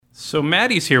So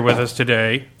Maddie's here with us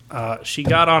today. She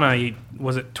got on a,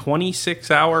 was it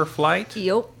 26-hour flight?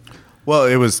 Yep. Well,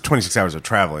 it was 26 hours of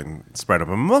traveling spread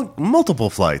over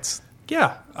multiple flights.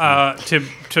 Yeah,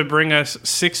 to bring us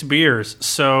 6 beers.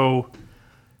 So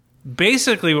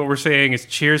basically what we're saying is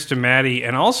cheers to Maddie,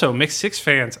 and also Mix 6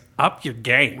 fans, up your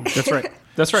game. That's right.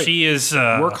 That's right. She is...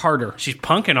 work harder. She's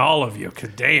punking all of you, because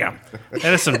damn,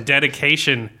 that is some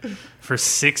dedication for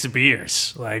 6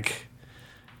 beers. Like...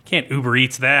 Can't Uber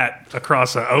Eats that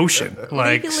across the ocean.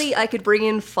 Like, Legally, I could bring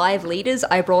in 5 liters.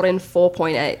 I brought in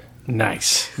 4.8.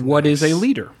 Nice. What is a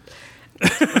liter?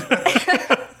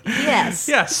 Yes.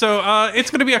 Yeah, so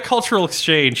it's going to be a cultural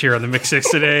exchange here on the Mix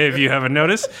 6 today, if you haven't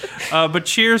noticed. But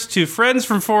cheers to friends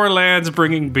from foreign lands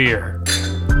bringing beer.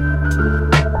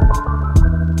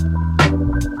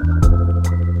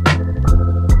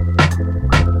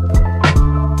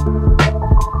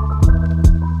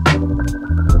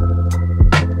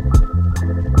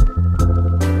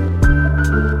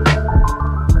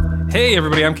 Hey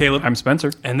everybody, I'm Caleb. I'm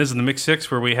Spencer. And this is the Mix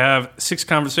 6, where we have 6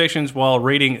 conversations while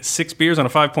rating 6 beers on a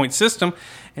 5-point system.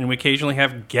 And we occasionally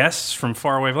have guests from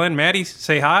faraway land. Maddie,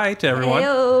 say hi to everyone.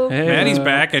 Heyo. Hey. Maddie's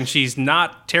back, and she's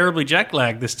not terribly jet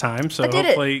lagged this time. So I did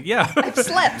hopefully, it. yeah. I've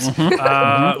slept.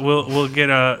 We'll get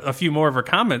a few more of her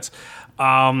comments.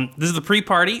 This is the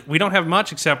pre-party. We don't have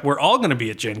much, except we're all going to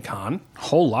be at Gen Con.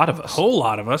 Whole lot of us. Whole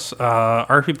lot of us.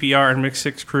 RPPR and Mix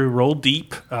 6 crew roll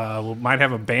deep. We might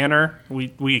have a banner.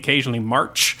 We occasionally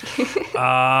march.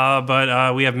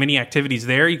 But we have many activities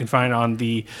there you can find on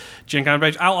the Gen Con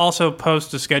page. I'll also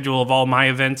post a schedule of all my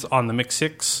events on the Mix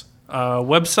 6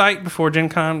 website before Gen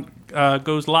Con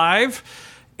goes live.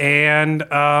 And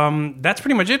that's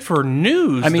pretty much it for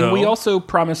news. I mean, though. we also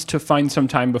promised to find some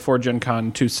time before Gen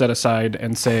Con to set aside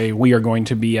and say we are going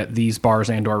to be at these bars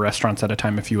and or restaurants at a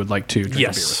time if you would like to drink a beer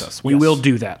with us. We will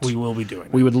do that. We will be doing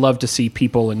that. We would love to see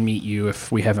people and meet you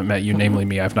if we haven't met you. Namely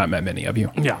me, I've not met many of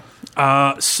you. Yeah.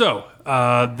 So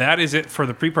that is it for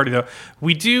the pre-party, though.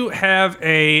 We do have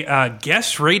a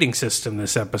guest rating system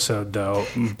this episode, though,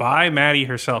 by Maddie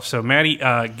herself. So, Maddie,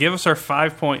 give us our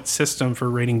 5-point system for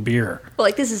rating beer. Well,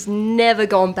 like, this has never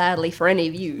gone badly for any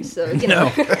of you, so, you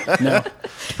know. No.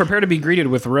 Prepare to be greeted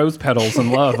with rose petals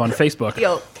and love on Facebook.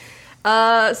 Yo.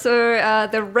 So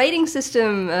the rating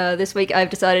system this week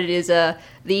I've decided is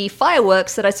the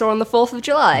fireworks that I saw on the 4th of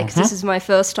July, because this is my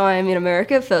first time in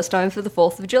America, first time for the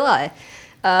 4th of July.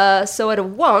 So at a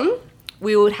 1,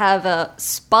 we would have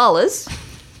Sparlers,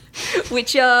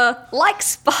 which are like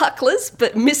sparklers,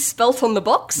 but misspelt on the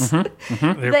box. They're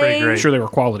pretty great. I'm sure they were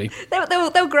quality. They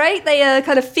were great. They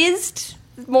kind of fizzed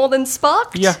more than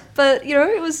sparked. Yeah. But, you know,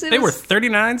 it was They were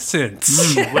 39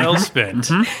 cents. Well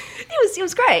spent. It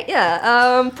was great,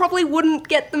 yeah. Probably wouldn't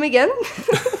get them again.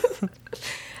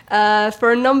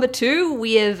 For number 2,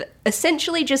 we have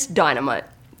essentially just dynamite.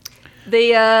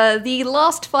 The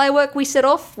last firework we set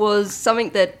off was something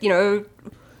that, you know,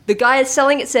 the guy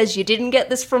selling it says, "You didn't get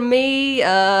this from me."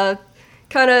 Kind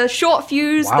of short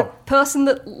fuse. Wow. The person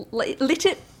that lit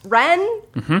it ran,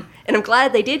 and I'm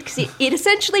glad they did, because it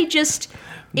essentially just...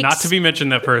 Not to be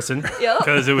mentioned, that person, Yeah.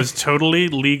 because it was totally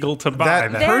legal to buy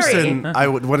That that. person, I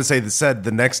would want to say, that said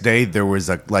the next day there was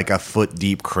a foot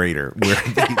deep crater where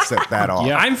they set that off.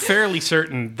 Yeah. I'm fairly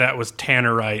certain that was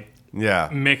tannerite Yeah.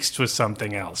 mixed with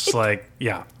something else.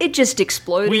 It just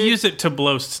exploded. We use it to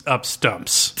blow up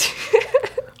stumps.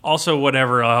 Also,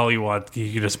 whatever hell you want,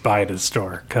 you can just buy it at the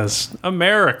store, because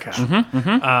America.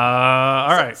 All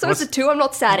right. So it's a 2. I'm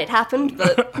not sad it happened,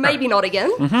 but maybe not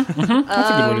again. That's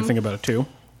a good way to think about it, too.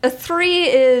 A 3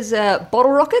 is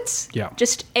bottle rockets. Yeah.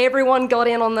 Just everyone got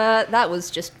in on that. That was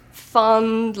just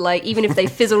fun. Like, even if they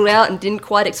fizzled out and didn't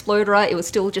quite explode right, it was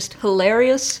still just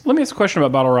hilarious. Let me ask a question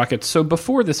about bottle rockets. So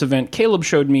before this event, Caleb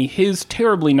showed me his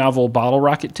terribly novel bottle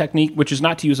rocket technique, which is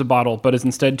not to use a bottle, but is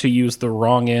instead to use the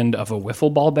wrong end of a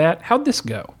wiffle ball bat. How'd this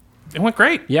go? It went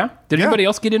great. Yeah? Did anybody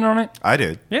else get in on it? I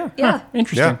did. Yeah. Yeah.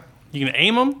 Interesting. Yeah. You can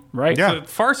aim them. Right? Yeah. It's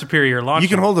a far superior launch. You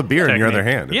can hold a beer in your technique. other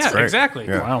hand. It's yeah, great. exactly.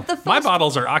 Yeah. Wow. The first, My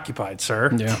bottles are occupied,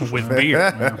 sir, Yeah. with beer.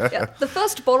 yeah, the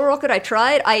first bottle rocket I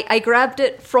tried, I grabbed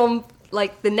it from,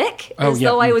 like, the neck as yeah.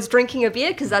 though I was drinking a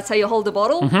beer, because that's how you hold a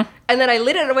bottle. And then I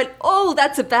lit it and I went, oh,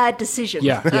 that's a bad decision.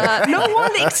 Yeah. No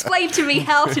one explained to me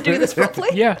how to do this properly.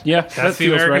 Yeah. That's that the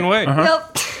feels American right. way.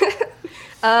 Yep.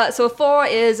 So a 4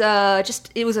 is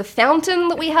it was a fountain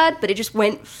that we had, but it just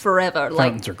went forever.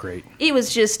 Fountains are great. It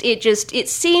was it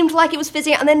seemed like it was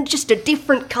fizzing out, and then just a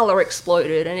different color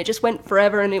exploded, and it just went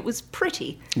forever, and it was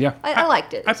pretty. Yeah. I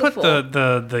liked it. I It's a put 4.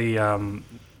 the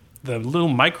the little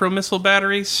micro missile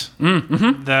batteries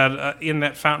that in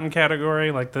that fountain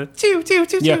category, like the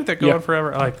that go on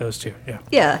forever. I like those too. Yeah.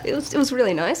 Yeah, it was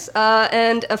really nice.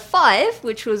 And a 5,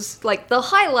 which was like the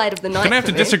highlight of the night. I'm gonna have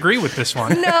for to me. disagree with this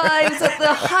one. No, it was like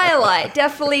the highlight.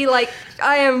 Definitely, like,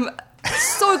 I am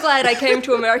so glad I came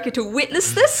to America to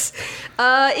witness this.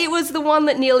 It was the one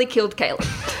that nearly killed Caleb.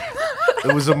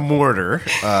 It was a mortar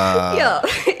Yeah.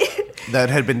 that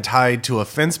had been tied to a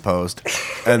fence post,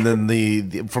 and then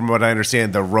the from what I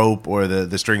understand, the rope or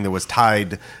the string that was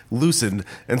tied loosened,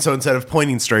 and so instead of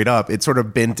pointing straight up, it sort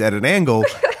of bent at an angle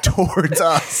towards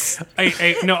us.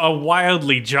 A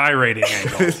wildly gyrating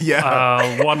angle.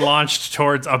 Yeah. One launched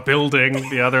towards a building,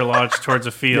 the other launched towards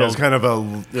a field. It was kind of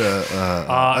And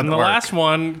the last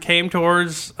one came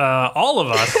towards all of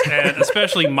us, and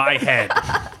especially my head.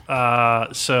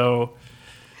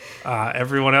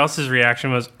 Everyone else's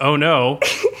reaction was, "Oh no,"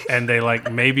 and they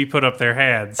like maybe put up their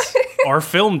hands or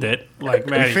filmed it like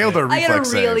Maddie We failed did. our I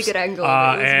reflex had a really saves. good angle. It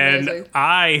was And amazing.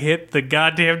 I hit the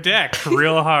goddamn deck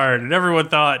real hard, and everyone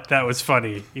thought that was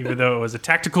funny, even though it was a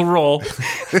tactical roll.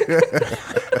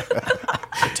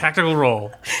 Tactical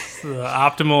roll. It's the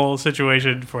optimal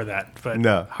situation for that. But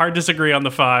No. hard disagree on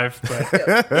the 5.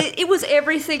 But It was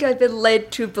everything I'd been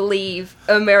led to believe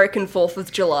American 4th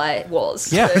of July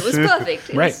was. Yeah. So it was perfect.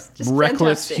 It Right. was just Reckless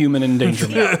fantastic. human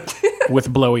endangerment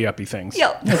with blowy uppy things.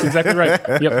 Yep. That's exactly right.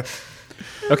 Yep.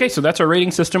 Okay, so that's our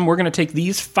rating system. We're going to take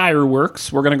these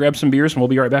fireworks. We're going to grab some beers, and we'll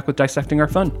be right back with Dissecting Our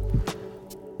Fun.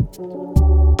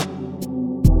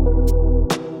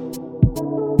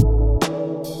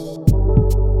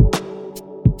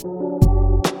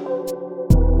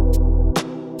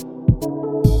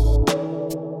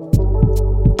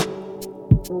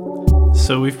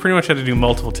 so we've pretty much had to do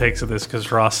multiple takes of this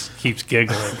because Ross keeps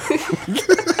giggling.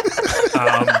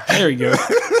 There you go.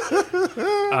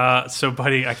 So,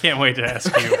 buddy, I can't wait to ask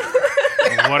you,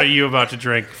 what are you about to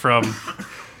drink from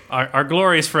our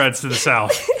glorious friends to the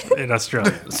south in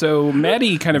Australia? So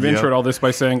Maddie kind of Yep. introed all this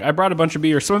by saying, I brought a bunch of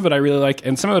beer. Some of it I really like,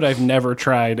 and some of it I've never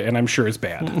tried, and I'm sure is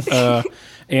bad.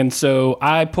 And so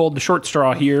I pulled the short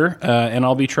straw here, and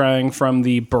I'll be trying from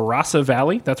the Barossa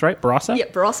Valley. That's right, Barossa?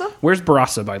 Yep, Barossa. Where's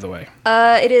Barossa, by the way?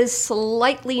 It is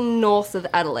slightly north of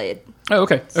Adelaide. Oh,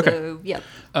 okay. Okay. So, yeah.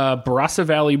 Barossa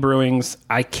Valley Brewing's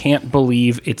I Can't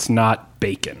Believe It's Not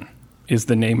Bacon is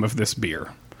the name of this beer.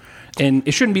 And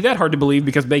it shouldn't be that hard to believe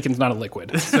because bacon's not a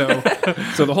liquid. So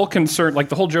the whole concern, like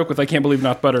the whole joke with I Can't Believe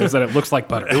Not Butter is that it looks like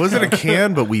butter. It wasn't a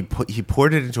can, but he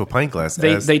poured it into a pint glass.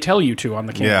 They tell you to on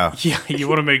the can. yeah. Yeah, you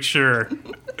want to make sure.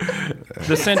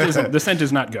 The scent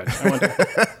is not good. I want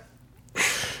to,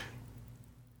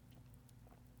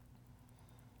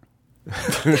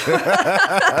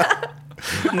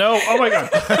 no, oh my god.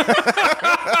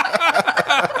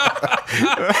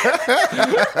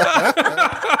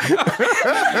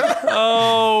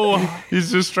 Oh,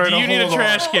 He's just trying do you need a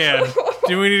trash can?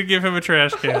 Do we need to give him a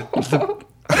trash can?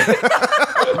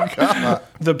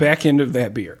 The back end of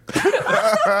that beer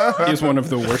is one of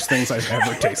the worst things I've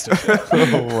ever tasted.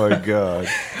 Oh my god.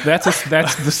 That's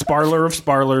the Sparler of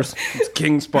Sparlers. It's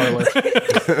King Sparler.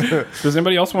 Does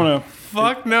anybody else want to?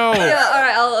 Fuck no. Yeah, all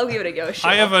right, I'll give it a go. Sure.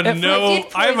 I have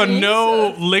a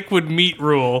no liquid meat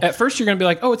rule. At first, you're going to be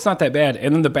like, "Oh, it's not that bad,"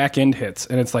 and then the back end hits,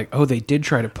 and it's like, "Oh, they did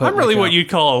try to put." I'm really like what you'd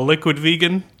call a liquid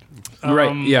vegan.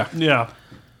 right? Yeah, Yeah.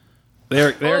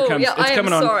 there Oh, it comes. yeah, It's I am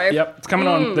coming on. sorry. Yep, it's coming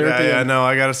on. There at the Yeah, end. no,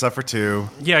 I gotta suffer too.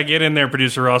 Yeah, get in there,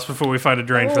 producer Ross, before we find a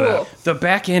drain for that. The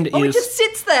back end Oh, is. it just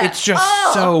sits there. It's just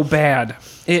Oh. so bad.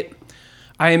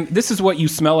 This is what you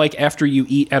smell like after you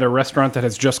eat at a restaurant that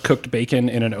has just cooked bacon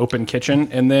in an open kitchen,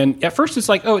 and then at first it's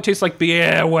like, oh, it tastes like,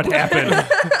 yeah, what happened?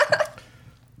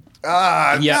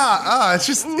 It's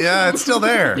just it's still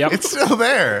there. Yep. It's still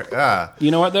there.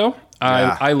 You know what though?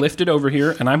 Yeah. I lifted over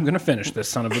here, and I'm gonna finish this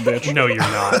son of a bitch. No, you're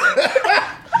not.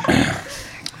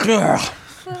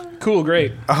 Cool,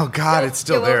 great, Oh god, it's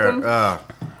still You're there. welcome.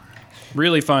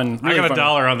 really fun. I Really got fun.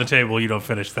 $1 on the table. You don't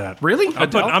finish that. Really?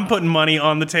 I'm putting money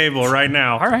on the table right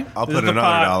now. All right. I'll This put is the another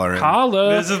pot. dollar in.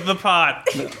 Holla. This is the pot.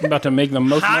 I'm about to make the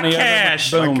most Hot money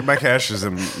cash. ever. Boom. My cash is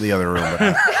in the other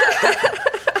room.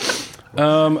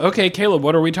 Okay, Caleb,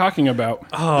 what are we talking about?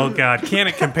 Oh God, can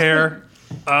it compare?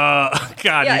 God,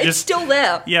 Yeah, you it's just still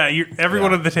there. yeah.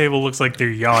 Everyone at the table looks like they're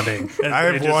yawning. I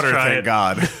have water, thank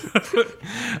God.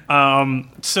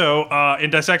 So, in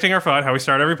dissecting our fun, how we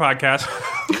start every podcast.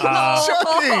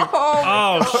 Chucky!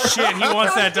 Oh shit, he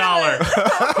wants that dollar.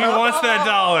 He wants that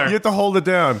dollar. You have to hold it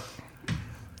down.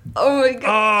 Oh my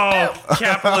god. Oh,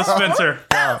 capitalist Spencer.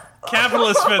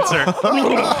 Capitalist Spencer.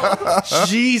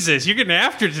 Jesus, you're getting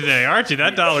after today, aren't you?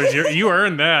 That dollar's you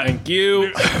earned that. Thank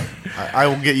you. I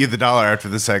will get you the dollar after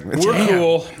the segment. We're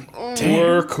cool.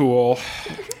 We're cool.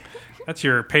 That's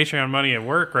your Patreon money at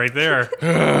work right there.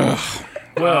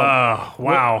 Well,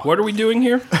 wow. What are we doing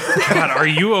here? God, are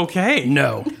you okay?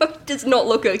 No. Does not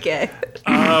look okay.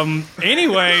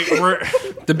 Anyway,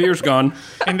 The beer's gone.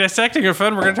 in Dissecting a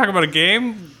Fun, we're going to talk about a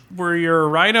game where you're a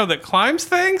rhino that climbs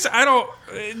things. I don't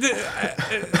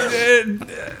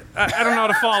know how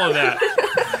to follow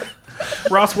that.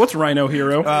 Ross, what's Rhino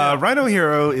Hero? Rhino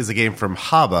Hero is a game from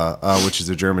Haba, which is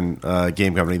a German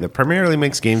game company that primarily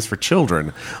makes games for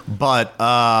children. But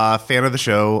fan of the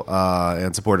show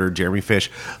and supporter Jeremy Fish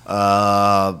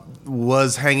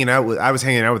was hanging out with. I was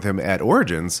hanging out with him at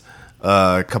Origins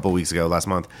a couple weeks ago, last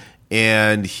month.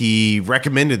 And he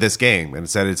recommended this game and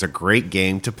said it's a great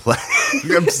game to play.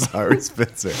 I'm sorry,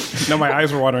 Spencer. No, my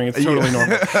eyes were watering. It's totally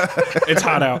normal. It's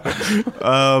hot out.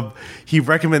 He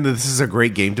recommended this is a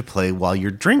great game to play while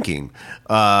you're drinking.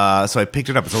 So I picked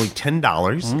it up. It's only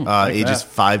 $10, ages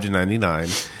 5 to 99.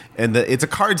 And it's a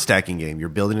card stacking game. You're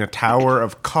building a tower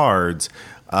of cards.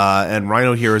 And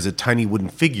Rhino Hero is a tiny wooden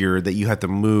figure that you have to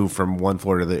move from one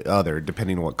floor to the other,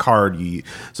 depending on what card you.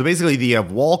 So basically, you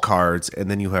have wall cards, and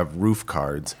then you have roof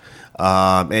cards,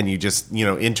 and you just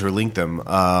interlink them.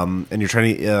 And you're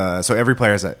trying to. So every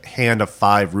player has a hand of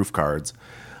 5 roof cards,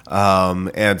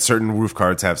 and certain roof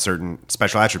cards have certain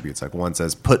special attributes. Like one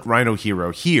says, "Put Rhino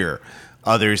Hero here."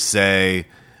 Others say,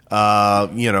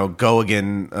 go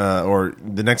again, or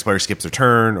the next player skips a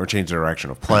turn, or change the direction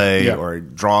of play, or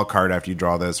draw a card after you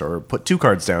draw this, or put 2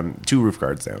 roof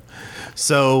cards down.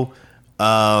 So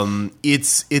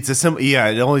it's a simple. Yeah,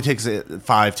 it only takes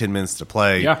 5-10 minutes to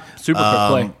play. Yeah, super quick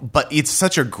play. But it's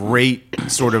such a great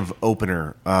sort of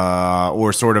opener,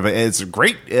 or sort of it's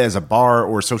great as a bar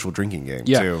or social drinking game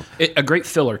too. A great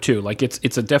filler too. Like it's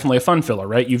definitely a fun filler,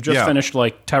 right? You've just finished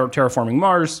like terraforming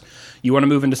Mars. You want to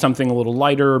move into something a little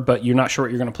lighter, but you're not sure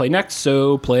what you're going to play next,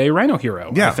 so play Rhino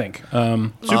Hero, I think.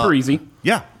 Super easy.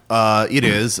 Yeah, it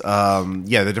is. The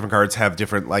different cards have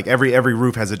different, like every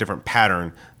roof has a different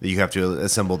pattern that you have to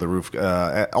assemble the roof.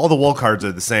 All the wall cards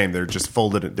are the same. They're just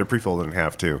folded. They're pre-folded in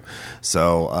half too.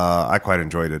 So I quite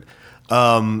enjoyed it.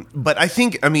 But I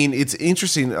think, it's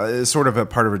interesting, sort of a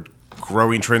part of a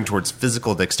growing trend towards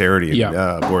physical dexterity in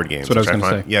board games. That's what I was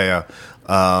going to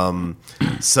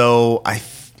say. So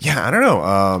I don't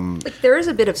know. There is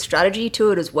a bit of strategy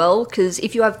to it as well, because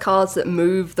if you have cards that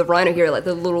move the Rhino Hero, like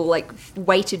the little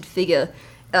weighted figure,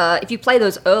 if you play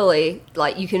those early,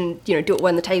 like you can do it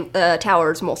when the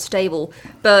tower is more stable.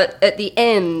 But at the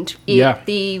end,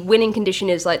 the winning condition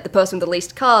is like the person with the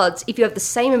least cards. If you have the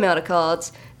same amount of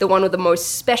cards, the one with the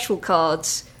most special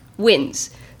cards wins.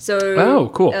 So,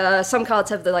 cool. Some cards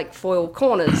have the foil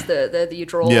corners that you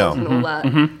draw and all that.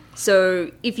 Mm-hmm. So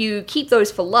if you keep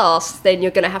those for last, then you're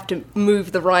going to have to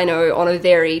move the Rhino on a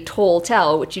very tall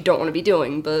tower, which you don't want to be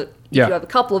doing. But if you have a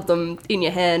couple of them in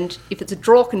your hand, if it's a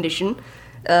draw condition,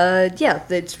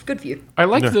 it's good for you. I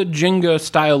like the Jenga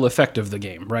style effect of the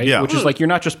game, right? Yeah. Which is like you're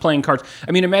not just playing cards.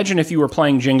 I mean, imagine if you were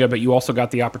playing Jenga, but you also got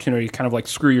the opportunity to kind of like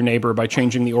screw your neighbor by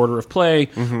changing the order of play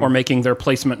or making their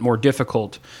placement more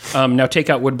difficult. Now take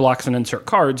out wood blocks and insert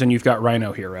cards, and you've got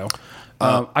Rhino Hero.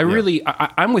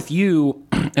 I'm with you,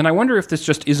 and I wonder if this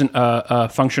just isn't a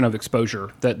function of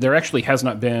exposure, that there actually has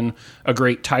not been a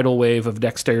great tidal wave of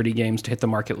dexterity games to hit the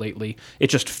market lately. It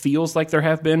just feels like there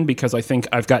have been, because I think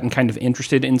I've gotten kind of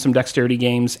interested in some dexterity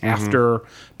games after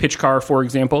Pitch Car, for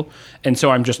example, and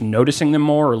so I'm just noticing them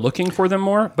more or looking for them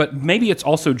more, but maybe it's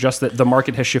also just that the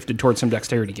market has shifted towards some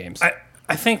dexterity games.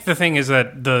 I think the thing is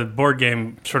that the board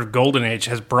game sort of golden age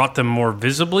has brought them more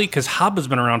visibly, because Hub's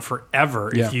been around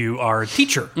forever. If you are a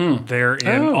teacher, they're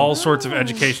in all sorts of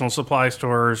educational supply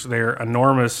stores. They're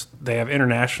enormous. They have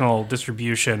international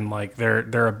distribution. Like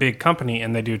they're a big company,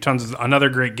 and they do tons of. Another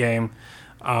great game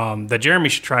that Jeremy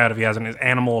should try out if he hasn't is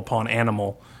Animal Upon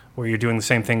Animal, where you're doing the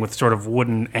same thing with sort of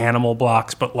wooden animal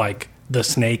blocks, but like the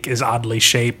snake is oddly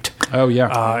shaped. Oh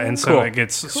yeah, and so it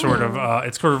gets sort of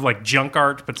it's sort of like junk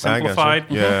art but simplified.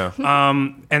 Yeah.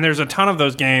 And there's a ton of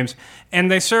those games, and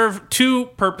they serve 2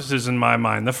 purposes in my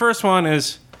mind. The first one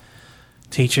is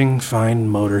teaching fine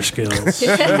motor skills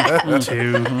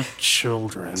to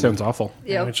children. sounds awful.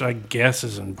 Yeah. Which I guess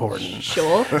is important.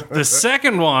 Sure. The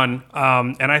second one,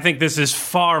 and I think this is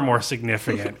far more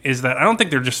significant, is that I don't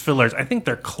think they're just fillers. I think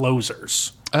they're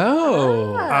closers.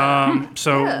 Oh.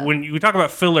 When you talk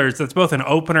about fillers, that's both an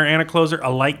opener and a closer, a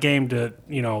light game to,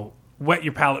 wet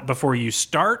your palate before you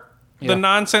start the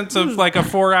nonsense of like a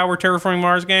 4-hour Terraforming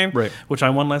Mars game, Right. which I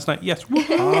won last night. Yes.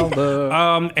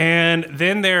 And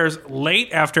then there's late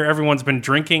after everyone's been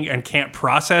drinking and can't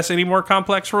process any more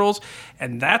complex rules.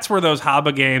 And that's where those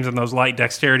Haba games and those light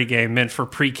dexterity games meant for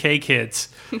pre-K kids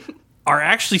are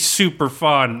actually super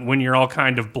fun when you're all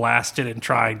kind of blasted and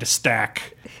trying to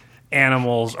stack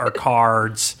animals or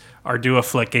cards or do a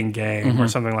flicking game or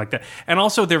something like that. And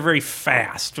also they're very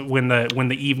fast when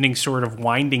the evening's sort of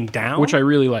winding down. Which I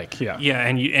really like, yeah. Yeah,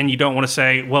 and you don't want to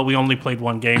say, well, we only played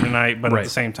one game tonight, but at the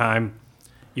same time,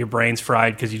 your brain's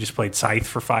fried because you just played Scythe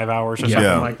for 5 hours or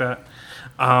something like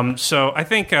that. So I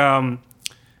think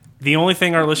the only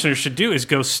thing our listeners should do is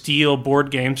go steal board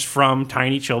games from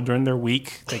tiny children. They're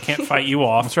weak. They can't fight you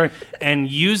off. That's right. And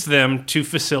use them to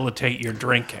facilitate your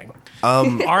drinking.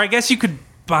 Or I guess you could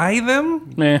buy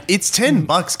them. It's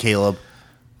 $10, Caleb.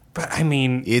 But I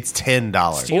mean, It's $10.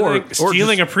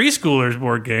 stealing a preschooler's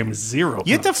board game is $0.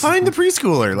 You have to find the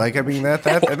preschooler. Like, I mean,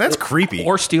 and that's creepy.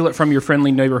 Or steal it from your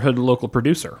friendly neighborhood local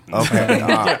producer.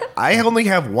 Okay. I only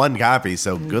have one copy,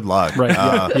 so good luck. Right,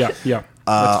 yeah.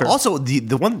 That's fair. Also,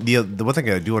 the one thing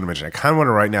I do want to mention, I kind of want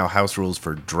to write now house rules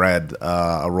for Dread,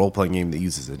 a role playing game that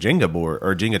uses a Jenga board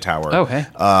or Jenga tower. Oh, hey.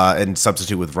 And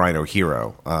substitute with Rhino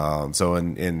Hero. So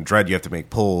in Dread, you have to make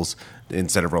pulls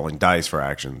instead of rolling dice for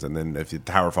actions, and then if the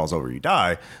tower falls over, you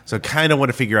die. So I kind of want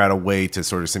to figure out a way to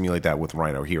sort of simulate that with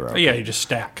Rhino Hero. Yeah, you just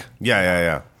stack.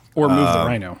 Yeah. Or move the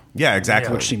rhino. Yeah,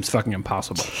 exactly. Which seems fucking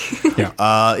impossible.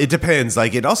 Yeah. It depends.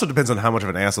 Like, it also depends on how much of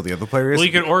an asshole the other player is. Well,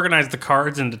 you could organize the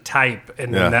cards into type,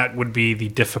 and then that would be the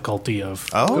difficulty of.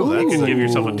 Oh, you can give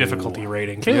yourself a difficulty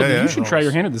rating. Caleb, you should try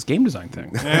your hand at this game design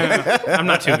thing. I'm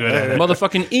not too good at it.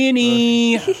 Motherfucking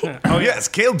innie. Oh yes,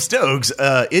 Caleb Stokes,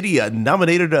 idiot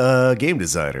nominated game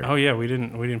designer. Oh yeah, we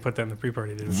didn't put that in the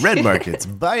pre-party, did we? Red Markets,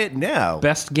 buy it now.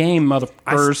 Best game, I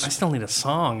motherfuckers. still need a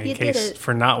song in You did case it.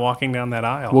 for not walking down that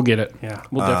aisle. We'll get it. Yeah.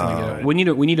 We'll definitely get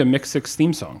it. We need a Mix 6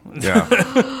 theme song. Yeah,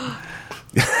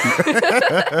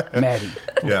 Maddie.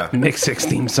 yeah. Mix 6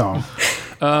 theme song.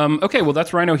 Okay, well,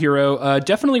 that's Rhino Hero.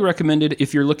 Definitely recommended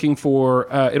if you're looking for...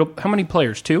 how many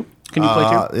players? 2? Can you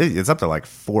play 2? It's up to like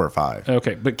 4 or 5.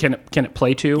 Okay, but can it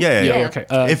play 2? Yeah. Okay.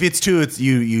 If it's 2, it's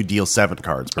you deal 7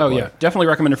 cards per player. Yeah, definitely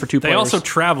recommended for 2 They players. also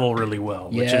travel really well,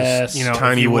 which Yes. is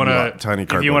Tiny if you wooden want bo- tiny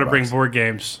if you want to cardboard bring box. board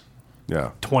games,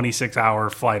 Yeah. 26-hour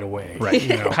flight away, Right.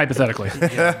 You know. Hypothetically.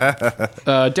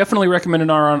 Definitely recommended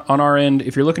on our end.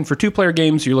 If you're looking for 2-player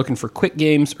games, you're looking for quick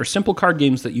games or simple card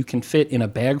games that you can fit in a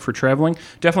bag for traveling,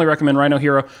 definitely recommend Rhino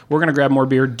Hero. We're going to grab more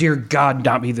beer. Dear God,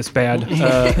 not be this bad.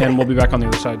 And we'll be back on the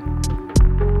other side.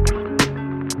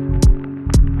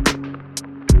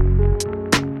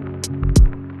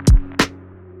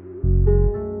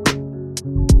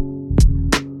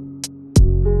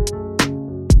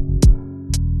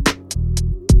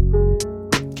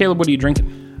 Caleb, what are you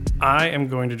drinking? I am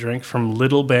going to drink from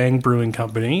Little Bang Brewing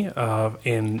Company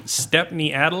in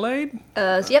Stepney, Adelaide.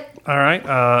 Yep. All right.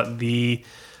 The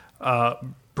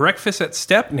Breakfast at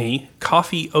Stepney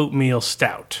Coffee Oatmeal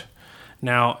Stout.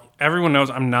 Now, everyone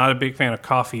knows I'm not a big fan of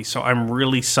coffee, so I'm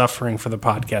really suffering for the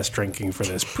podcast drinking for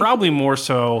this. Probably more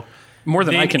so More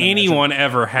than I can anyone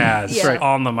ever has Yeah.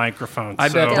 on the microphone. I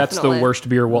bet that's the Definitely. worst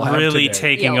beer we'll have really today.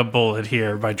 taking Yeah. a bullet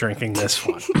here by drinking this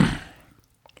one.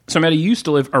 So, Maddie, you used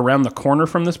to live around the corner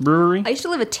from this brewery? I used to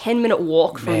live a 10-minute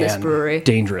walk from this Man, brewery.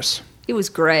 Dangerous. It was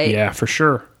great. Yeah, for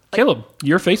sure. Caleb,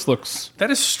 your face looks...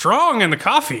 That is strong in the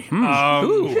coffee.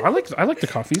 Ooh, I like the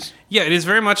coffees. Yeah, it is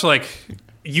very much like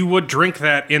you would drink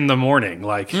that in the morning.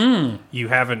 Like you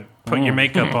haven't put your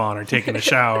makeup on or taken a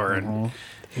shower and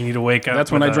you need to wake up.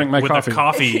 That's when with I drink my with coffee. A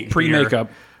coffee Pre-makeup.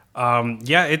 beer.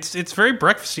 Yeah, it's very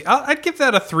breakfasty. I'd give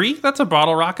that a 3. That's a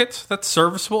bottle rocket. That's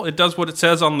serviceable. It does what it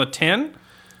says on the tin.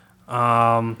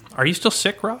 Are you still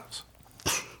sick, Ross?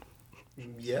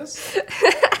 Yes.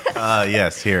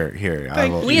 Yes. Here. I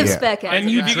will, We have spec And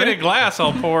if you get a glass,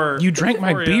 I'll pour. You drank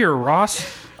my pour beer, Ross.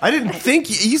 I didn't think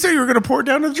you said you were going to pour it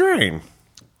down the drain.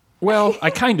 Well, I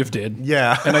kind of did.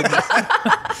 Yeah. And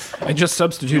I just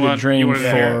substituted You want- drain you want it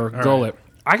there. for All gullet.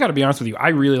 I got to be honest with you. I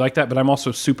really like that, but I'm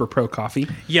also super pro coffee.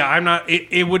 Yeah, I'm not.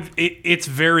 It's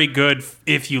very good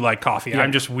if you like coffee.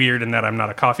 I'm just weird in that I'm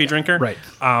not a coffee drinker. Right.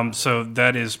 So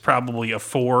that is probably a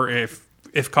 4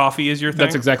 if coffee is your thing.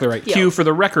 That's exactly right. Yeah. Q, for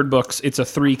the record books, it's a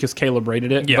 3 because Caleb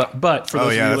rated it. Yeah. But for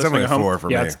those yeah, of you that's listening definitely at a home, 4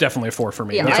 for yeah, me. it's definitely a 4 for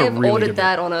me. Yeah, That's I a have really ordered good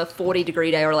that on a 40-degree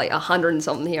day or like 100 and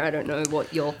something here. I don't know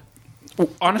what you're...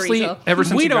 Honestly, degrees are. ever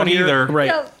since We you got don't here, either. right?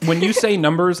 Yeah. When you say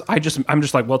numbers, I'm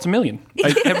just like, well, it's a million.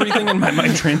 Everything in my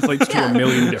mind translates to a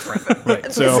million different.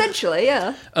 Right. So, Essentially,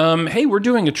 yeah. hey, we're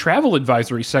doing a travel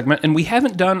advisory segment, and we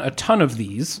haven't done a ton of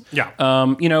these. Yeah.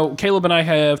 Caleb and I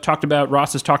have talked about.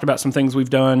 Ross has talked about some things we've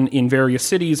done in various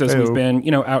cities as we've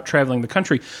been, out traveling the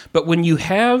country. But when you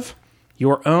have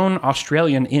your own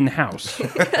Australian in-house,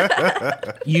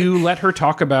 you let her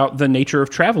talk about the nature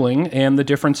of traveling and the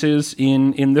differences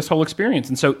in this whole experience.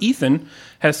 And so Ethan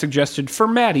has suggested, for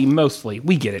Maddie mostly,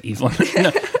 we get it, Ethan.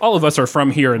 No, all of us are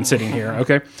from here and sitting here,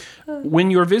 okay?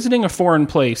 When you're visiting a foreign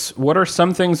place, what are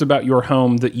some things about your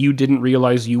home that you didn't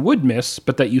realize you would miss,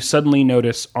 but that you suddenly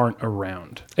notice aren't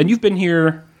around? And you've been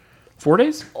here 4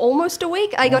 days? Almost a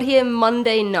week. I got here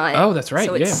Monday night. Oh, that's right.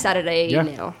 So it's yeah. Saturday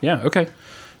now. Yeah, okay.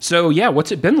 So, yeah,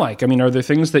 what's it been like? I mean, are there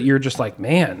things that you're just like,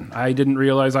 man, I didn't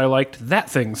realize I liked that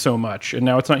thing so much, and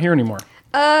now it's not here anymore?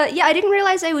 I didn't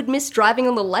realize I would miss driving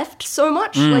on the left so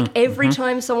much. Like, every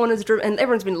time someone has driven, and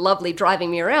everyone's been lovely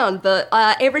driving me around, but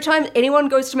every time anyone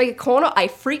goes to make a corner, I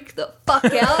freak the fuck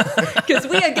out, because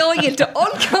we are going into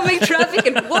oncoming traffic,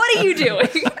 and what are you doing?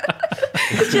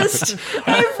 Just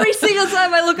every single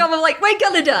time I look up, I'm like, we're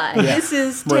gonna die. Yeah. This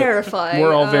is terrifying.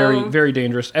 We're all very, very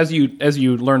dangerous, as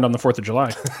you learned on the 4th of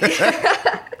July.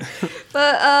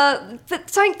 But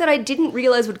something that I didn't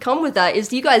realize would come with that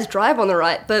is you guys drive on the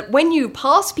right, but when you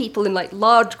pass people in like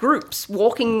large groups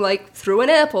walking like through an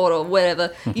airport or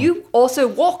whatever, you also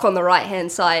walk on the right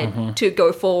hand side to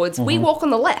go forwards. We walk on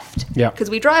the left because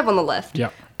we drive on the left. Yeah.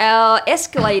 Our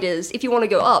escalators, if you want to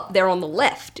go up, they're on the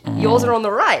left. Yours are on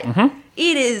the right.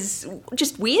 It is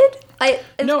just weird.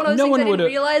 No one would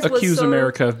accuse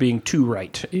America of being too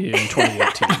right in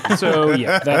 2018. So,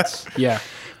 yeah.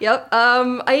 Yep.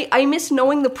 I miss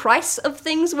knowing the price of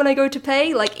things when I go to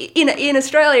pay. Like in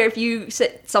Australia, if you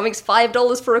say something's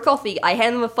 $5 for a coffee, I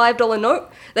hand them a $5 note.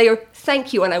 They go,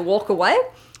 "Thank you," and I walk away.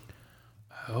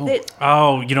 You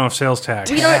don't have sales tax.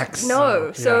 We don't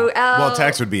know. So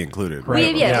tax would be included.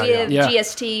 we have Yeah.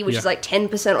 GST, which is like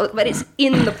 10%, but it's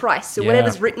in the price. So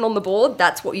whatever's written on the board,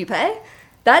 that's what you pay.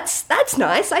 That's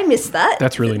nice. I miss that.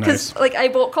 That's really nice. Because like I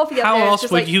bought coffee up How there. else it's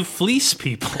just would like, you fleece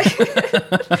people?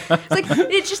 It's like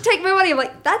it just take my money. I'm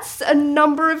like, that's a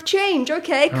number of change.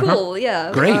 Okay, cool.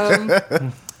 Yeah. Great.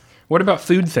 What about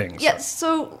food things? Yeah.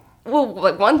 So. Well,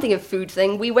 like one thing of food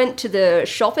thing, we went to the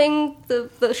shopping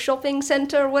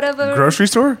center or whatever. Grocery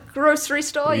store? Grocery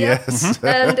store, yeah. Yes.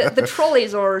 And the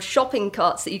trolleys or shopping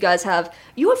carts that you guys have,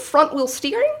 you have front wheel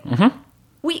steering?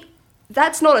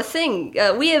 That's not a thing.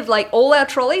 We have like all our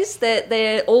trolleys,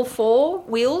 they're all 4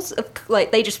 wheels,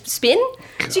 like they just spin.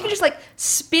 So you can just like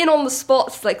spin on the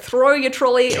spots, like throw your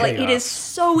trolley. Like it is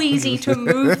so easy to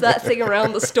move that thing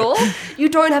around the store. You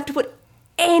don't have to put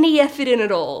any effort in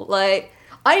at all. Like,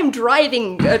 I am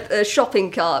driving a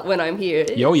shopping cart when I'm here.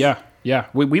 Oh, yeah. Yeah.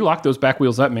 We lock those back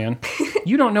wheels up, man.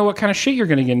 You don't know what kind of shit you're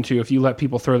going to get into if you let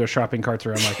people throw their shopping carts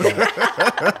around like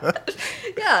that.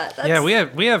 Yeah. We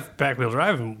have back wheel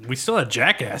drive, and we still had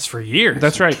Jackass for years.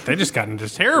 That's right. They just got into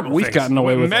terrible. We've things. gotten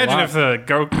away with a lot.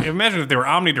 Imagine if they were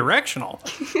omnidirectional.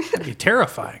 That'd be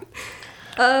terrifying.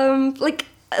 Again,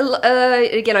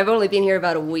 I've only been here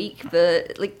about a week,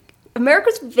 but like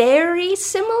America's very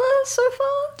similar so far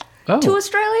to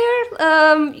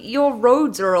Australia. Your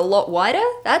roads are a lot wider.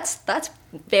 That's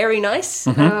very nice.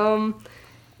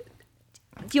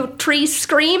 Your trees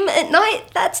scream at night.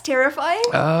 That's terrifying.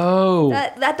 Oh.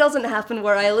 That doesn't happen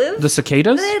where I live. The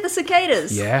cicadas? They're the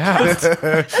cicadas. Yeah.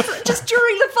 That's just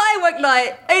during the firework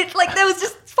night. There was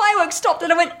just fireworks stopped,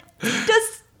 and I went,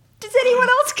 Does anyone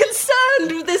else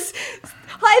concerned with this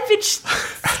high-pitched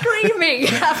screaming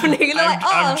happening?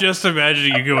 I'm just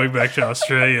imagining you going back to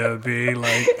Australia and being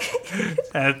like,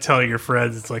 and telling your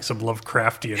friends it's like some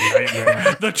Lovecraftian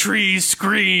nightmare. The trees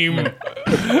scream.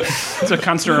 It's a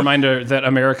constant reminder that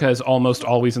America is almost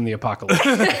always in the apocalypse.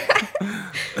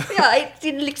 Yeah, I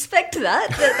didn't expect that.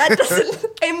 That doesn't.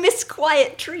 I miss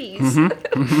quiet trees.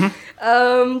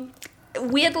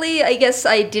 Weirdly, I guess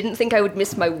I didn't think I would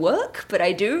miss my work, but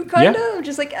I do, kind of. I'm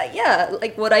just like,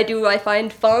 like what I do I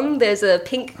find fun. There's a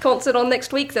Pink concert on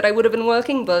next week that I would have been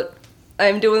working, but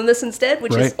I'm doing this instead,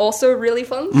 which is also really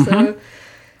fun. So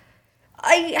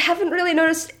I haven't really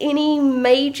noticed any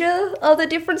major other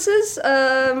differences.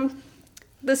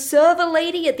 The server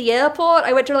lady at the airport,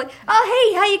 I went to her like,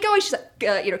 oh, hey, how you going? She's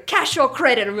like, cash or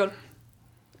credit? I'm going,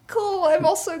 cool, I'm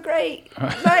also great.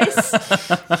 Nice.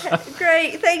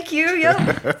 Great, thank you.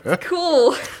 Yep.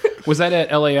 Cool. Was that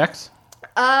at LAX?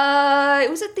 It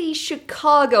was at the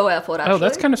Chicago airport, actually. Oh,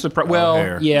 that's kind of surprising. Well,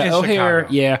 O'Hare. yeah, O'Hare,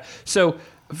 Chicago. yeah. So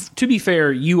to be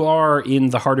fair, you are in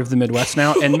the heart of the Midwest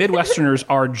now, and Midwesterners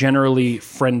are generally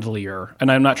friendlier.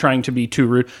 And I'm not trying to be too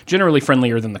rude. Generally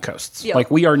friendlier than the coasts. Yeah.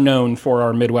 Like we are known for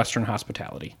our Midwestern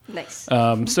hospitality. Nice.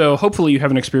 So hopefully you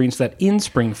haven't experienced that in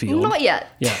Springfield. Not yet.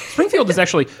 Yeah, Springfield is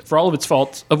actually, for all of its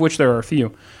faults, of which there are a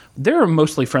few, there are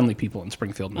mostly friendly people in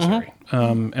Springfield, Missouri.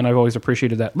 And I've always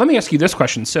appreciated that. Let me ask you this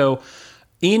question. So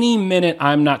any minute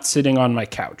I'm not sitting on my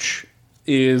couch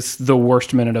is the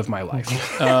worst minute of my life.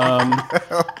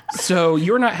 So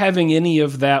you're not having any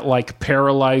of that like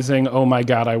paralyzing, oh my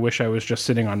God, I wish I was just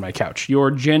sitting on my couch.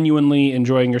 You're genuinely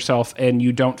enjoying yourself and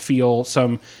you don't feel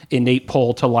some innate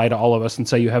pull to lie to all of us and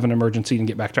say you have an emergency and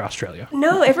get back to Australia.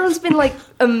 No, everyone's been like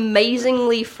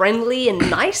amazingly friendly and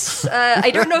nice. I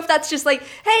don't know if that's just like,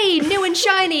 hey, new and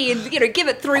shiny, and give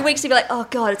it 3 weeks and be like, oh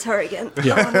God, it's her again.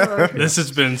 Yeah. Oh, no. This has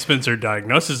been Spencer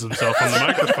diagnoses himself on the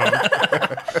microphone.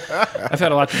 I've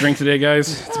had a lot to drink today,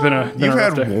 guys. It's been a You've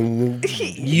rough had day.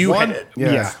 You one? had,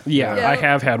 Yeah. yeah, I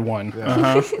have had one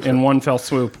in one fell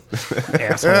swoop.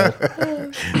 Asshole.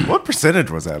 What percentage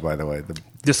was that, by the way?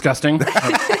 Disgusting.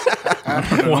 At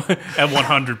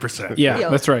 100%. Yeah, Yeah.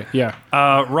 that's right. Yeah.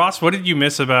 Ross, what did you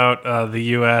miss about the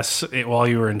U.S. While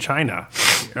you were in China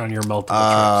on your multiple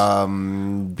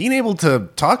trips? Being able to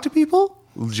talk to people.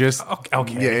 Just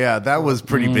Okay. yeah, that was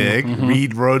pretty big.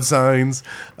 Read road signs,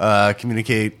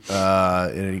 communicate,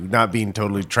 not being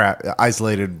totally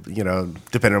isolated.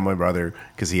 Depending on my brother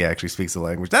because he actually speaks the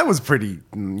language. That was pretty.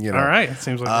 All right, it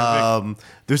seems like big.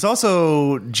 There's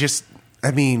also just,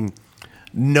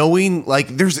 knowing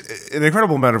there's an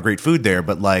incredible amount of great food there,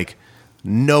 but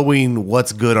knowing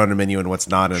what's good on the menu and what's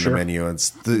not on the menu.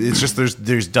 It's just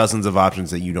there's dozens of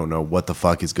options that you don't know what the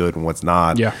fuck is good and what's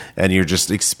not. Yeah. And you're just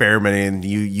experimenting.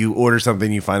 You order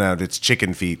something, you find out it's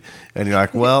chicken feet, and you're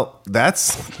like, well,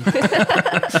 that's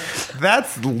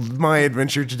my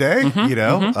adventure today.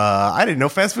 I didn't know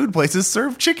fast food places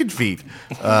serve chicken feet,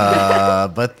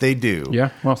 but they do. Yeah.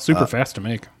 Well, super fast to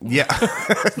make. Yeah.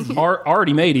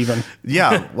 Already made even.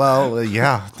 Yeah. Well,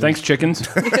 yeah. Thanks, chickens.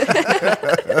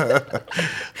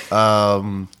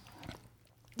 I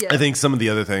think some of the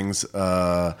other things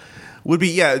would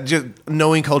be just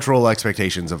knowing cultural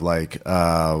expectations of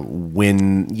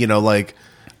when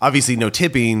obviously no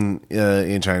tipping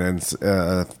in China and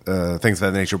things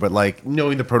of that nature, but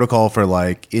knowing the protocol for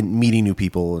in meeting new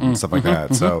people and stuff like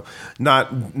that. So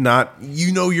not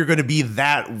you're going to be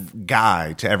that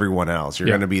guy to everyone else. You're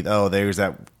going to be there's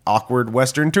that awkward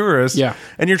Western tourist. Yeah.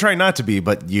 And you're trying not to be,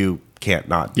 but you can't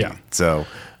not be. Yeah. So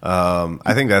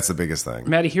I think that's the biggest thing.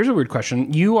 Maddie, here's a weird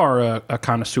question. You are a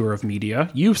connoisseur of media.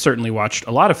 You've certainly watched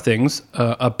a lot of things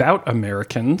about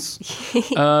Americans.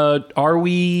 Are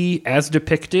we as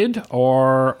depicted,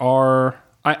 or are...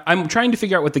 I'm trying to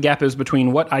figure out what the gap is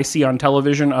between what I see on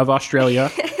television of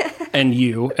Australia and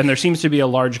you, and there seems to be a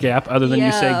large gap other than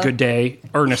you say good day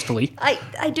earnestly.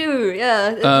 I do,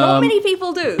 yeah. Not many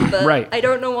people do, but right. I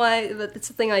don't know why, but it's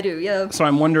a thing I do, yeah. So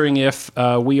I'm wondering if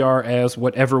we are as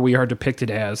whatever we are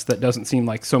depicted as. That doesn't seem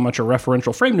like so much a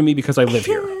referential frame to me because I live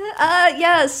here.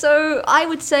 Yeah, so I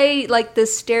would say the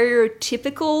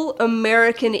stereotypical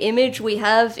American image we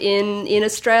have in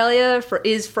Australia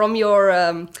is from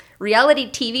your reality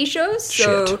TV shows.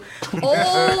 So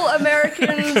all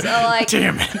Americans are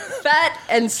Damn it. fat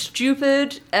and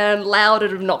stupid and loud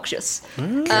and obnoxious.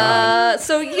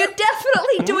 So you're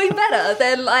definitely doing better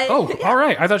than Oh, all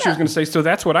right. I thought she was going to say, so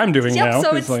that's what I'm doing now.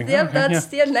 So it's that's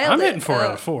the nailed I'm it. hitting 4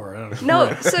 out of 4. I don't know.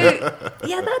 No, so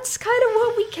that's kind of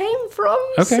where we came from.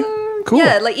 Okay, so, cool.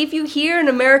 Yeah, if you hear an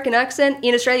American accent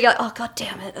in Australia, you go, oh god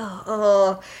damn it,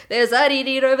 there's that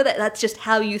idiot over there. That's just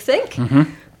how you think.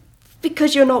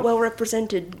 Because you're not well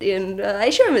represented in... I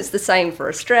assume it's the same for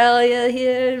Australia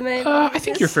here, maybe. I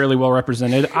think you're fairly well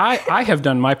represented. I have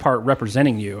done my part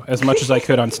representing you as much as I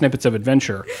could on Snippets of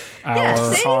Adventure,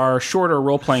 our shorter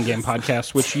role-playing game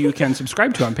podcast, which you can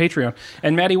subscribe to on Patreon.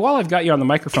 And Maddie, while I've got you on the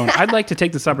microphone, I'd like to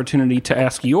take this opportunity to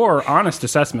ask your honest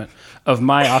assessment of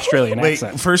my Australian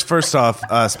accent. First off,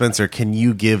 Spencer, can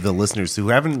you give the listeners who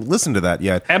haven't listened to that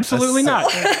yet? Absolutely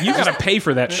not. You got to pay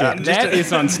for that shit. That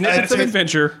is on Snippets of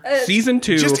Adventure, Season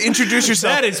 2. Just introduce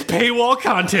yourself. That is paywall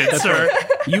content, sir.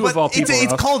 You of all people.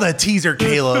 It's called a teaser,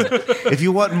 Caleb. If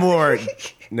you want more,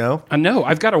 no? No,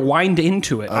 I've got to wind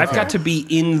into it. Okay. I've got to be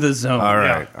in the zone. All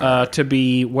right. To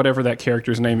be whatever that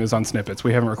character's name is on Snippets.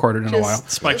 We haven't recorded in a while.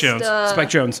 Spike Jones. Spike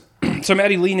Jones. So,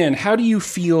 Maddie, lean in. How do you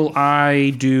feel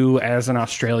I do as an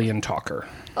Australian talker?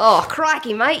 Oh,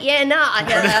 crikey, mate. Yeah, nah.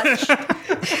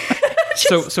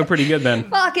 So pretty good then.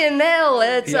 Fucking hell.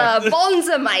 It's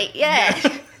Bonza, mate.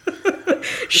 Yeah.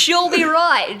 She'll be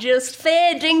right. Just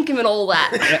fair dinkum and all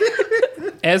that.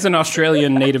 As an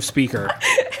Australian native speaker,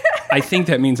 I think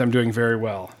that means I'm doing very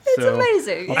well. It's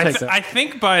amazing. I'll take that. I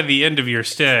think by the end of your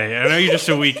stay, I know you're just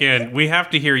a weekend, we have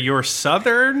to hear your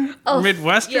Southern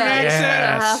Midwestern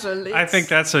accent. Yes. I think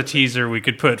that's a teaser we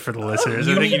could put for the listeners.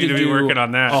 You I think need you to need to be do working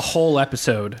on that. a whole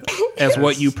episode as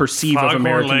what you perceive of Foghorn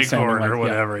American sounding Leghorn like. or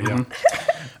whatever,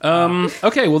 yeah.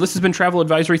 Okay, well, this has been Travel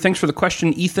Advisory. Thanks for the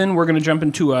question, Ethan. We're going to jump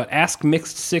into a Ask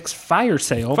Mixed Six fire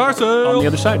sale. Fire sale! On the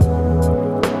other side.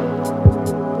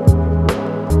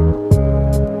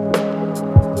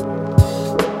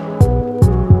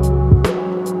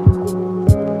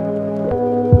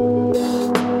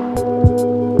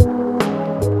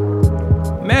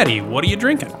 Maddie, what are you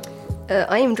drinking?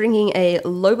 I am drinking a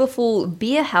Loberful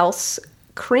Beer House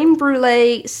Creme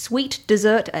Brulee Sweet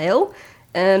Dessert Ale.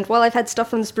 And while I've had stuff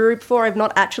from this brewery before, I've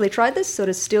not actually tried this, so it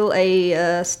is still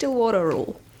a Stillwater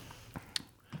rule.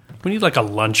 We need like a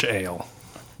lunch ale.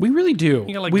 We really do.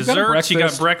 You got like We've got a desserts, you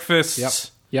got breakfast.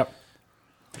 breakfasts. Yep.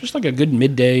 Just like a good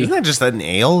midday. Isn't that just an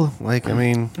ale? Like, I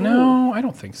mean, No, I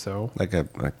don't think so. like a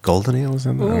golden ale or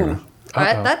something? I don't know. All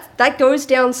right, that goes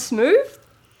down smooth.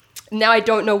 Now I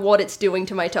don't know what it's doing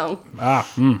to my tongue.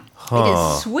 It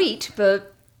is sweet,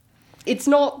 but it's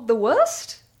not the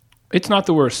worst. It's not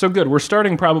the worst. So good. We're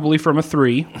starting probably from a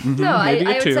 3. No, I maybe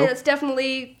a would 2. say that's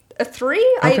definitely a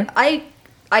 3. Okay.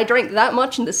 I drank that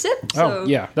much in the sip. So. Oh,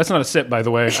 yeah. That's not a sip, by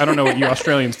the way. I don't know what you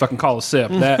Australians fucking call a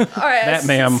sip. That, All right, that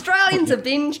ma'am. Australians are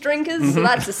binge drinkers, so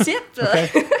that's a sip.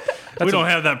 We don't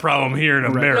have that problem here in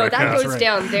America. No, that goes Right.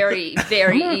 down very,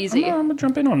 very easy. I'm going to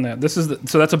jump in on that.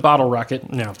 So that's a bottle rocket.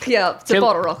 Yeah. Yeah, it's a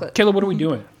bottle rocket. Caleb, what are we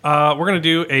doing? We're going to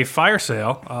do a fire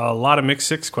sale, a lot of mixed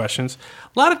six questions,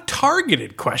 a lot of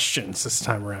targeted questions this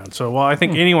time around. So while I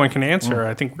think anyone can answer,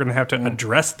 I think we're going to have to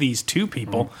address these two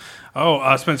people.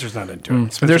 Oh, Spencer's not into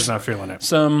it. Spencer's not feeling it.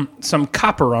 Some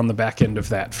copper on the back end of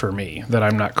that for me that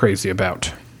I'm not crazy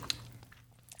about.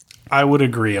 I would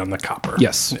agree on the copper.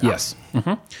 Yes, yes.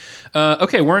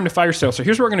 Okay, we're into fire sale. So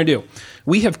here's what we're going to do.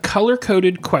 We have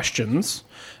color-coded questions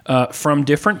from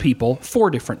different people for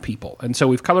different people. And so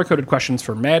we've color-coded questions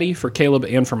for Maddie, for Caleb,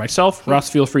 and for myself. Ross,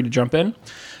 feel free to jump in.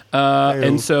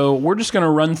 And so we're just going to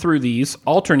run through these,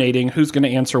 alternating who's going to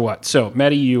answer what. So,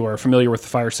 Maddie, you are familiar with the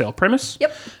fire sale premise.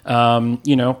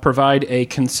 Yep. Provide a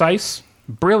concise,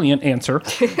 brilliant answer,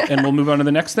 and we'll move on to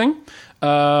the next thing.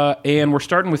 And we're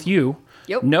starting with you.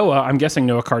 Yep. Noah, I'm guessing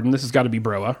Noah Carden. This has got to be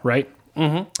Broa, right?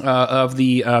 Mm-hmm. Of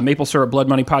the Maple Syrup Blood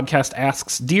Money podcast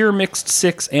asks, Dear Mixed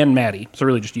Six and Maddie, so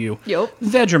really just you. Yep.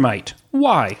 Vegemite,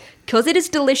 why? Because it is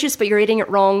delicious, but you're eating it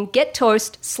wrong. Get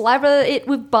toast, slather it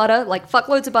with butter, like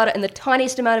fuckloads of butter, and the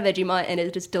tiniest amount of Vegemite, and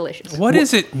it is delicious. What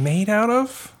is it made out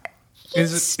of?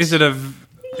 Is there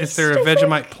a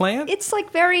Vegemite plant? It's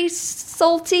like very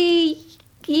salty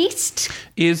yeast.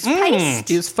 Is Paste.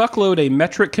 fuckload a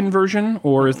metric conversion,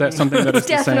 or is that something that is the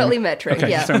same? Definitely metric, Okay,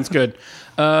 yeah. sounds good.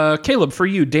 Caleb, for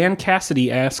you, Dan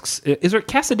Cassidy asks, is it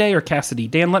Cassidy or Cassidy?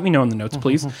 Dan, let me know in the notes,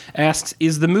 please. Asks,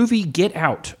 is the movie Get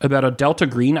Out about a Delta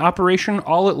Green operation?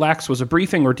 All it lacks was a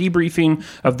briefing or debriefing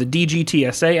of the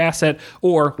DGTSA asset,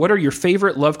 or what are your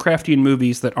favorite Lovecraftian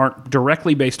movies that aren't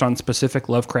directly based on specific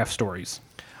Lovecraft stories?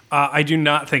 I do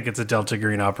not think it's a Delta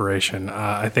Green operation.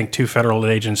 I think 2 federal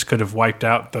agents could have wiped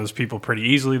out those people pretty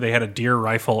easily. They had a deer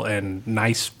rifle and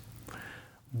nice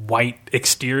white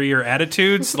exterior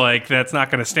attitudes. Like, that's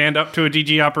not going to stand up to a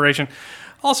DG operation.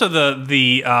 Also,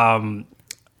 the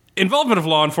involvement of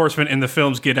law enforcement in the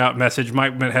film's Get Out message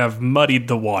might have muddied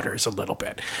the waters a little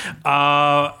bit.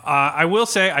 I will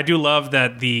say I do love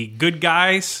that the good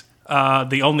guys...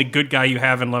 the only good guy you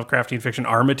have in Lovecraftian fiction,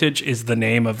 Armitage, is the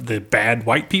name of the bad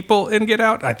white people in Get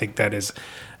Out. I think that is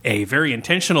a very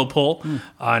intentional pull,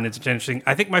 and it's interesting.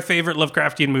 I think my favorite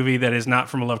Lovecraftian movie that is not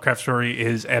from a Lovecraft story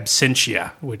is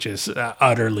Absentia, which is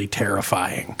utterly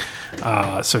terrifying.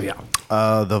 So yeah.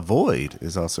 The Void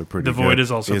is also pretty The good. Void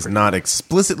is also It's pretty not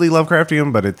explicitly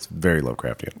Lovecraftian, but it's very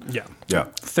Lovecraftian. Yeah. Yeah.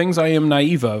 Things I am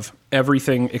naive of,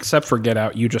 everything except for Get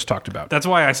Out you just talked about. That's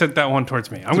why I sent that one towards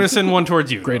me. I'm going to send one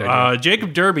towards you. Great idea.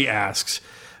 Jacob Derby asks,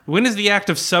 when is the act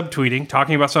of subtweeting,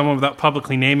 talking about someone without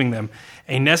publicly naming them,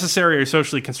 a necessary or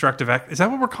socially constructive act? Is that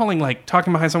what we're calling, like,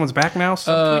 talking behind someone's back now?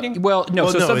 Subtweeting? Well, no,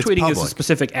 Well, so no, it's subtweeting is a public.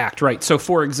 specific act, right? So,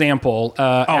 for example,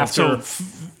 after...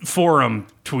 Forum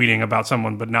tweeting about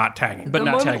someone but not tagging them. But The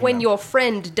not moment tagging when them. your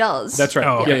friend does. That's right.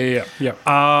 Oh, Yeah.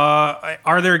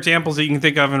 Are there examples that you can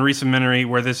think of in recent memory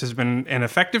where this has been an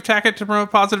effective tactic to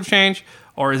promote positive change,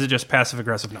 or is it just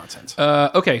passive-aggressive nonsense?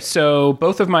 Okay, so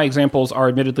both of my examples are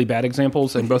admittedly bad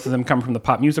examples, and both of them come from the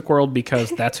pop music world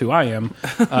because that's who I am.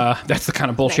 That's the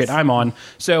kind of bullshit Nice. I'm on.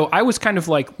 So I was kind of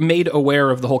like made aware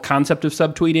of the whole concept of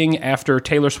subtweeting after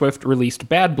Taylor Swift released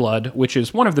Bad Blood, which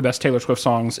is one of the best Taylor Swift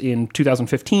songs in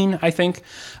 2015, I think.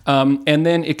 And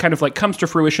then it kind of like comes to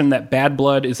fruition that Bad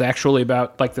Blood is actually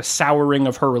about like the souring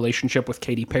of her relationship with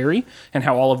Katy Perry and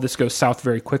how all of this goes south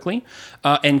very quickly.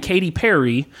 And Katy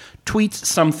Perry tweets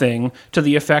something to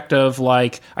the effect of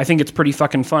like, I think it's pretty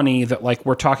fucking funny that like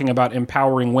we're talking about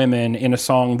empowering women in a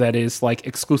song that is like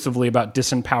exclusively about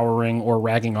disempowering or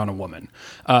ragging on a woman.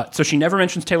 So she never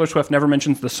mentions Taylor Swift, never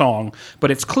mentions the song,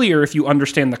 but it's clear if you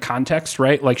understand the context,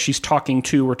 right? Like she's talking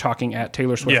to or talking at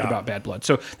Taylor Swift about Bad Blood.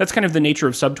 So that's kind of the nature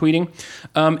of subtweeting.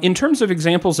 In terms of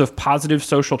examples of positive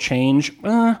social change,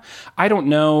 I don't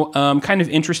know. Kind of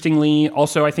interestingly,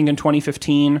 also I think in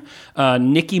 2015,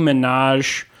 Nicki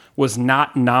Minaj was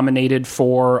not nominated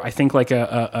for, I think, like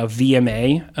a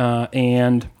VMA,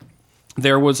 and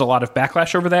there was a lot of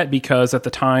backlash over that because at the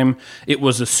time it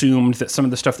was assumed that some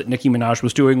of the stuff that Nicki Minaj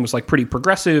was doing was like pretty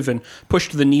progressive and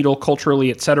pushed the needle culturally,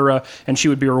 etc., and she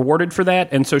would be rewarded for that.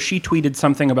 And so she tweeted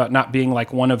something about not being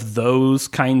like one of those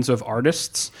kinds of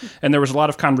artists. And there was a lot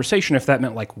of conversation if that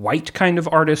meant like white kind of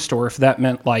artist or if that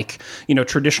meant like, you know,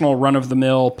 traditional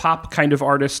run-of-the-mill pop kind of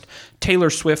artist. Taylor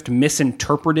Swift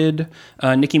misinterpreted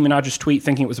Nicki Minaj's tweet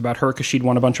thinking it was about her because she'd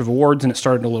won a bunch of awards, and it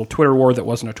started a little Twitter war that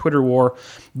wasn't a Twitter war.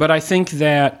 But I think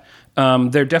that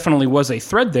there definitely was a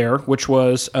thread there, which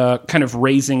was kind of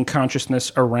raising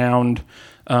consciousness around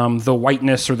the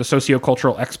whiteness or the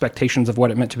sociocultural expectations of what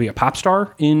it meant to be a pop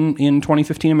star in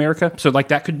 2015 America. So like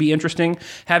that could be interesting.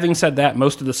 Having said that,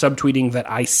 most of the subtweeting that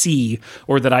I see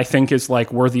or that I think is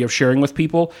like worthy of sharing with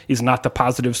people is not the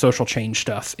positive social change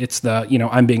stuff. It's the, you know,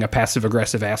 I'm being a passive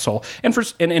aggressive asshole. And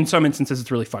in some instances,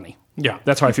 it's really funny. Yeah,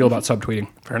 that's how I feel about subtweeting.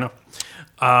 Fair enough.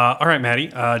 All right, Maddie.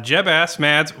 Jeb asks,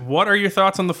 Mads, what are your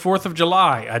thoughts on the 4th of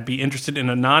July? I'd be interested in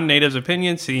a non-native's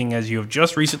opinion, seeing as you have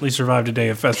just recently survived a day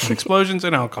of festive explosions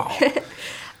and alcohol.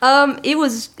 It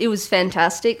was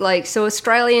fantastic. Like, so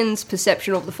Australians'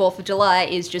 perception of the 4th of July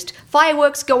is just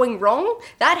fireworks going wrong.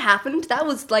 That happened. That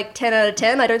was like 10 out of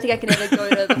 10. I don't think I can ever go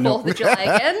to the 4th of July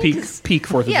again. Peak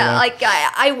 4th of July. Yeah, like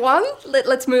I won.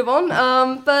 Let's move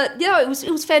on. But yeah, it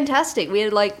was fantastic. We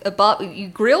had like you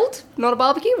grilled, not a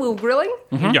barbecue. We were grilling.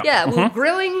 Mm-hmm. Yeah, we were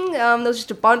grilling. There was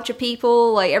just a bunch of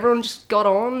people. Like everyone just got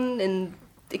on and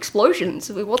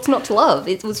explosions. What's not to love?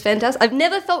 It was fantastic. I've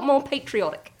never felt more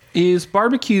patriotic. Is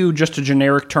barbecue just a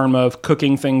generic term of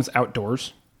cooking things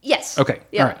outdoors? Yes. Okay.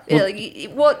 Yeah. All right. Yeah.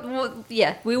 What?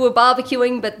 Yeah. We were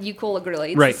barbecuing, but you call it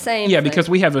grilling. It's right. the same. Yeah, thing. because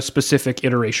we have a specific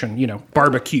iteration. You know,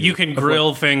 barbecue. You can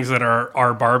grill things that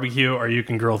are barbecue, or you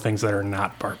can grill things that are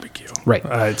not barbecue. Right.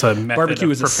 It's a method Barbecue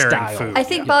of is a preparing style. food. I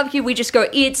think barbecue. We just go.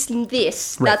 It's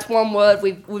this. Right. That's one word.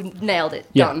 We've nailed it.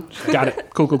 Yeah. Done. Got it.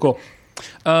 Cool.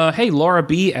 Hey, Laura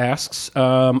B asks,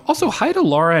 also hi to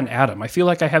Laura and Adam. I feel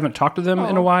like I haven't talked to them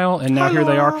in a while, and now here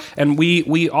they are. And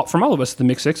we all, from all of us, the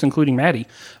Mix Six, including Maddie,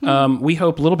 we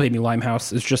hope Little Baby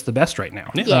Limehouse is just the best right now.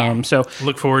 Yeah. So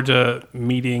look forward to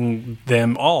meeting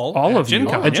them all of Gen you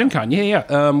Con. at Gen Con.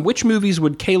 Yeah. Which movies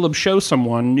would Caleb show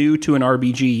someone new to an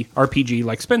RPG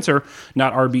like Spencer,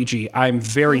 not RBG? I'm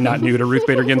very not new to Ruth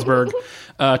Bader Ginsburg.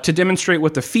 To demonstrate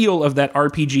what the feel of that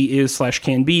RPG is /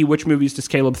 can be, which movies does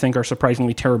Caleb think are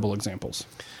surprisingly terrible examples?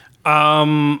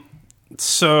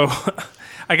 So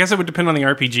I guess it would depend on the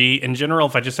RPG. In general,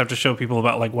 if I just have to show people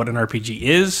about like what an RPG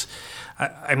is,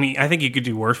 I mean, I think you could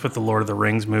do worse with the Lord of the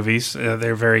Rings movies.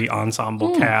 They're very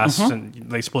ensemble casts, and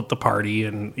they split the party,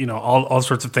 and you know all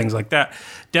sorts of things like that.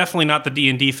 Definitely not the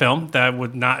D&D film.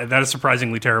 That is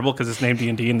surprisingly terrible because it's named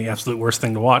D&D and the absolute worst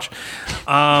thing to watch.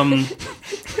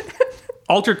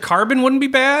 Altered Carbon wouldn't be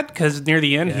bad because near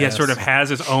the end he sort of has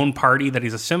his own party that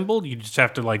he's assembled. You just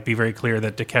have to like be very clear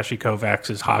that Takeshi Kovacs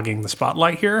is hogging the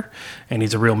spotlight here, and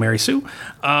he's a real Mary Sue.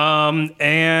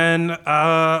 And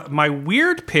my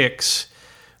weird picks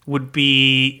would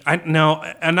be a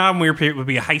non-weird pick would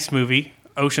be a heist movie,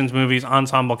 Ocean's movies,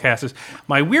 ensemble casts.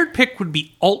 My weird pick would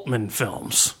be Altman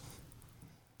films.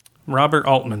 Robert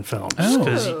Altman films,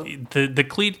 because the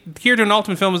key to an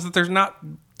Altman film is that there's not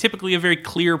typically a very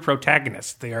clear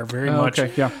protagonist. They are very much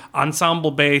ensemble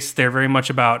based. They're very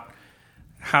much about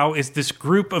how is this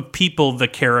group of people the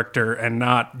character and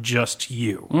not just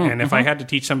you. And if I had to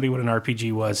teach somebody what an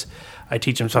RPG was, I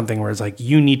teach them something where it's like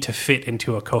you need to fit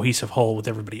into a cohesive whole with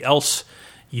everybody else.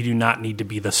 You do not need to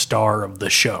be the star of the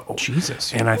show.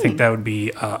 Jesus. And I think that would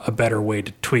be a better way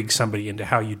to twig somebody into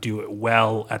how you do it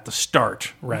well at the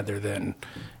start rather than,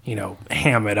 you know,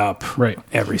 ham it up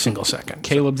every single second.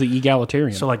 Caleb the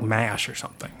egalitarian. So like MASH or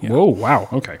something. Yeah. Whoa, wow.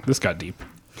 Okay, this got deep.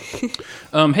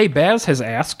 Hey, Baz has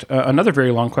asked another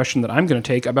very long question that I'm going to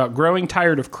take about growing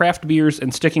tired of craft beers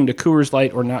and sticking to Coors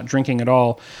Light or not drinking at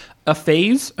all. A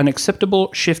phase, an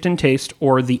acceptable shift in taste,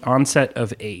 or the onset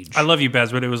of age. I love you,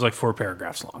 Bez, but it was like 4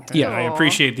 paragraphs long. Yeah. I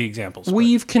appreciate the examples.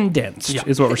 We've condensed,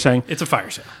 is what we're saying. It's a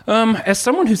fire sale. As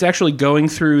someone who's actually going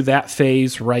through that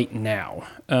phase right now,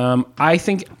 I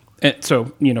think,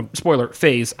 so, spoiler,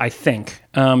 phase, I think,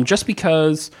 just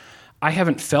because I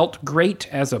haven't felt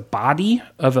great as a body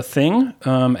of a thing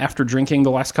after drinking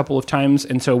the last couple of times.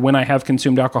 And so when I have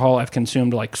consumed alcohol, I've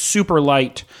consumed like super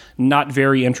light, not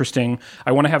very interesting.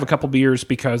 I want to have a couple beers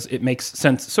because it makes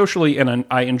sense socially and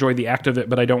I enjoy the act of it,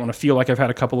 but I don't want to feel like I've had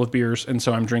a couple of beers. And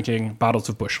so I'm drinking bottles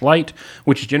of Busch Light,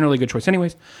 which is generally a good choice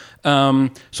anyways.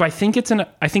 So I think it's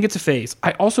a phase.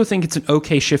 I also think it's an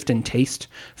okay shift in taste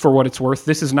for what it's worth.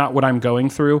 This is not what I'm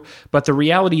going through, but the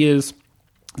reality is,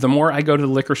 the more I go to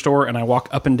the liquor store and I walk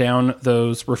up and down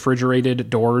those refrigerated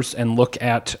doors and look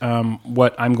at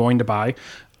what I'm going to buy,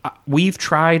 we've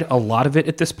tried a lot of it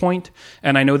at this point,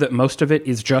 and I know that most of it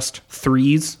is just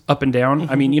threes up and down.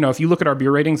 I mean, if you look at our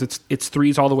beer ratings, it's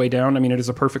threes all the way down. I mean, it is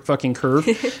a perfect fucking curve.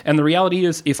 And the reality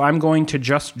is, if I'm going to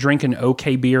just drink an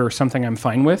okay beer or something I'm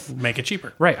fine with, make it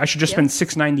cheaper. Right. I should just spend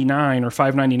 $6.99 or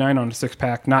 $5.99 on a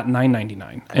 6-pack, not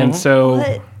 $9.99. And so,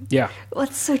 What? yeah.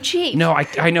 What's so cheap? No,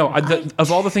 I know.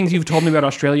 Of all the things you've told me about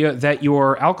Australia, that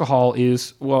your alcohol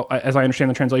is, well, as I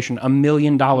understand the translation, $1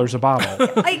 million a bottle.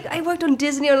 I worked on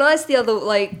Disney on Ice the other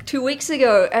 2 weeks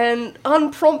ago, and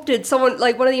unprompted, someone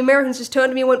one of the Americans just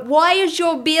turned to me and went, "Why is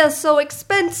your beer so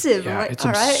expensive?" I'm Yeah, like, it's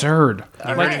 "All right." absurd.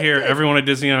 You heard it here. Everyone at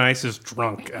Disney on Ice is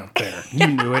drunk out there. You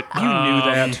knew it. You knew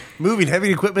that. Moving heavy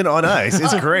equipment on ice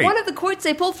is great. One of the quotes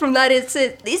they pulled from that is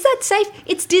that safe?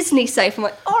 It's Disney safe. I'm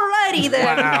like, alrighty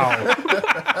then.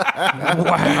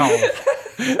 Wow.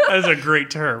 That's a great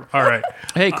term. All right.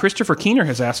 Hey, Christopher Keener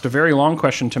has asked a very long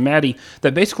question to Maddie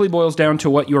that basically boils down to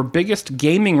what your biggest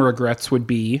gaming regrets would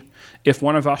be if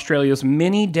one of Australia's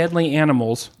many deadly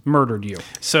animals murdered you.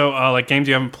 So, games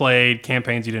you haven't played,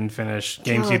 campaigns you didn't finish,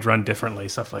 games you'd run differently,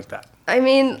 stuff like that. I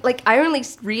mean, I only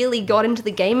really got into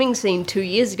the gaming scene 2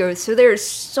 years ago, so there's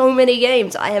so many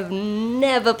games I have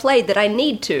never played that I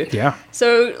need to. Yeah.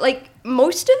 So,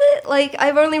 most of it,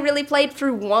 I've only really played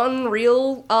through one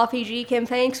real RPG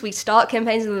campaign, because we start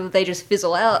campaigns and then they just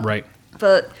fizzle out. Right.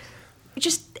 But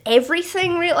just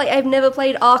everything, really. I've never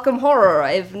played Arkham Horror.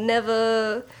 I've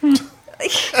never...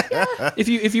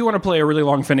 If you want to play a really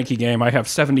long, finicky game, I have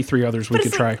 73 others we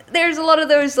could try. There's a lot of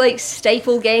those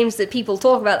staple games that people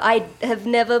talk about I have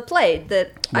never played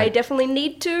that I definitely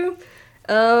need to.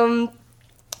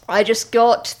 I just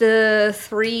got the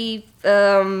 3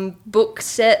 book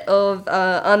set of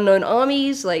Unknown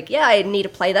Armies. I need to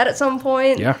play that at some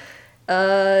point. Yeah.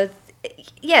 There's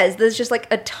just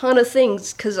a ton of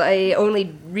things because I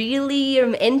only really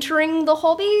am entering the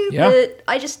hobby that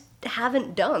I just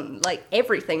haven't done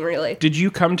everything really. Did you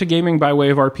come to gaming by way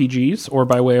of RPGs or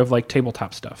by way of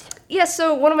tabletop stuff? Yeah,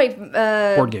 so one of my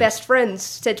best friends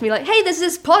said to me hey, there's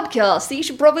this podcast that you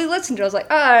should probably listen to. I was like,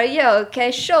 yeah,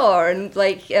 okay, sure, and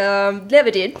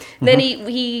never did. Mm-hmm. Then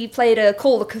he played a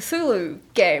Call of Cthulhu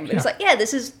game. And it's yeah,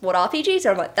 this is what RPGs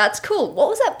are. I'm like, that's cool. What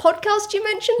was that podcast you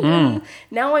mentioned? And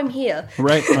now I'm here.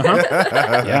 Right.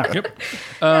 Uh-huh. Yeah. Yep.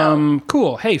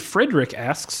 Cool. Hey, Frederick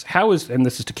asks, and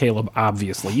this is to Caleb,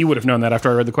 obviously. You would have known that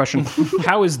after I read the question.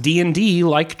 How is D&D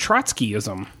like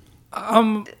Trotskyism?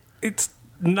 It's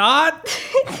not.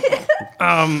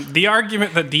 The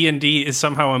argument that D&D is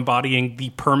somehow embodying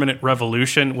the permanent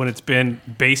revolution when it's been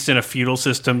based in a feudal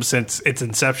system since its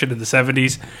inception in the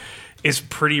 70s is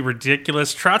pretty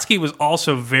ridiculous. Trotsky was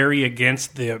also very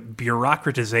against the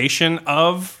bureaucratization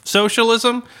of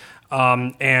socialism,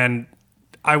 and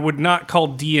I would not call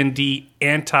D&D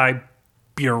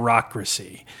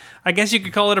anti-bureaucracy. I guess you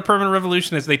could call it a permanent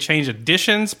revolution as they change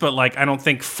editions, but I don't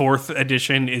think 4th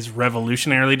edition is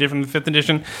revolutionarily different than 5th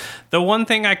edition. The one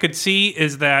thing I could see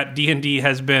is that D&D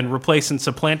has been replaced and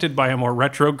supplanted by a more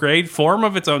retrograde form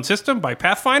of its own system by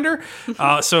Pathfinder.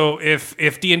 So if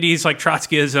D&D is like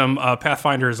Trotskyism,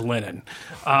 Pathfinder is Lenin.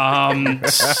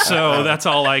 So that's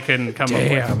all I can come up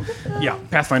with. Yeah,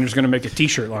 Pathfinder's going to make a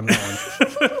t-shirt on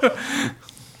that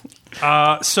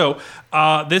one.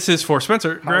 This is for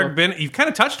Spencer. Greg Bennett, you've kind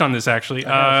of touched on this actually.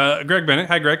 Greg Bennett,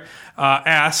 hi Greg,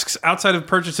 asks, outside of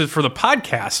purchases for the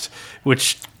podcast,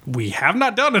 which we have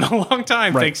not done in a long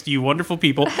time, thanks to you wonderful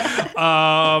people,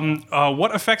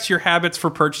 what affects your habits for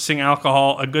purchasing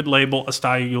alcohol, a good label, a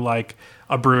style you like,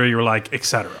 a brewery you like,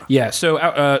 etc.? Yeah,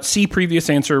 so see previous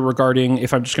answer regarding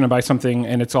if I'm just going to buy something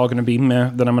and it's all going to be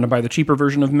meh, then I'm going to buy the cheaper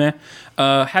version of meh.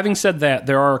 Having said that,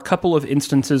 there are a couple of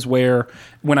instances where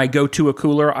when I go to a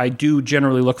cooler, I do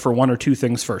generally look for one or two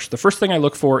things first. The first thing I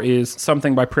look for is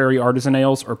something by Prairie Artisan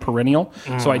Ales or Perennial.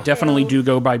 So I definitely do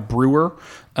go by brewer.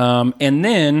 And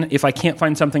then if I can't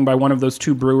find something by one of those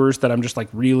two brewers that I'm just like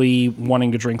really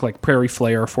wanting to drink, like Prairie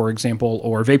Flair, for example,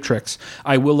 or Vape Tricks,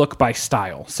 I will look by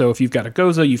style. So if you've got a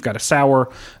Goza, you've got a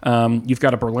Sour, you've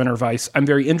got a Berliner Weiss, I'm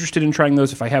very interested in trying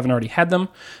those if I haven't already had them.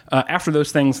 After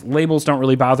those things, labels don't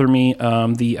really bother me.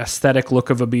 The aesthetic look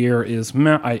of a beer is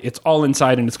meh. It's all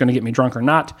inside and it's going to get me drunk or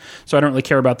not. So I don't really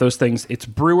care about those things. It's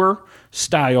brewer,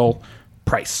 style,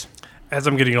 price. As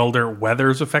I'm getting older,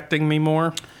 weather's affecting me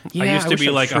more. Yeah, I used to wish be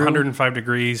that was like true. 105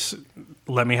 degrees.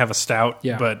 Let me have a stout.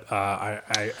 Yeah. But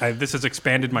this has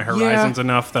expanded my horizons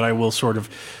enough that I will sort of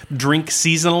drink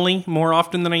seasonally more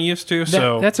often than I used to.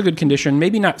 That's a good condition.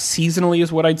 Maybe not seasonally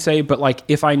is what I'd say, but like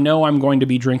if I know I'm going to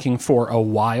be drinking for a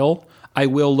while, I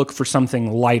will look for something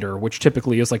lighter, which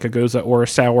typically is like a Goza or a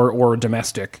Sour or a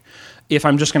domestic. If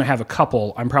I'm just going to have a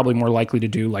couple, I'm probably more likely to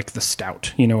do like the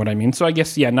stout. You know what I mean? So I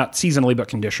guess, not seasonally, but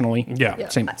conditionally. Yeah.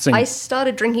 Same. I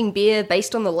started drinking beer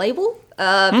based on the label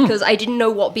because I didn't know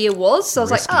what beer was. So I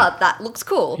was like, that looks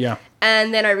cool. Yeah.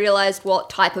 And then I realized what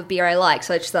type of beer I like.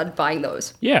 So I just started buying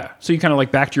those. Yeah. So you kind of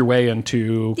like backed your way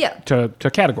into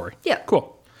to category. Yeah.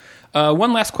 Cool.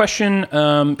 One last question.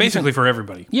 Basically for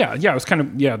everybody. Yeah. It was kind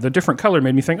of, the different color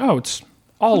made me think, it's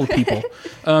all people.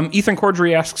 Ethan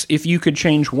Cordry asks, if you could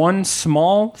change one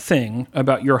small thing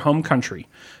about your home country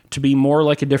to be more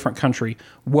like a different country,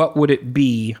 what would it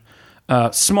be?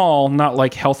 Small, not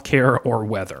like healthcare or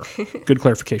weather. Good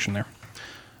clarification there.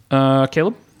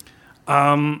 Caleb?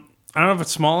 I don't know if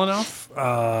it's small enough,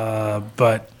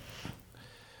 but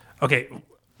okay,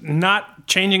 not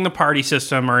changing the party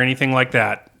system or anything like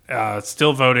that.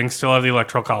 Still voting, still have the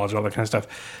electoral college, all that kind of stuff.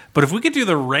 But if we could do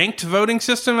the ranked voting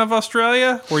system of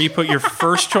Australia, where you put your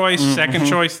first choice, second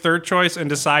choice, third choice, and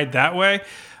decide that way,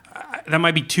 that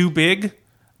might be too big,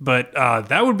 but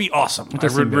that would be awesome. I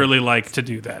would really like to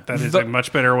do that. That is a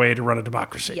much better way to run a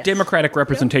democracy. Yes. Democratic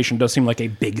representation does seem like a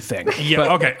big thing.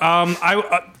 Yeah, okay.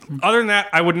 Other than that,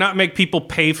 I would not make people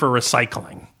pay for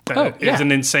recycling. That is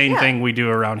an insane thing we do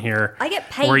around here. I get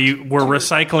paid. Where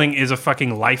recycling is a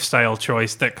fucking lifestyle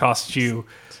choice that costs you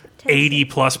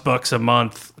 $80+ a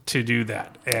month to do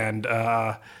that, and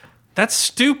that's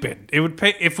stupid. It would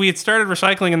pay if we had started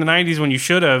recycling in the 90s when you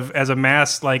should have, as a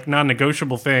mass like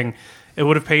non-negotiable thing. It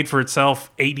would have paid for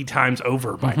itself 80 times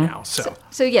over by now. So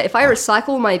if I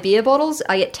recycle my beer bottles,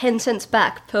 I get 10 cents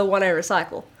back per one I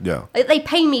recycle. Yeah. They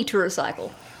pay me to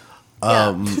recycle.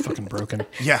 Fucking broken.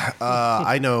 Yeah,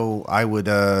 I know. I would,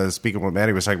 speaking of what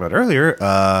Maddie was talking about earlier,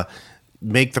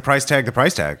 make the price tag,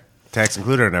 tax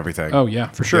included and everything. Oh, yeah,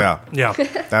 for sure. yeah.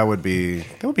 That would be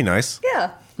nice.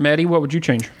 Yeah. Maddie, what would you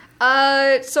change?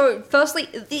 So firstly,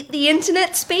 the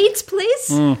internet speeds, please.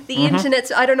 The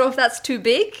internet, I don't know if that's too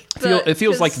big. But It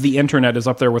feels like the internet is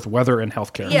up there with weather and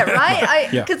healthcare. Yeah, right?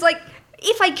 Because,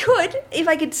 if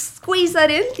I could squeeze that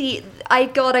in,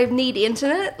 I need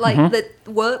internet, that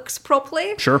works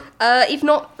properly. Sure. If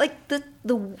not,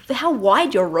 the how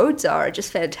wide your roads are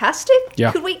just fantastic.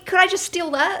 Yeah. Could I just steal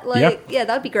that?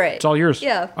 That'd be great. It's all yours.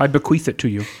 Yeah. I bequeath it to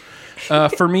you.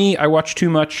 For me, I watch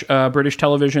too much British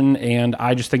television, and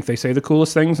I just think they say the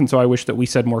coolest things, and so I wish that we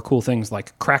said more cool things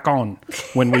like crack on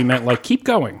when we meant keep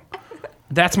going.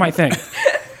 That's my thing.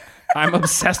 I'm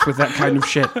obsessed with that kind of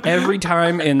shit. Every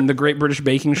time in the Great British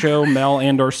Baking Show, Mel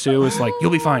and or Sue is like,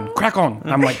 you'll be fine, crack on.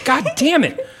 I'm like, God damn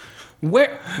it.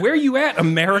 Where are you at,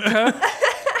 America?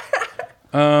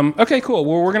 Okay, cool.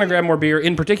 Well, we're going to grab more beer.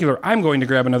 In particular, I'm going to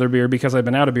grab another beer because I've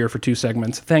been out of beer for 2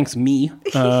 segments. Thanks, me.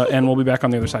 And we'll be back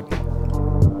on the other side.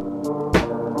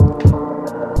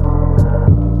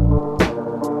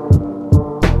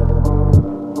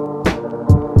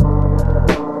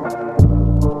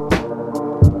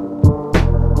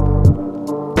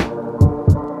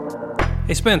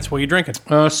 Hey, Spence, what are you drinking?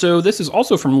 So this is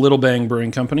also from Little Bang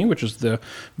Brewing Company, which is the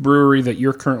brewery that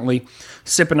you're currently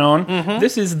sipping on.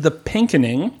 This is the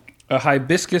Pinkening, a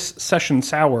hibiscus session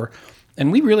sour.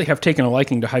 And we really have taken a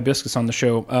liking to hibiscus on the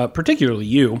show, particularly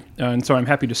you. And so I'm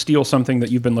happy to steal something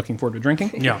that you've been looking forward to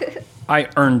drinking. Yeah. I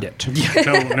earned it.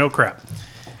 No crap.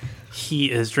 He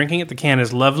is drinking it. The can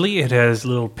is lovely. It has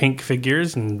little pink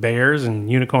figures and bears and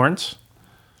unicorns.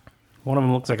 One of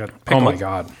them looks like a pickle. Oh, my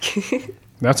God.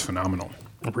 That's phenomenal.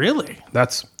 Really?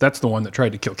 That's the one that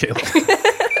tried to kill Caleb.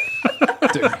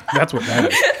 Dude, that's what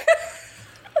that is.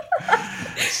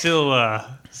 Still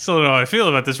don't know how I feel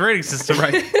about this rating system.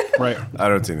 Right. I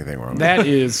don't see anything wrong with That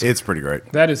is... It's pretty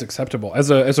great. That is acceptable.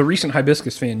 As a recent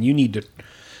hibiscus fan, you need to...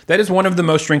 That is one of the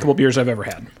most drinkable beers I've ever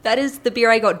had. That is the beer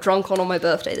I got drunk on my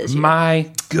birthday this year.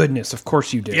 My goodness, of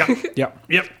course you did.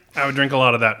 Yep. I would drink a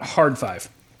lot of that. Hard 5.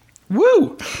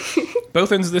 Woo!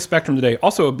 Both ends of the spectrum today.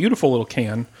 Also a beautiful little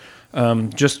can.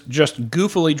 Just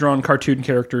goofily drawn cartoon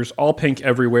characters, all pink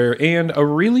everywhere, and a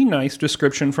really nice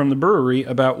description from the brewery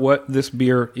about what this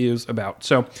beer is about.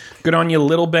 So, good on you,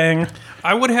 Little Bang.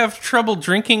 I would have trouble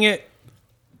drinking it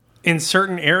in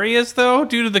certain areas, though,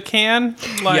 due to the can.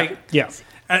 Like, Yeah.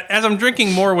 as I'm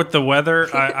drinking more with the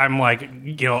weather, I'm like,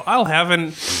 I'll have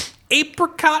an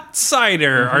apricot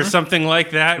cider or something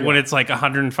like that when it's like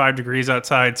 105 degrees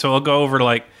outside. So I'll go over to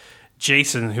like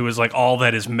Jason, who is like all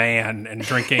that is man, and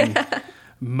drinking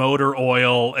motor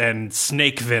oil and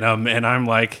snake venom, and I'm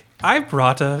like, I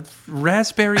brought a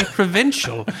raspberry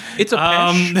provincial. It's a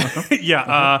pesh.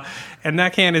 Yeah, and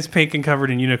that can is pink and covered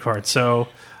in unicorn. So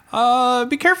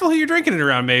be careful who you're drinking it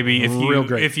around. Maybe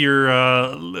if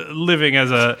you're living as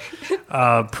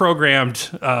a programmed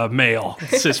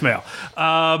cis male.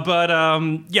 But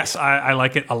yes, I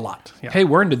like it a lot. Yeah. Hey,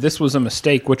 we're into This Was a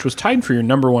Mistake, which was tied for your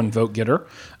number one vote getter,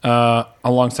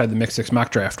 alongside the Mix 6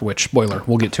 mock draft, which, spoiler,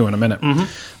 we'll get to in a minute.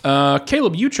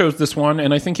 Caleb, you chose this one,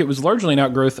 and I think it was largely an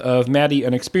outgrowth of, Maddie,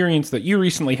 an experience that you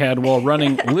recently had while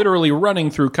literally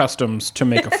running through customs to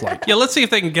make a flight. Yeah, let's see if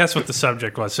they can guess what the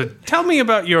subject was. So tell me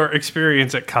about your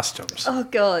experience at customs. Oh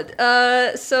god.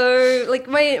 So like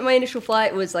my initial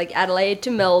flight was like Adelaide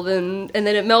to Melbourne, and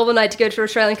then at Melbourne I had to go to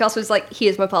Australian customs. Like,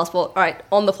 here's my passport. All right,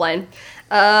 on the plane.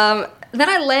 Then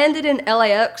I landed in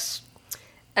LAX,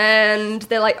 and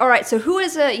they're like, all right, so who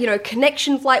has a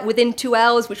connection flight within 2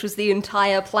 hours, which was the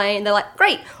entire plane. They're like,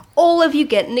 great, all of you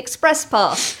get an express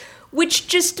pass, which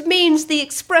just means the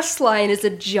express line is a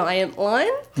giant line.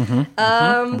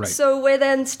 Right. So we're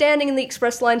then standing in the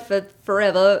express line for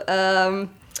forever.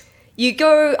 You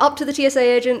go up to the TSA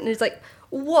agent, and he's like,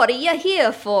 what are you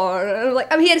here for? And I'm like,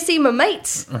 I'm here to see my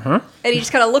mates. And he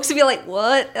just kind of looks at me like,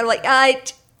 what? And I'm like,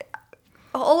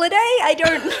 holiday? I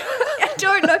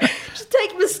don't know. Just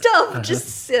take my stuff.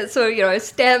 Just so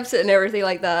stamps it and everything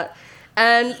like that.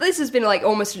 And this has been like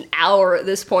almost an hour at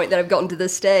this point that I've gotten to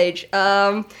this stage.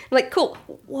 I'm like, cool,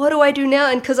 what do I do now?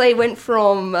 And because I went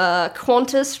from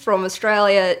Qantas from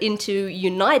Australia into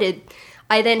United,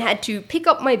 I then had to pick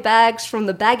up my bags from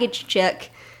the baggage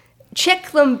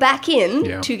check them back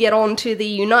in to get onto the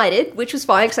United, which was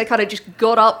fine because I kind of just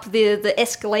got up the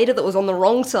escalator that was on the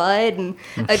wrong side, and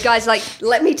a guy's like,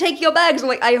 let me take your bags. I'm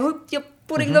like, I hope you're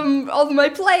putting them on my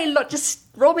plane, not just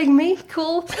robbing me.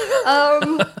 Cool.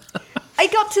 I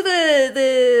got to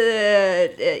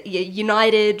the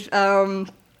United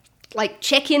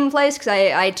check-in place because I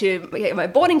had to get my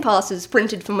boarding passes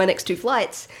printed for my next 2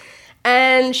 flights.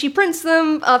 And she prints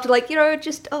them after I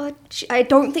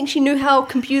don't think she knew how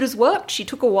computers worked. She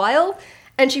took a while,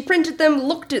 and she printed them,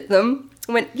 looked at them,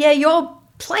 and went, yeah, your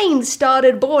plane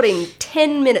started boarding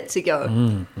 10 minutes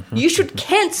ago. You should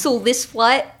cancel this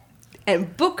flight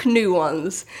and book new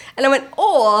ones. And I went,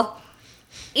 or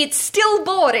it's still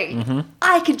boarding.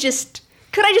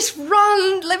 Could I just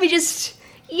run? Let me just,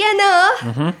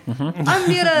 I'm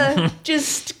gonna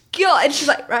just go. And she's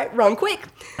like, right, run quick.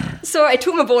 So I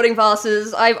took my boarding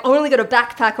passes. I've only got a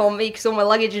backpack on me because all my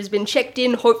luggage has been checked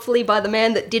in, hopefully by the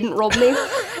man that didn't rob me. And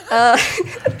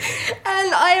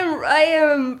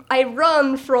I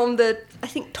run from I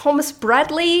think Thomas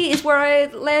Bradley is where I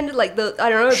landed,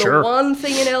 the one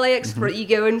thing in LAX where you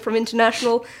go in from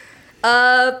international.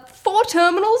 4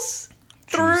 terminals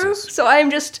through, so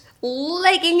I'm just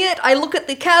legging it. I look at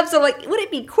the cabs, I'm like, would it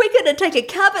be quicker to take a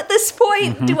cab at this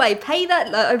point? Do I pay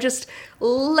that? I'm just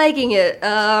legging it.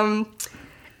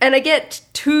 And I get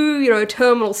to,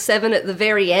 Terminal 7 at the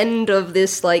very end of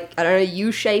this,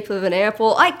 U-shape of an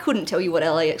airport. I couldn't tell you what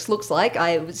LAX looks like.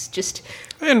 I was just...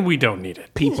 And we don't need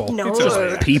it. People. No. It's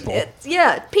just people.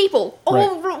 People.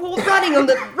 All running on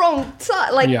the wrong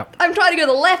side. I'm trying to go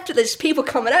to the left, and there's people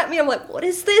coming at me. I'm like, what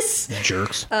is this?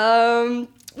 Jerks.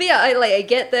 But yeah, I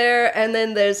get there, and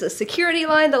then there's a security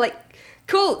line. They're like,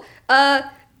 cool.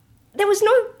 There was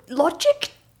no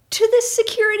logic to this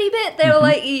security bit. They were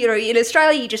like, in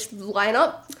Australia, you just line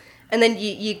up, and then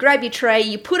you grab your tray,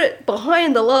 you put it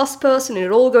behind the last person, and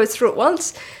it all goes through at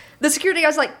once. The security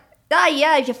guy's like,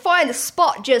 yeah, if you find a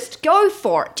spot, just go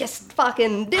for it. Just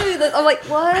fucking do that. I'm like,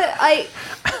 what?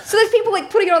 So there's people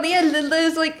putting it on the end, and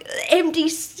there's empty,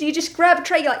 you just grab a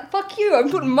tray, you're like, fuck you, I'm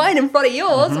putting mine in front of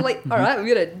yours. I'm like, all right, I'm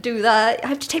gonna do that. I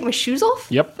have to take my shoes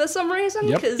off for some reason,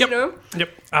 because, Yep.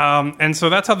 And so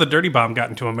that's how the Dirty Bomb got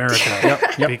into America.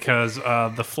 Because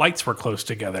the flights were close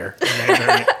together.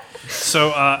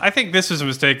 So I think This Is a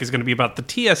Mistake is going to be about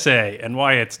the TSA and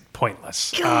why it's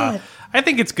pointless. I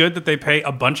think it's good that they pay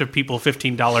a bunch of people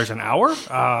 $15 an hour.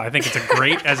 I think it's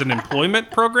great as an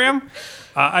employment program.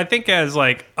 I think as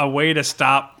a way to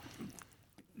stop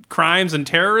crimes and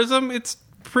terrorism, it's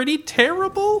pretty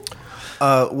terrible.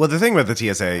 Well, the thing about the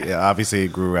TSA, obviously,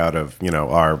 it grew out of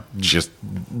our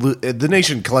the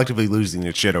nation collectively losing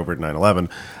its shit over 9/11,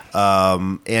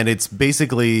 and it's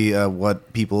basically what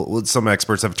some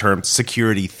experts have termed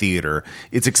security theater.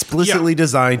 It's explicitly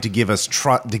designed to give us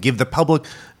to give the public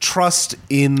trust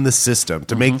in the system,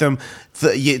 to make them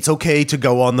it's okay to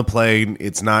go on the plane.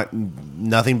 It's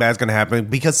nothing bad's going to happen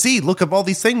because look at all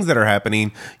these things that are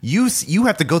happening. You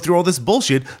have to go through all this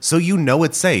bullshit so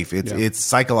it's safe. It's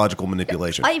psychological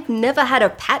manipulation. I've never had a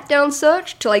pat-down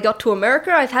search till I got to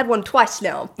America. I've had one twice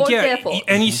now. Both airports.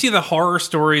 And you see the horror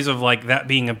stories of like that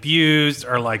being abused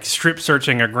or like strip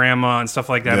searching a grandma and stuff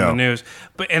like that in the news.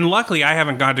 And luckily I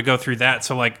haven't got to go through that,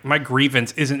 so like my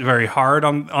grievance isn't very hard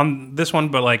on this one.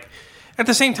 But like at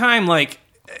the same time, like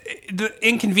the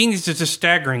inconvenience is just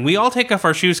staggering. We all take off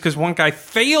our shoes because one guy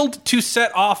failed to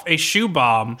set off a shoe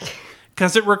bomb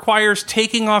because it requires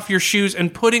taking off your shoes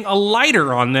and putting a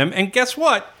lighter on them. And guess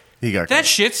what? That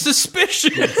shit's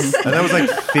suspicious. And that was like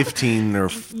 15 or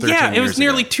 13 years ago. Yeah, it was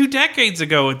nearly 2 decades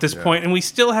ago at this point, and we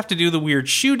still have to do the weird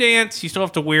shoe dance. You still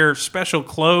have to wear special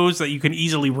clothes that you can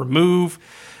easily remove.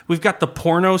 We've got the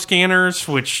porno scanners,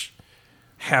 which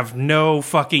have no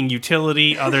fucking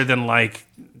utility other than like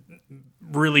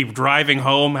really driving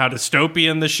home how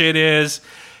dystopian the shit is.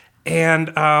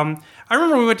 And I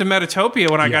remember we went to Metatopia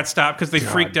when I got stopped because they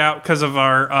freaked out because of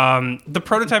our the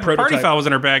prototype party foul was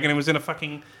in our bag and it was in a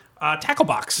fucking tackle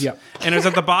box. Yep. And it was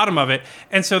at the bottom of it.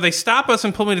 And so they stop us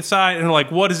and pull me to the side and they're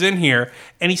like, what is in here?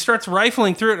 And he starts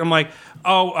rifling through it. And I'm like,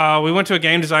 we went to a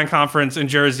game design conference in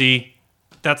Jersey.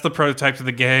 That's the prototype of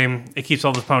the game. It keeps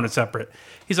all the components separate.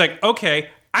 He's like, okay.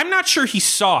 I'm not sure he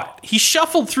saw it. He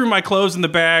shuffled through my clothes in the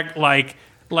bag like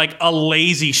a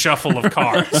lazy shuffle of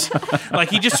cards. Like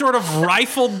he just sort of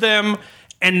rifled them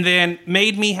and then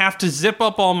made me have to zip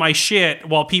up all my shit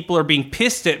while people are being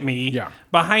pissed at me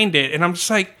behind it. And I'm just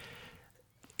like,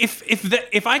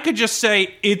 if I could just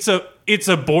say it's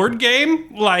a board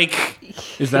game, like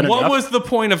is that what enough? was the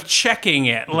point of checking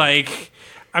it? Like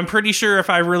I'm pretty sure if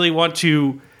I really want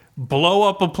to blow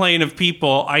up a plane of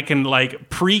people, I can like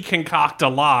pre-concoct a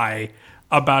lie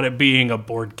about it being a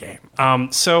board game.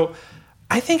 So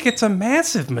I think it's a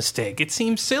massive mistake. It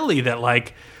seems silly that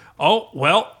like,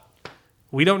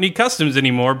 we don't need customs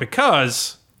anymore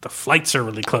because the flights are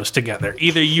really close together.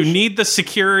 Either you need the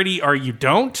security or you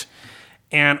don't.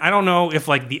 And I don't know if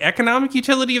like the economic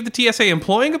utility of the TSA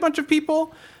employing a bunch of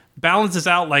people balances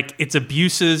out like its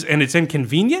abuses and its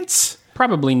inconvenience.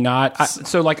 Probably not.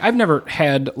 So, like, I've never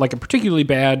had, like, a particularly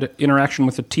bad interaction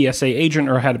with a TSA agent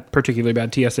or had a particularly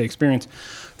bad TSA experience.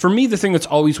 For me, the thing that's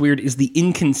always weird is the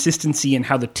inconsistency in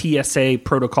how the TSA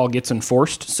protocol gets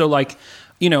enforced. So, like,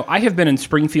 I have been in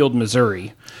Springfield,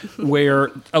 Missouri, where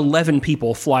 11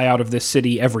 people fly out of this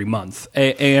city every month.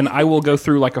 And I will go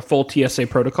through, like, a full TSA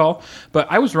protocol. But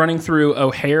I was running through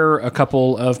O'Hare a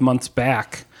couple of months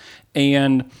back,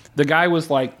 and the guy was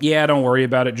like, yeah, don't worry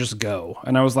about it, just go.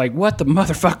 And I was like, what the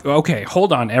motherfucker? Okay,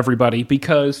 hold on, everybody,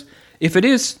 because if it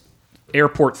is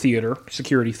airport theater,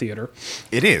 security theater.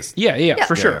 It is. Yeah,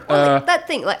 for sure. Well, that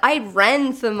thing, like, I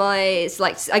ran for I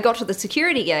got to the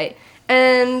security gate,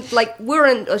 and, like,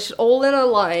 we're all in a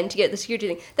line to get the security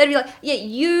thing. They'd be like, yeah,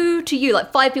 you to you,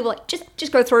 like, 5 people, like,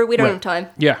 just go through, we don't have time.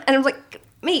 Yeah. And I was like,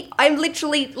 me, I'm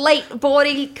literally late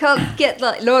boarding, can't get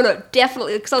no,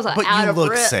 definitely, because I was like, but out of breath. But you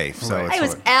look safe, so I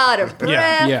was out of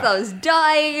breath, Yeah. I was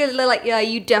dying, and they're like, yeah,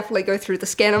 you definitely go through the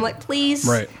scan. I'm like, please,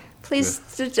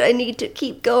 I need to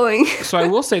keep going. So I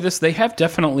will say this, they have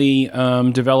definitely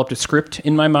developed a script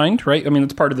in my mind, right? I mean,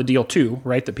 it's part of the deal too,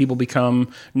 right? That people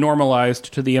become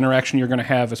normalized to the interaction you're going to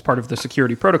have as part of the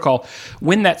security protocol.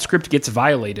 When that script gets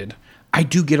violated, I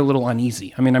do get a little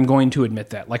uneasy. I mean, I'm going to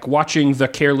admit that. Like watching the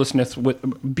carelessness,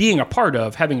 being a part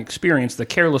of, having experienced the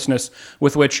carelessness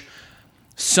with which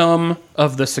some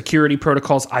of the security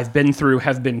protocols I've been through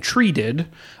have been treated,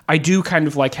 I do kind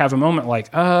of like have a moment like,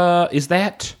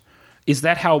 is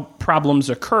that how problems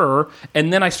occur?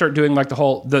 And then I start doing like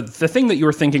the thing that you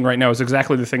were thinking right now is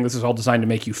exactly the thing this is all designed to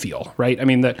make you feel, right? I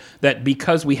mean, that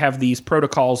because we have these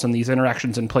protocols and these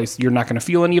interactions in place, you're not going to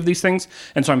feel any of these things.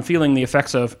 And so I'm feeling the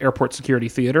effects of airport security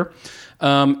theater.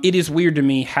 It is weird to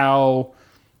me how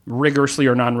rigorously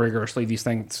or non-rigorously these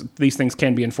things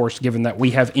can be enforced, given that we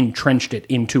have entrenched it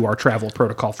into our travel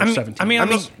protocol for 17 years. I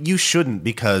mean, you shouldn't,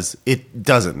 because it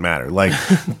doesn't matter. Like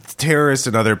terrorists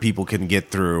and other people can get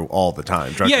through all the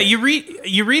time. Yeah, you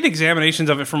read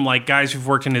examinations of it from like guys who've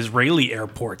worked in Israeli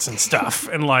airports and stuff,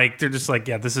 and like they're just like,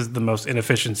 yeah, this is the most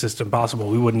inefficient system possible.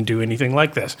 We wouldn't do anything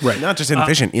like this. Right, not just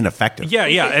inefficient, ineffective. Yeah,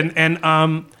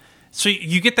 and So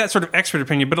you get that sort of expert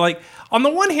opinion, but like on the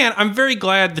one hand, I'm very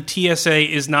glad the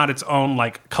TSA is not its own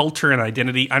like culture and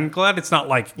identity. I'm glad it's not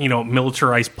like,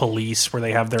 militarized police where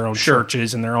they have their own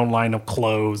churches and their own line of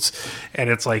clothes, and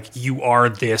it's like you are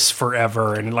this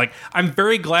forever. And like I'm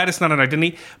very glad it's not an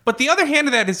identity. But the other hand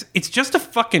of that is it's just a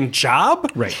fucking job,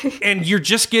 right? And you're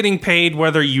just getting paid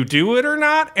whether you do it or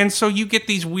not, and so you get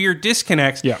these weird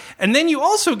disconnects. Yeah, and then you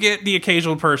also get the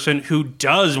occasional person who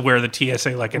does wear the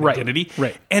TSA like an identity,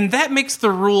 right? And that makes the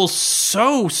rules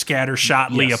so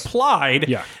scattershotly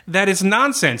applied that it's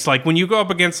nonsense. Like when you go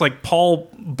up against like Paul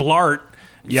Blart,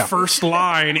 first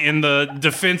line in the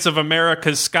Defense of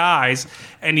America's Skies,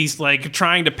 and he's like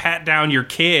trying to pat down your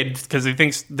kid because he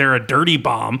thinks they're a dirty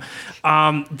bomb.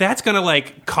 That's going to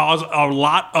like cause a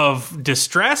lot of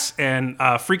distress and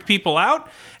freak people out.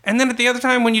 And then at the other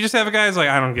time, when you just have a guy who's like,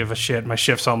 I don't give a shit, my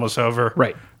shift's almost over.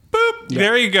 Right. Boop.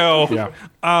 There you go.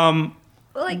 Yeah.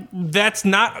 That's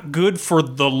not good for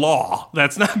the law.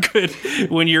 That's not good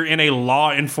when you're in a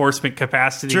law enforcement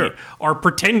capacity or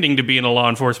pretending to be in a law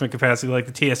enforcement capacity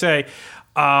like the TSA.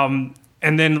 And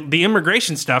then the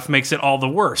immigration stuff makes it all the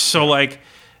worse. So, like,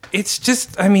 it's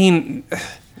just, I mean,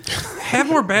 have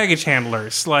more baggage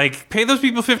handlers. Like, pay those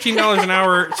people $15 an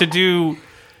hour to do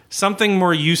something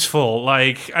more useful.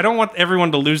 Like, I don't want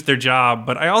everyone to lose their job,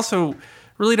 but I also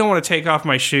really don't want to take off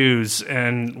my shoes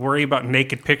and worry about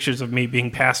naked pictures of me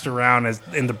being passed around as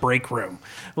in the break room.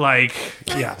 Like,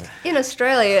 yeah. In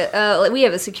Australia, we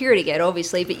have a security gate,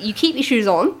 obviously, but you keep your shoes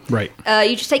on. Right.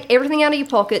 You just take everything out of your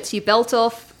pockets, your belt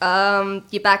off,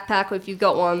 your backpack if you've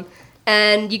got one,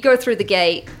 and you go through the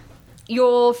gate.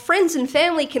 Your friends and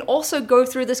family can also go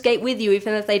through this gate with you,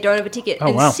 even if they don't have a ticket,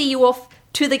 see you off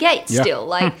to the gate still.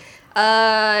 Like,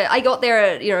 I got there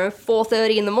at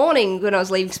 4:30 in the morning when I was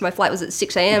leaving because my flight was at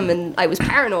 6 a.m. and I was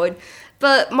paranoid.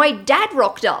 But my dad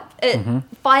rocked up at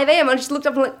 5 a.m. I just looked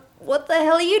up and went, what the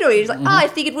hell are you doing? He's like, I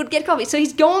figured we'd get coffee. So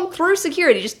he's gone through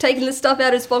security, just taking this stuff out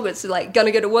of his pockets, like,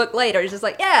 gonna go to work later. He's just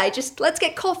like, let's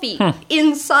get coffee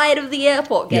inside of the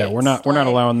airport gates. Yeah, we're not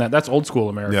allowing that. That's old school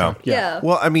America. Yeah.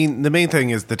 Well, I mean, the main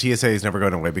thing is the TSA is never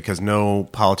going away because no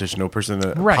politician, no person,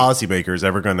 policymaker is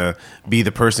ever going to be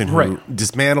the person who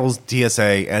dismantles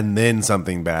TSA and then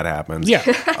something bad happens. Yeah.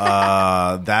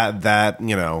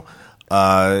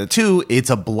 Two, it's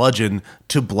a bludgeon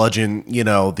to bludgeon,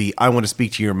 the I want to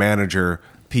speak to your manager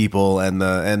people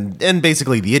and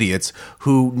basically the idiots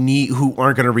who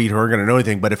aren't going to read, who aren't going to know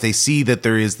anything. But if they see that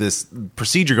there is this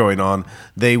procedure going on,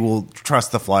 they will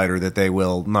trust the flight, or that they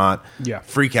will not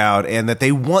freak out, and that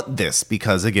they want this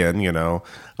because, again,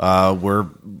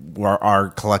 our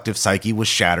collective psyche was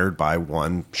shattered by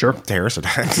one terrorist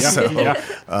attack.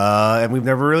 And we've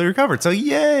never really recovered. So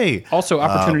yay! Also,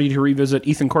 opportunity to revisit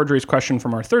Ethan Cordry's question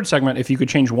from our third segment. If you could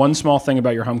change one small thing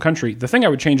about your home country, the thing I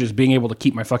would change is being able to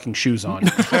keep my fucking shoes on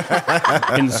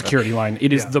in the security line.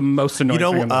 It is the most annoying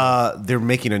thing in the world. They're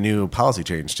making a new policy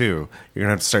change too. You're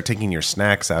gonna have to start taking your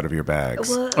snacks out of your bags.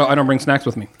 What? Oh, I don't bring snacks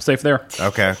with me. Safe there.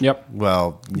 Okay. Yep.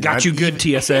 Well, got you good,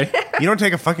 TSA. You don't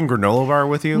take a fucking granola bar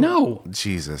with you? No.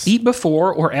 Jesus. Eat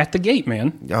before or at the gate,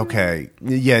 man. Okay.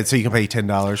 Yeah, so you can pay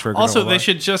 $10 for a granola Also, bar? they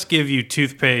should just give you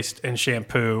toothpaste and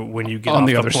shampoo when you get on off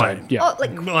the the other plane. side. Yeah.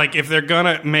 Like if they're going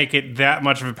to make it that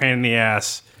much of a pain in the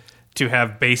ass to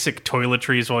have basic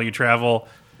toiletries while you travel,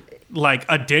 like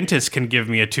a dentist can give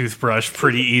me a toothbrush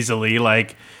pretty easily.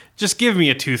 Like, just give me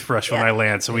a toothbrush when I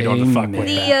land so we don't have to fuck with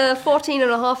that. The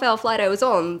 14.5-hour flight I was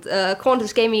on,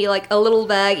 Qantas gave me like a little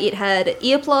bag. It had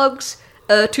earplugs,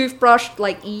 a toothbrush,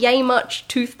 like yay much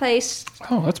toothpaste.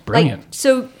 Oh, that's brilliant. Like,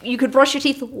 so you could brush your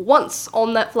teeth once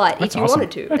on that flight if you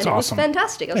wanted to. That's and awesome. It was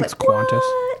fantastic. I was Thanks, like,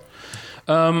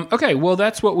 Qantas. Okay, well,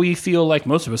 that's what we feel like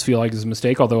most of us feel like is a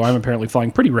mistake, although I'm apparently flying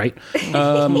pretty right.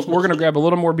 We're going to grab a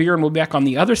little more beer, and we'll be back on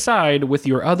the other side with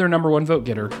your other number one vote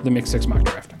getter, the Mix 6 Mock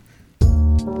Draft.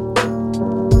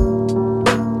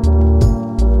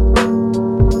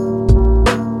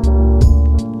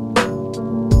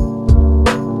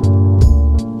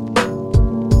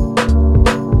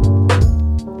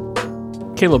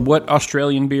 Caleb, what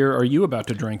Australian beer are you about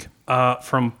to drink?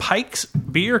 From Pike's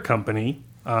Beer Company.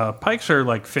 Pikes are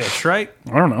like fish, right?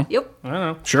 I don't know. Yep. I don't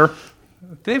know. Sure.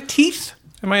 They have teeth?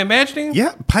 Am I imagining?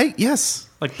 Yeah, pike, yes.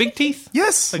 Like big teeth?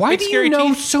 Yes. Like Why big, do you scary know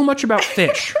teeth? so much about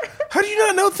fish? How do you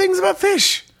not know things about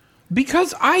fish?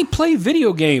 Because I play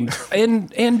video games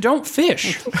and don't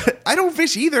fish. I don't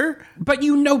fish either. But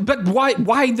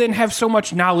why then have so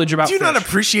much knowledge about Do you fish? not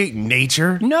appreciate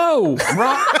nature? No.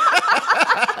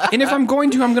 And if I'm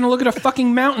going to look at a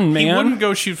fucking mountain, man. He wouldn't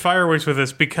go shoot fireworks with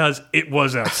us because it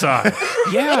was outside.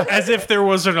 Yeah. As if there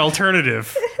was an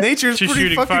alternative. Nature's to pretty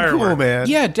shooting fucking cool, fireworks. man.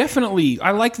 Yeah, definitely.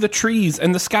 I like the trees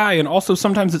and the sky, and also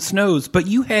sometimes it snows. But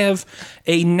you have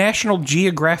a National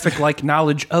Geographic-like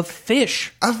knowledge of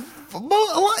fish.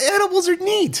 Animals are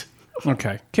neat.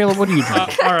 Okay. Caleb, what do you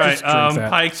drink? All right. Just drink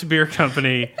that. Pike's Beer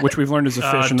Company. Which we've learned is a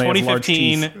fish, and they have large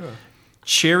 2015 teeth.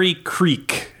 Cherry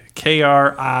Creek.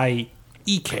 Kriek.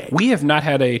 We have not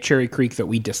had a Cherry Creek that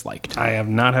we disliked. I have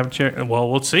not had cherry. Well,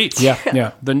 we'll see.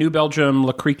 Yeah. The New Belgium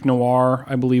La Creek Noir,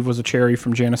 I believe, was a cherry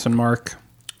from Janice and Mark.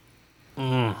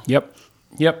 Yep.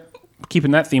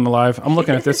 Keeping that theme alive. I'm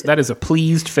looking at this. That is a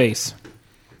pleased face.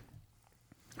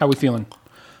 How we feeling?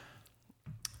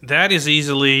 That is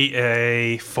easily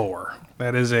a 4.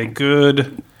 That is a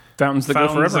good Fountains that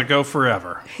fountains go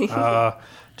forever. that go forever.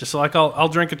 Just like I'll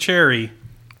drink a cherry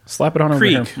Slap it on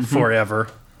Creek over here. forever.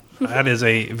 That is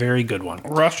a very good one.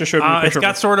 Ross just showed me a It's picture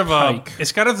got of sort of a hike.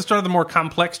 it's got sort of the more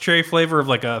complex cherry flavor of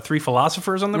like Three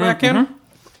Philosophers on the back end.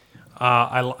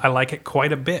 I like it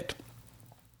quite a bit.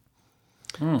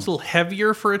 It's a little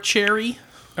heavier for a cherry,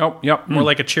 Oh, yep. more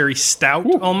like a cherry stout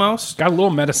almost. Got a little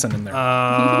medicine in there.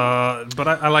 But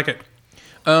I like it.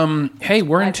 Hey,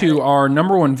 we're into our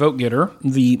number one vote getter,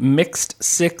 the Mixed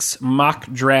Six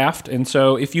mock draft. And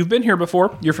so if you've been here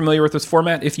before, you're familiar with this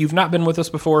format. If you've not been with us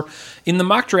before, in the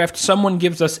mock draft, someone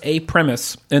gives us a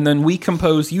premise, and then we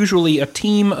compose usually a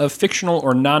team of fictional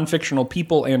or non-fictional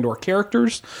people and or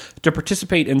characters to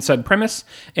participate in said premise.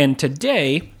 And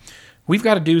today, we've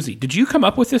got a doozy. Did you come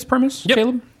up with this premise,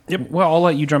 Caleb? Yep. Well, I'll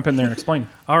let you jump in there and explain.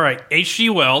 All right,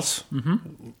 H.G. Wells,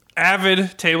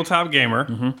 avid tabletop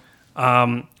gamer,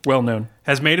 Well known.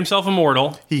 has made himself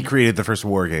immortal He created the first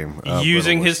war game.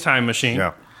 using his time machine.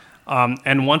 Yeah.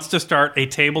 And wants to start a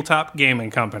tabletop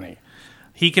gaming company.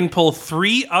 He can pull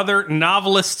 3 other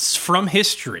novelists from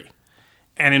history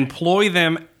and employ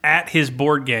them at his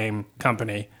board game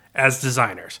company as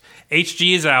designers.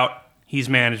 HG is out. He's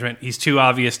management. He's too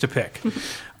obvious to pick.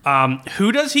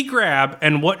 Who does he grab,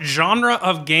 and what genre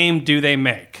of game do they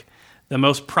make? The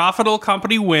most profitable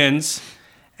company wins,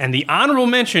 and the honorable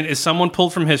mention is someone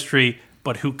pulled from history,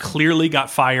 but who clearly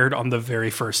got fired on the very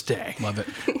first day. Love it.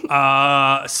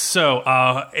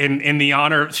 In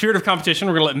the spirit of competition,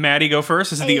 we're going to let Maddie go first.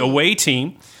 This is the away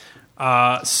team.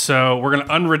 So we're going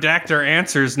to unredact our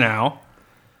answers now.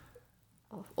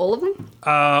 All of them?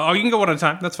 You can go one at a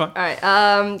time. That's fine. All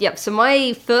right. Yep. So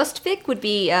my first pick would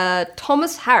be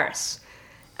Thomas Harris.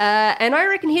 And I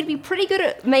reckon he'd be pretty good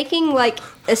at making, like,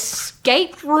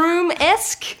 escape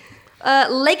room-esque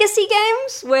legacy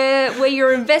games where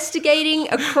you're investigating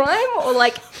a crime or,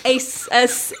 like, a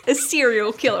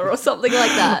serial killer or something like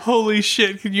that. Holy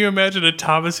shit, can you imagine a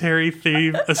Thomas Harry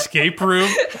themed escape room?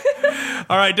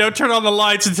 All right, don't turn on the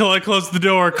lights until I close the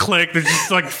door. Click. There's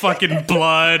just like fucking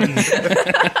blood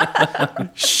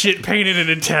and shit painted in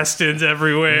intestines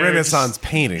everywhere. Renaissance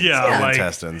paintings Yeah, of like,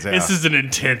 intestines. Yeah. This is an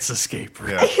intense escape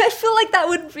room. Yeah. I feel like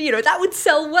that would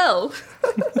sell well.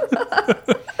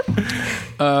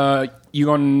 You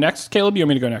going next, Caleb? You want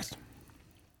me to go next?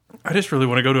 I just really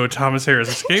want to go to a Thomas Harris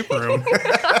escape room.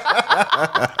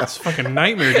 It's fucking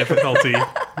nightmare difficulty.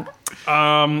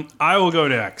 I will go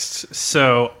next.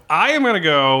 So I am going to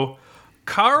go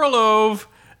Karlov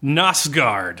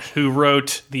Nasgard, who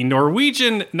wrote the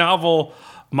Norwegian novel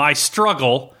My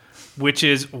Struggle, which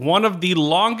is one of the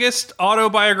longest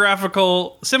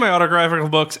semi-autobiographical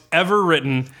books ever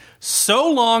written.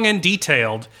 So long and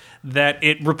detailed that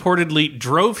it reportedly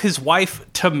drove his wife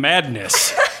to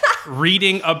madness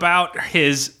reading about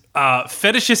his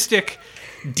fetishistic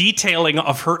detailing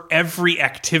of her every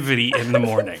activity in the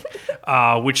morning,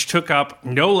 which took up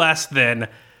no less than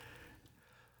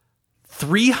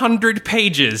 300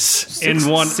 pages in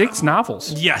one. 6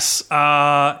 novels. Yes.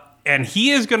 And he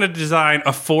is going to design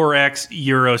a 4X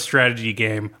Euro strategy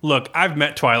game. Look, I've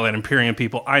met Twilight Imperium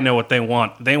people. I know what they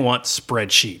want. They want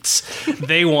spreadsheets.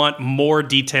 They want more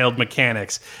detailed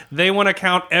mechanics. They want to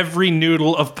count every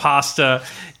noodle of pasta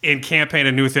in Campaign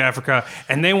in North Africa,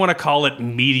 and they want to call it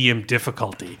medium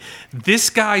difficulty. This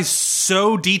guy's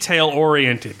so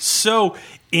detail-oriented, so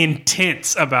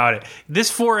intense about it.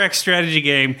 This 4X strategy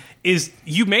game is,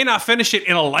 you may not finish it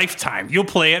in a lifetime. You'll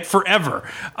play it forever.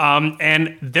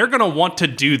 And they're going to want to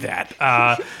do that.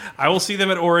 I will see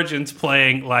them at Origins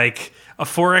playing like a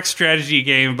 4X strategy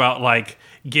game about like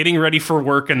getting ready for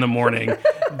work in the morning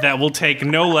that will take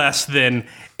no less than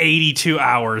 82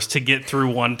 hours to get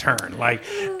through one turn.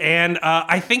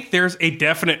 I think there's a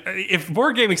definite, if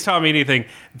board gaming's taught me anything,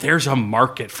 there's a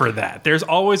market for that. There's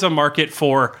always a market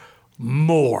for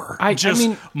more. I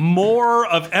mean, more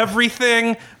of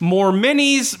everything, more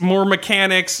minis, more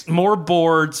mechanics, more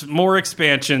boards, more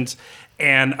expansions.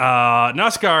 And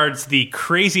Nosgard's the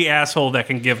crazy asshole that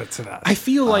can give it to that. I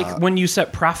feel like when you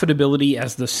set profitability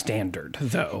as the standard,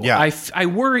 though, Yeah. I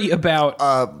worry about...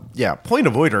 Point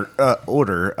of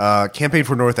order. Campaign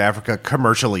for North Africa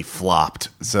commercially flopped.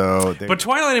 So, But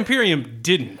Twilight Imperium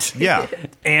didn't. yeah.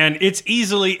 And it's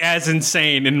easily as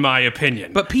insane, in my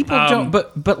opinion. But people don't.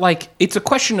 But like, it's a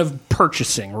question of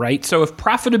purchasing, right? So if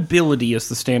profitability is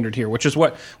the standard here, which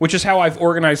is how I've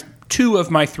organized 2 of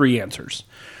my 3 answers.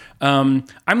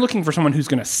 I'm looking for someone who's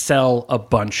going to sell a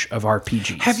bunch of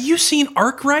RPGs. Have you seen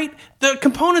Arkwright? The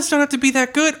components don't have to be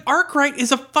that good. Arkwright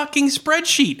is a fucking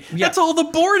spreadsheet. Yeah. That's all the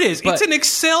board is. But- it's an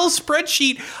Excel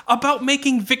spreadsheet about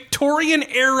making Victorian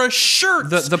era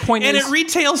shirts. The point and is- it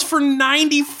retails for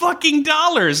 $90 fucking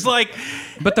dollars. Like,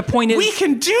 But the point is... we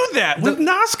can do that with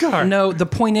Nosgard. No, the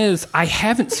point is, I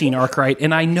haven't seen Arkwright,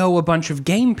 and I know a bunch of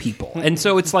game people. And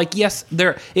so it's like, yes,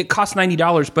 it costs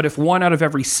 $90, but if 1 out of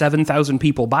every 7,000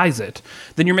 people buys it,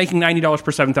 then you're making $90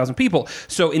 per 7,000 people.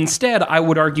 So instead, I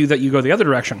would argue that you go the other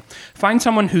direction. Find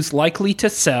someone who's likely to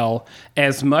sell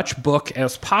as much book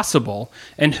as possible,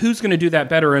 and who's going to do that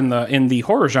better in the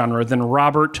horror genre than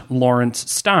Robert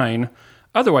Lawrence Stein,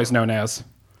 otherwise known as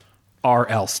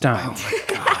R.L. Stein. Oh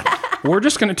my God. We're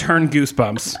just going to turn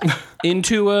Goosebumps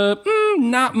into a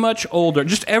not much older,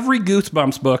 just every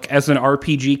Goosebumps book as an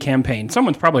RPG campaign.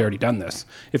 Someone's probably already done this,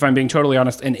 if I'm being totally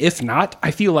honest. And if not,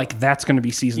 I feel like that's going to be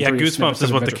season 3. Yeah, Goosebumps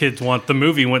is what the kids want. The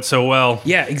movie went so well.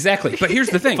 Yeah, exactly. But here's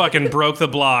the thing. Fucking broke the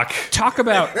block. Talk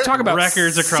about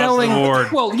records across selling, the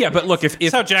board. Well, yeah, but look, if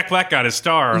That's how Jack Black got his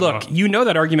star. look, you know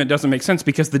that argument doesn't make sense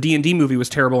because the D&D movie was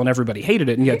terrible and everybody hated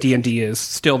it, and yet D&D is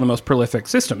still the most prolific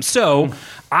system. So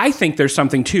I think there's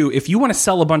something too. If you want to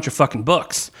sell a bunch of fucking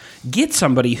books, get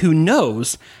somebody who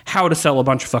knows how to sell a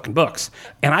bunch of fucking books.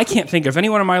 And I can't think of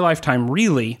anyone in my lifetime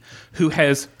really who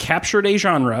has captured a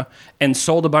genre and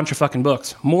sold a bunch of fucking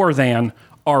books more than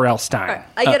R.L. Stein.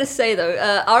 I gotta say though,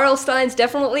 R.L. Stein's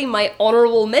definitely my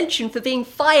honorable mention for being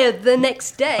fired the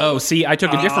next day. Oh, see, I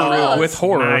took a different route with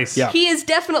horror. Nice. Yeah. He is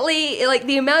definitely, like,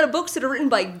 the amount of books that are written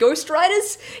by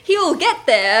ghostwriters, he will get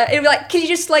there and be like, can you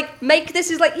just, like, make this?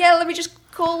 He's like, yeah, let me just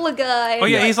call a guy. Oh,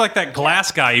 yeah, he's like that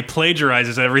glass guy. He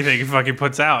plagiarizes everything he fucking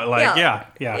puts out. Like,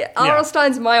 yeah. R.L.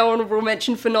 Stein's my honorable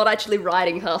mention for not actually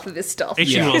writing half of his stuff.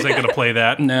 H.G. Wells ain't going to play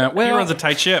that. No, well- he runs a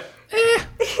tight ship.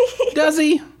 Does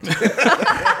he?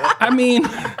 I mean,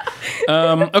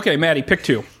 okay, Maddie, pick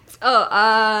 2.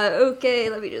 Okay,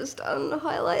 let me just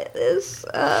highlight this.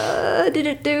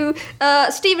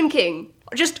 Stephen King.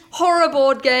 Just horror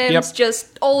board games, Yep.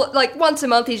 just all, like, once a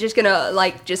month he's just gonna,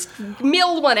 like, just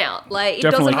mill one out. Like, it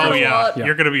Definitely. doesn't Oh, matter yeah. what.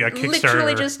 You're going to be a Kickstarter.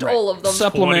 Literally just all of them.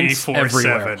 Supplements 24/7.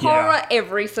 everywhere. Horror,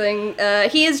 everything.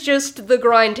 He is just the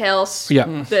grindhouse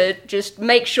Yeah. that just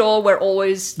makes sure we're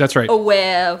always That's right.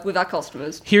 aware with our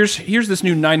customers. Here's this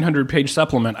new 900-page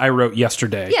supplement I wrote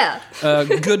yesterday. Yeah.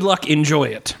 Good luck. Enjoy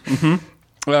it.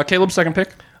 Mm-hmm. Caleb's second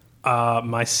pick?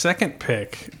 My second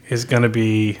pick is going to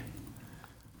be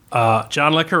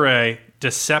John Le Carre,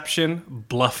 Deception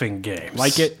Bluffing Games.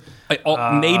 Like it.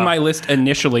 I made my list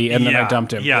initially, and then I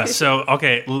dumped him. Yeah, so,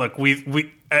 okay, look,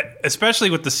 we especially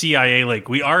with the CIA link,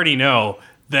 we already know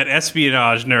that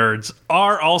espionage nerds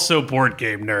are also board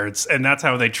game nerds, and that's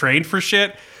how they train for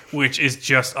shit, which is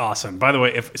just awesome. By the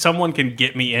way, if someone can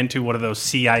get me into one of those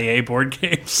CIA board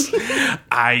games,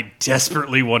 I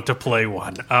desperately want to play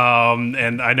one.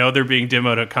 And I know they're being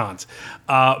demoed at cons.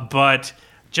 But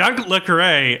John Le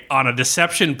Carre on a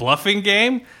deception bluffing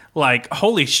game, like,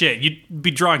 holy shit, you'd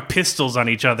be drawing pistols on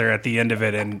each other at the end of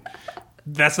it, and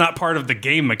that's not part of the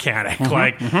game mechanic.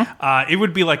 It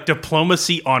would be like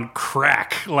diplomacy on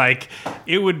crack. Like,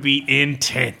 it would be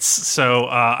intense. So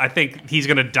I think he's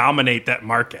going to dominate that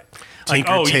market. Like,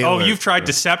 Tinker Tailor. you've tried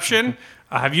deception?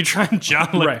 Have you tried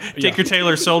John Right, Tinker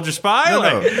Tailor Soldier Spy?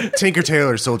 No, Tinker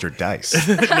Tailor Soldier Dice.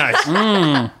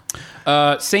 Nice.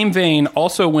 Same vein,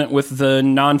 also went with the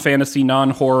non-fantasy,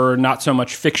 non-horror, not so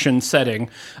much fiction setting.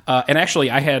 And actually,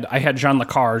 I had John Le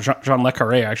Carre,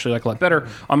 I actually like a lot better,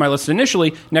 on my list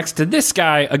initially, next to this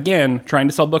guy, again, trying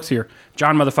to sell books here,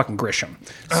 John motherfucking Grisham.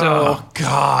 So,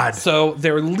 God. so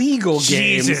they're legal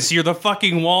games. Jesus, you're the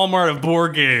fucking Walmart of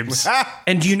board games.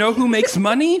 And do you know who makes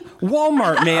money?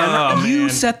 Walmart, man. You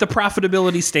set the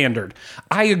profitability standard.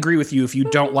 I agree with you if you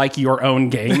don't like your own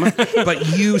game,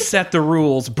 but you set the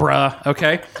rules, bruh.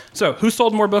 Okay? So, who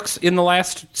sold more books in the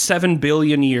last 7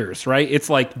 billion years, right? It's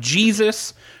like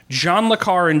Jesus, John Le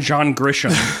Carre, and John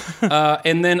Grisham,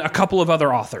 and then a couple of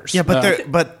other authors. Yeah,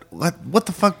 but what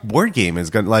the fuck board game is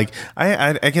going to, like,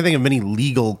 I can't think of many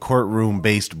legal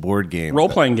courtroom-based board games.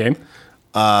 Role-playing game.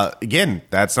 Again,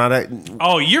 that's not a...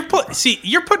 Oh, you're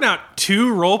putting out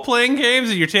 2 role-playing games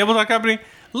at your tabletop company?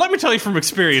 Let me tell you from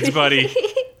experience, buddy.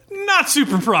 Not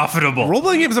super profitable.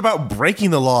 Role-playing game is about breaking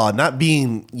the law, not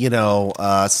being,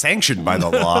 sanctioned by the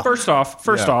law. First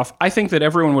off, I think that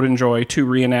everyone would enjoy to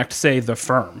reenact, say, The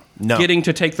Firm. No. Getting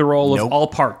to take the role Nope. of all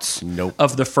parts Nope.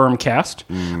 of the Firm cast.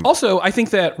 Also, I think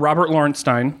that Robert Lawrence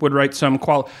would write some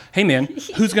hey man,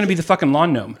 who's going to be the fucking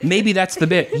lawn gnome? Maybe that's the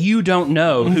bit. You don't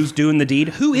know who's doing the deed.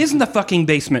 Who is in the fucking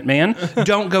basement, man?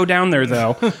 Don't go down there,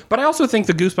 though. But I also think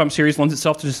the Goosebumps series lends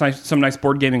itself to just some nice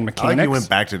board gaming I mechanics. think you went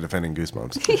back to defending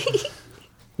Goosebumps.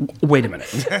 Wait a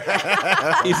minute.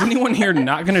 Is anyone here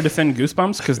not going to defend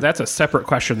Goosebumps? Because that's a separate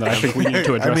question that I think we need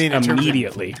to address in terms of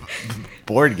immediately.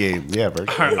 Board game, yeah. Board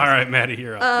game. All right, Maddie,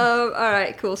 you're up. All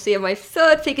right, cool. So yeah, my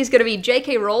third pick is going to be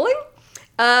J.K. Rowling.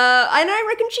 And I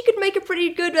reckon she could make a pretty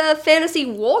good fantasy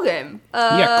war game.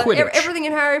 Yeah, Quidditch. Everything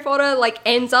in Harry Potter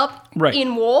ends up Right.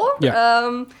 in war.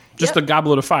 Yeah. Just a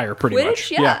goblet of fire, pretty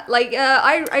much. Quidditch, yeah.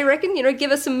 I reckon,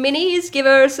 give her some minis, give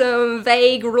her some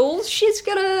vague rules. She's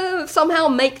gonna somehow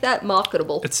make that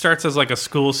marketable. It starts as like a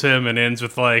school sim and ends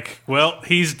with well,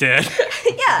 he's dead.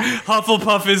 Yeah.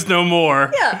 Hufflepuff is no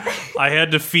more. Yeah. I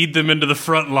had to feed them into the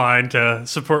front line to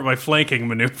support my flanking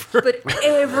maneuver. But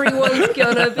everyone's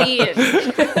gonna be in.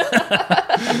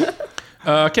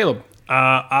 Caleb.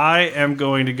 I am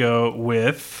going to go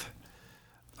with...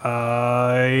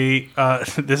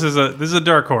 this is a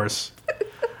dark horse.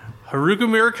 Haruka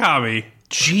Murakami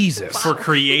Jesus. for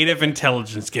creative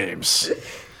intelligence games.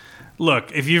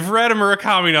 Look, if you've read a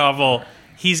Murakami novel,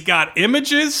 he's got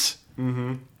images.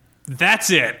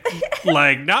 That's it.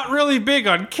 Not really big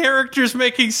on characters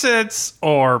making sense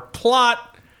or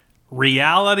plot,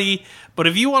 reality. But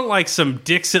if you want some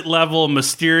Dixit level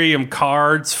Mysterium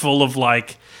cards full of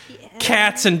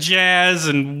cats and jazz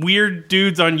and weird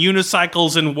dudes on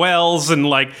unicycles and wells and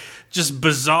just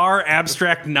bizarre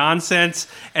abstract nonsense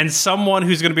and someone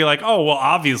who's going to be oh, well,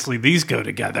 obviously these go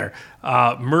together.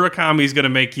 Murakami's going to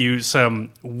make you some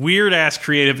weird ass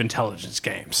creative intelligence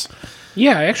games.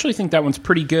 Yeah, I actually think that one's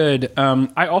pretty good.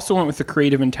 I also went with the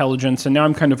creative intelligence, and now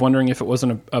I'm kind of wondering if it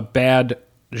wasn't a bad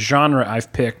genre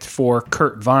I've picked for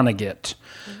Kurt Vonnegut.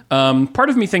 Part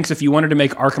of me thinks if you wanted to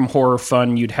make Arkham Horror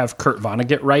fun, you'd have Kurt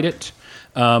Vonnegut write it,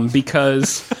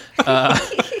 because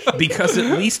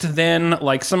at least then,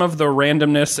 some of the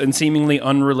randomness and seemingly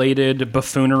unrelated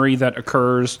buffoonery that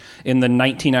occurs in the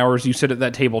 19 hours you sit at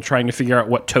that table trying to figure out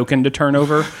what token to turn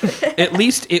over, at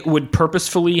least it would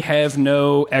purposefully have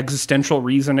no existential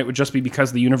reason. It would just be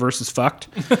because the universe is fucked.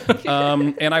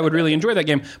 And I would really enjoy that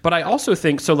game. But I also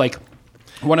think, so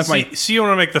one of my... So you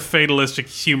want to make the fatalistic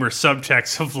humor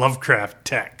subtext of Lovecraft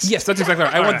text. Yes, that's exactly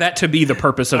right. I want that to be the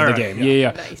purpose of the game.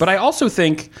 Yeah. Nice. But I also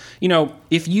think,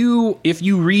 if you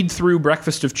read through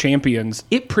Breakfast of Champions,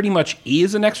 it pretty much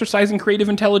is an exercise in creative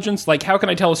intelligence. How can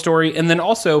I tell a story? And then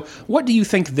also, what do you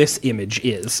think this image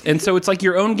is? And so it's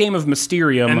your own game of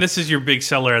Mysterium. And this is your big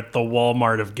seller at the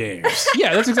Walmart of games.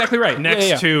 Yeah, that's exactly right.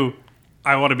 Next to,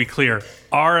 I want to be clear,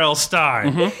 R.L.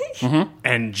 Stein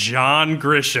and John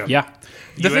Grisham. Yeah.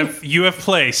 You have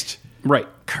placed Right.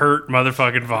 Kurt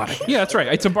motherfucking Vonnegut. Yeah, that's right.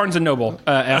 It's a Barnes &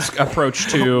 Noble-esque approach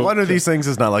to... One of these things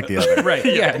is not like the other. Right.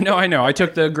 Yeah. No, I know. I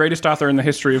took the greatest author in the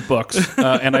history of books,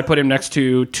 and I put him next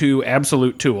to two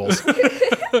absolute tools.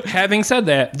 Having said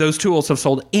that, those tools have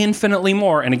sold infinitely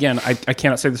more, and again, I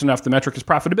cannot say this enough, the metric is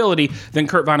profitability, than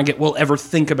Kurt Vonnegut will ever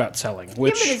think about selling.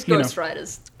 Which, Him and his Ghost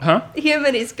Riders. Huh? Him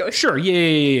and his Ghost Sure,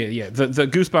 yeah. The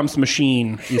Goosebumps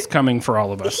machine is coming for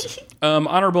all of us.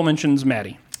 Honorable mentions,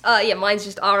 Maddie. Yeah, mine's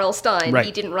just R.L. Stein. Right.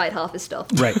 He didn't write half his stuff.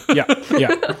 Right, yeah.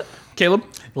 Caleb?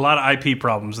 A lot of IP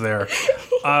problems there.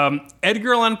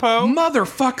 Edgar Allan Poe.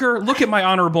 Motherfucker, look at my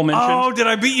honorable mention. Oh, did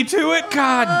I beat you to it?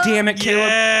 God damn it, Caleb.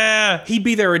 Yeah. He'd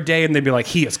be there a day and they'd be like,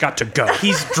 he has got to go.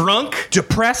 He's drunk.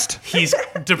 Depressed? He's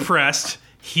depressed.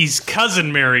 He's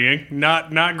cousin marrying.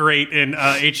 Not great in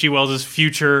H.G. Wells'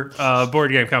 future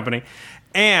board game company.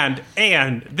 And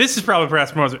this is probably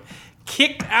perhaps more...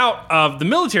 kicked out of the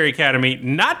military academy,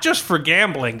 not just for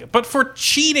gambling, but for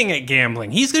cheating at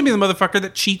gambling. He's going to be the motherfucker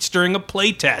that cheats during a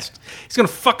play test. He's going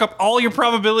to fuck up all your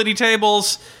probability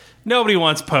tables. Nobody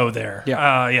wants Poe there.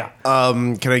 Yeah.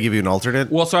 Can I give you an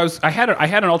alternate? Well, so I had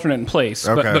an alternate in place,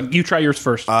 Okay. but you try yours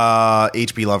first.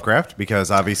 H.P. Lovecraft,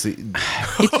 because obviously...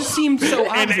 It just seemed so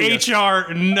An obvious.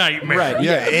 HR nightmare. Right.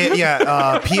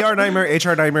 Yeah, PR nightmare,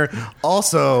 HR nightmare.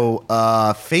 Also,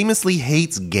 famously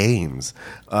hates games.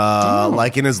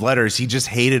 Like in his letters, he just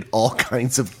hated all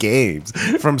kinds of games,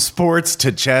 from sports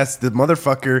to chess. The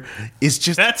motherfucker is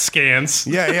just That scans.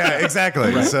 yeah,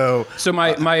 exactly. So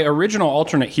My original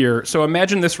alternate here. So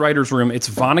imagine this writer's room. It's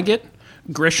Vonnegut,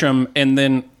 Grisham, and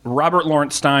then Robert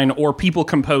Lawrence Stein, or people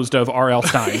composed of R.L.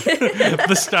 Stein.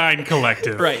 The Stein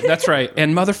Collective. Right, that's right.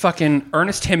 And motherfucking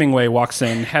Ernest Hemingway walks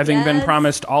in, having been Yes.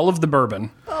 promised all of the bourbon.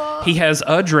 He has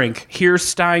a drink, hears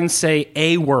Stein say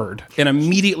a word, and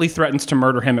immediately threatens to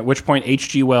murder him, at which point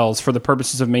H.G. Wells, for the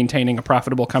purposes of maintaining a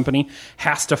profitable company,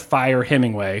 has to fire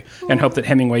Hemingway and hope that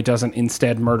Hemingway doesn't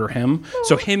instead murder him.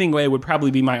 So Hemingway would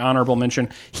probably be my honorable mention.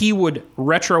 He would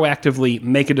retroactively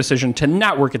make a decision to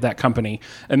not work at that company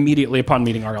immediately upon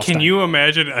meeting R.L. Stein. Can you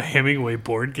imagine a Hemingway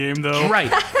board game, though?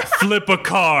 Right. Flip a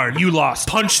card. You lost.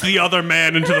 Punch the other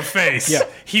man into the face. Yeah.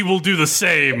 He will do the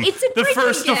same. It's a the drinking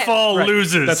first to game. fall Right.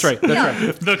 loses. That's right. That's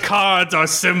right. The cards are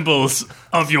symbols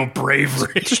of your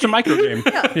bravery. It's just a micro game.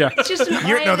 Yeah. It's just an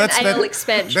You're- iron and ale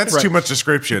expansion. That's too much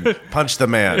description. Punch the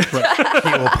man.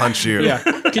 He will punch you. Yeah.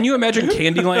 Can you imagine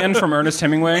Candyland from Ernest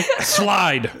Hemingway?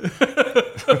 Slide.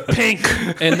 Pink.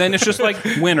 And then it's just like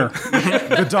winner.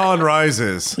 The dawn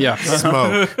rises. Yeah.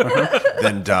 Smoke.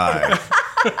 Then die.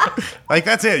 Like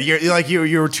that's it.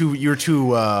 You're too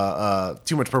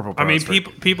much purple. I mean, Pearls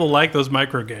for- people like those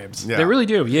micro games. Yeah. They really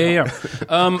do. Yeah.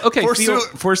 Okay.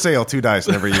 For sale, 2 dice,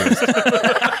 never used.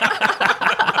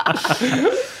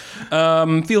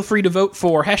 Feel free to vote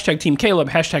for hashtag Team Caleb,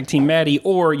 hashtag Team Maddie,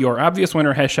 or your obvious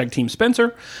winner, hashtag Team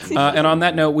Spencer. And on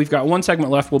that note, we've got one segment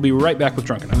left. We'll be right back with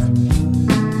Drunk Enough.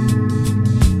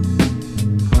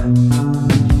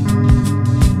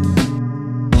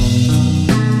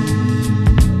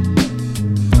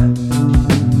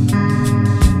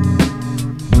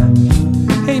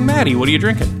 Hey, Maddie, what are you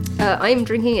drinking? I'm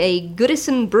drinking a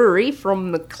Goodison Brewery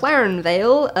from McLaren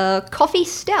Vale coffee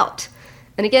stout.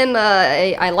 And again,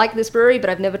 I like this brewery, but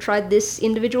I've never tried this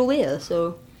individual beer,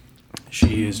 so...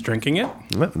 She is drinking it.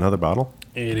 Another bottle.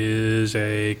 It is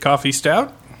a coffee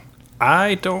stout.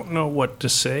 I don't know what to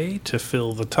say to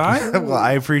fill the time. Well,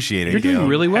 I appreciate it. You're doing Gail.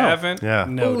 really well. Haven't Yeah.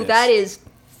 noticed. Ooh, that is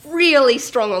really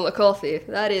strong on the coffee.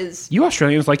 That is... You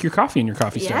Australians like your coffee and your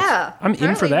coffee stouts. Yeah. I'm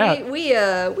in for that.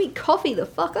 We coffee the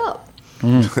fuck up.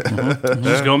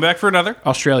 Just going back for another.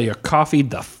 Australia, coffee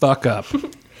the fuck up.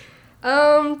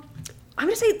 I'm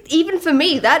gonna say, even for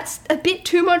me, that's a bit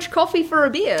too much coffee for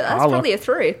a beer. That's Holla. probably a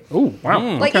 3. Oh,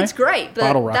 wow. Like, Okay. it's great,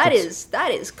 Bottle but rockets.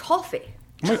 that is coffee.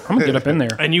 I'm gonna get up in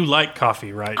there. And you like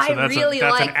coffee, right? I really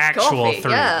that's like an actual coffee,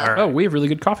 3. yeah. All right. Oh, we have really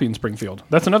good coffee in Springfield.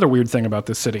 That's another weird thing about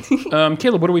this city.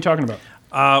 Caleb, what are we talking about?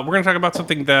 We're going to talk about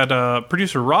something that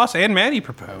producer Ross and Maddie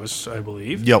proposed, I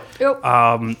believe. Yep. Yep.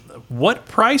 What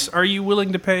price are you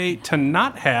willing to pay to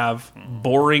not have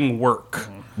boring work?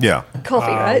 Yeah.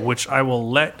 Coffee, right? Which I will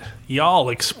let y'all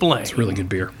explain. It's really good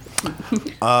beer.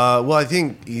 Well, I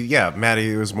think, yeah,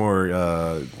 Maddie, it was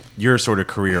more your sort of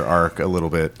career arc a little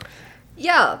bit.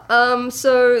 Yeah.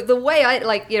 So the way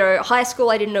high school,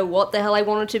 I didn't know what the hell I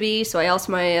wanted to be. So I asked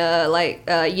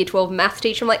my year 12 math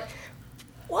teacher, I'm like,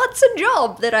 what's a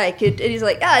job that I could? And he's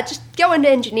like, just go into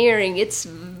engineering. It's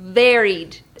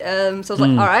varied. So I was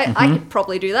like, all right, I could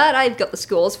probably do that. I've got the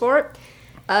scores for it.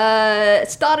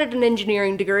 Started an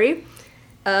engineering degree.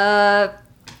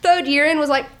 3rd year in was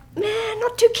like, man,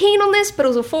 not too keen on this, but it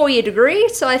was a 4-year degree.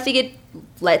 So I figured,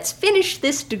 let's finish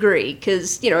this degree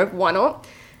because, why not?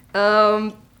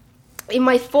 In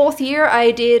my 4th year,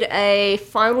 I did a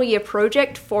final year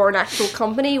project for an actual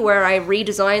company where I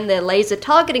redesigned their laser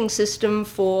targeting system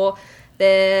for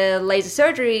their laser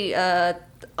surgery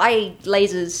eye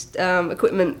lasers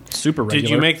equipment. Super regular. Did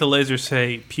you make the laser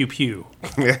say pew pew?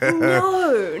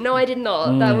 No, I did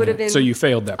not. That would have been... So you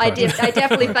failed that I project. did. I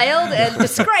definitely failed and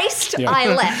disgraced. Yeah.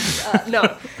 I left.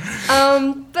 No.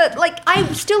 But I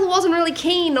still wasn't really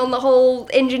keen on the whole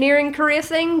engineering career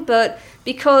thing. But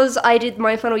because I did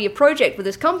my final year project with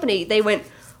this company, they went,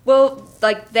 well,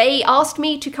 they asked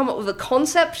me to come up with a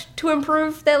concept to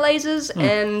improve their lasers.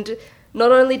 And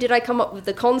not only did I come up with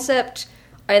the concept,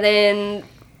 I then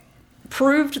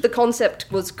proved the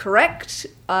concept was correct,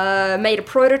 made a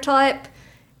prototype,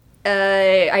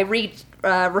 I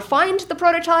refined the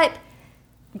prototype,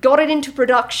 got it into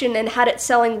production, and had it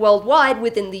selling worldwide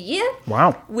within the year.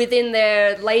 Wow. Within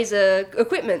their laser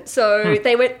equipment. So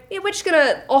they went, yeah, we're just going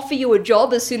to offer you a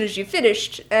job as soon as you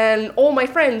finished. And all my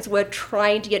friends were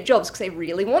trying to get jobs because they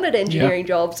really wanted engineering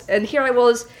jobs. And here I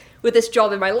was with this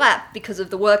job in my lap because of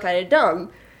the work I had done.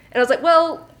 And I was like,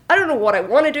 well, I don't know what I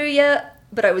want to do yet.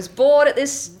 but I was bored at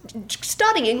this.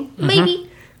 Studying, maybe.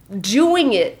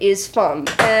 Doing it is fun.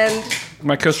 And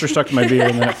My coaster stuck to my beer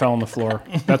and then it fell on the floor.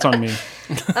 That's on me.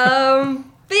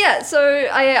 But yeah, so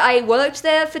I worked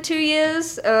there for 2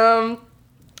 years, and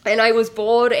I was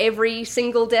bored every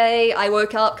single day. I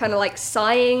woke up kind of like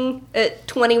sighing at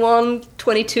 21,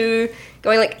 22,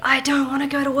 going like, I don't want to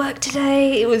go to work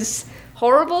today. It was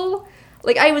horrible.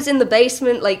 Like, I was in the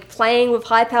basement, like, playing with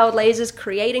high-powered lasers,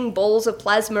 creating balls of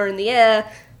plasma in the air,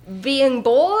 being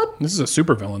bored. This is a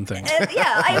supervillain thing. And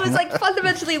yeah, I was like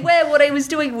fundamentally aware what I was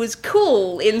doing was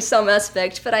cool in some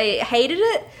aspect, but I hated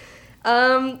it.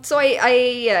 So I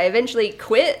eventually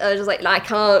quit. I was like, no, I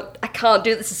can't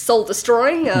do this. It's soul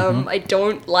destroying. I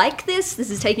don't like this.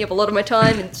 This is taking up a lot of my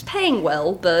time and it's paying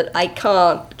well, but I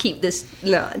can't keep this.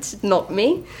 No, it's not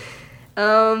me.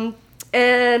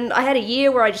 And I had a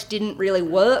year where I just didn't really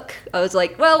work. I was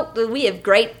like, well, we have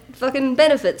great fucking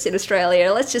benefits in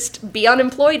Australia. Let's just be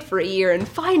unemployed for a year and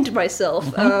find myself.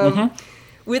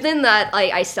 Within that,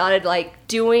 I started, like,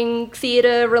 doing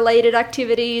theatre-related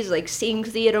activities, like, seeing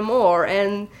theatre more,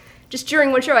 and just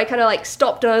during one show, I kind of, like,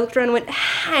 stopped and I looked around and went,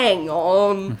 hang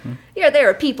on. Yeah, there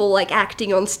are people, like,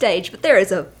 acting on stage, but there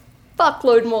is a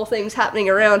fuckload more things happening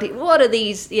around here. What are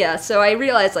these? Yeah, so I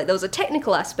realized, like, there was a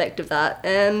technical aspect of that,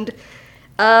 and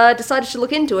decided to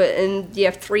look into it, and,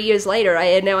 yeah, 3 years later,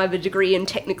 I now have a degree in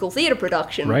technical theatre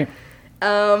production. Right.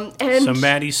 And So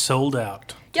Maddie sold out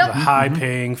to Yep. the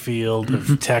high-paying field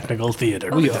of technical theater.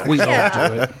 We all do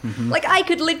it. like, I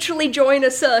could literally join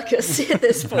a circus at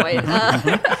this point.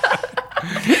 And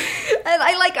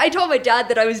I told my dad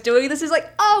that I was doing this. He's like,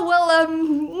 oh, well,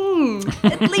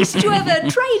 at least you have a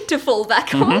trade to fall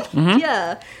back on.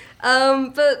 Yeah.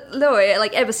 But no,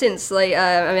 like, ever since, like,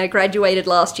 I mean, I graduated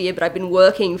last year, but I've been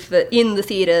working in the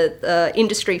theatre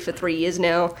industry for 3 years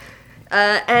now.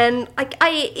 And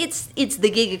it's the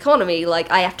gig economy.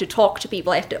 Like, I have to talk to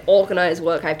people, I have to organize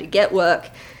work, I have to get work.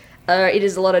 It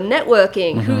is a lot of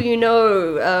networking, who you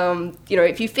know,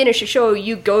 if you finish a show,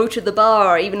 you go to the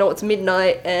bar, even though it's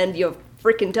midnight and you're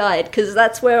freaking tired, because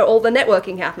that's where all the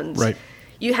networking happens. Right.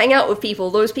 You hang out with people,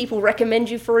 those people recommend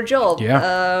you for a job.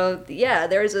 Yeah.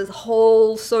 There is a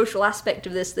whole social aspect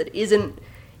of this that isn't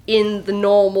in the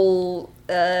normal,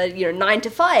 9 to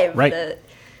 5. Right.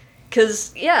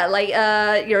 Because,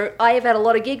 I have had a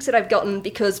lot of gigs that I've gotten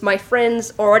because my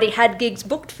friends already had gigs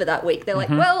booked for that week. They're like,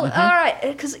 all right,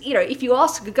 because, if you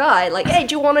ask a guy, like, hey,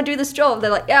 do you want to do this job?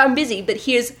 They're like, yeah, I'm busy, but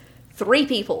here's 3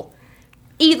 people.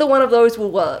 Either one of those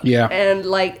will work. Yeah. And,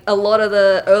 like, a lot of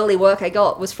the early work I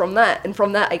got was from that, and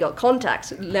from that I got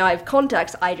contacts. Now I have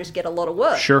contacts, I just get a lot of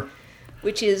work. Sure.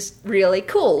 Which is really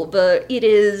cool, but it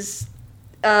is...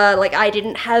 I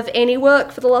didn't have any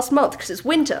work for the last month because it's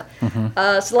winter.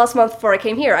 So last month before I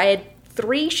came here, I had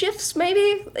 3 shifts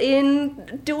maybe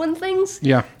in doing things.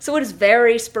 Yeah. So it is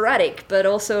very sporadic, but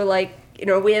also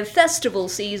we have festival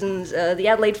seasons. The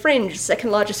Adelaide Fringe, second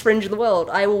largest fringe in the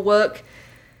world. I will work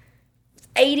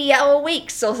 80-hour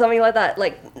weeks or something like that,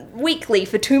 like weekly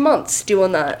for 2 months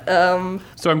doing that.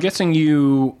 So I'm guessing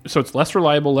so it's less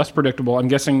reliable, less predictable. I'm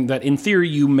guessing that in theory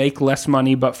you make less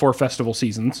money, but for festival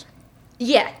seasons.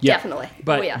 Yeah, definitely.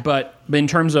 But in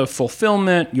terms of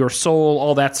fulfillment, your soul,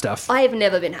 all that stuff. I have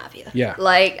never been happier. Yeah.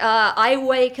 I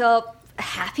wake up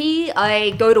happy,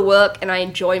 I go to work, and I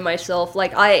enjoy myself.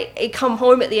 Like, I come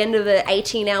home at the end of an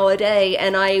 18-hour day,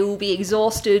 and I will be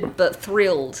exhausted but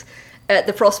thrilled at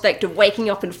the prospect of waking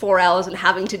up in 4 hours and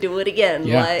having to do it again.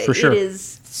 Yeah, for sure. It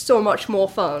is so much more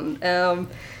fun.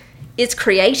 It's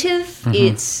creative.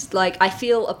 It's like I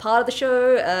feel a part of the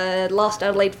show. Last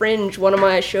Adelaide Fringe, one of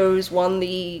my shows won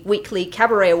the weekly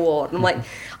cabaret award. And I'm like,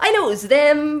 I know it was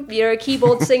them,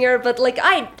 keyboard singer, but like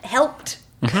I helped.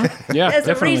 Yeah, There's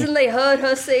definitely. a reason they heard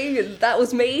her sing, and that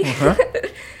was me.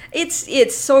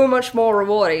 It's so much more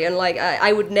rewarding, and like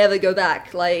I would never go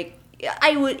back. Like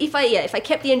I would if I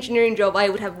kept the engineering job, I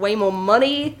would have way more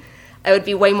money. I would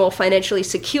be way more financially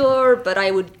secure, but I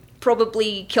would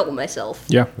probably kill myself.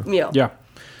 Yeah. Yeah.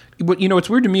 But, it's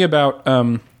weird to me about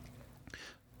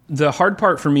the hard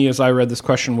part for me as I read this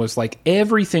question was like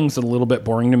everything's a little bit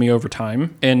boring to me over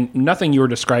time, and nothing you're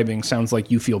describing sounds like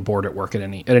you feel bored at work at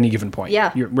any given point.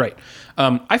 Yeah. You're right.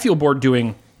 I feel bored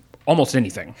doing almost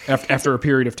anything after a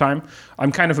period of time.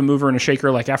 I'm kind of a mover and a shaker.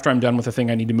 Like after I'm done with a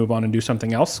thing, I need to move on and do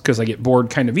something else because I get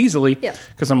bored kind of easily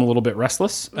because I'm a little bit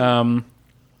restless.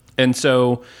 And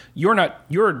so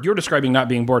you're describing not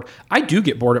being bored. I do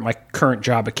get bored at my current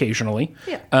job occasionally.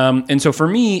 Yeah. And so for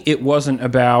me, it wasn't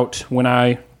about when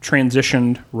I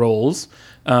transitioned roles,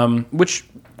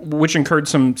 which incurred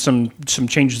some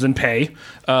changes in pay.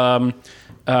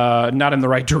 not in the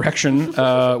right direction.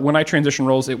 When I transitioned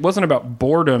roles, it wasn't about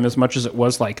boredom as much as it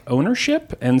was like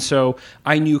ownership. And so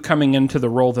I knew coming into the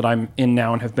role that I'm in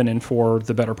now and have been in for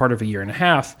the better part of a year and a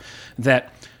half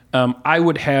that I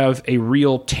would have a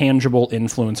real tangible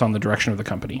influence on the direction of the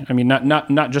company. I mean,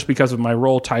 not just because of my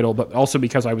role title, but also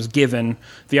because I was given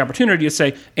the opportunity to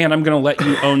say, and I'm going to let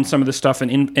you own some of this stuff,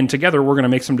 and together we're going to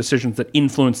make some decisions that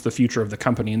influence the future of the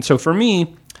company. And so for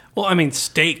me... Well, I mean,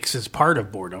 stakes is part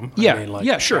of boredom. Yeah, I mean, like,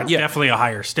 yeah, sure. That's yeah. definitely a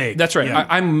higher stake. That's right. Yeah.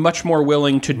 I'm much more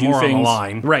willing to do More things... on the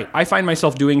line. Right. I find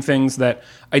myself doing things that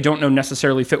I don't know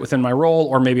necessarily fit within my role,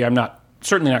 or maybe I'm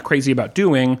certainly not crazy about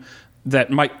doing, that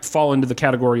might fall into the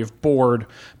category of bored,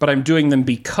 but I'm doing them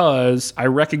because I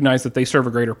recognize that they serve a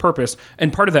greater purpose,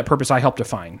 and part of that purpose I help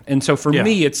define. And so for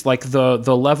me, it's like the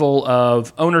level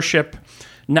of ownership,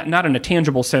 not in a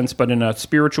tangible sense, but in a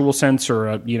spiritual sense or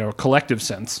a collective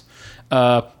sense.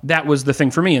 That was the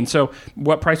thing for me. And so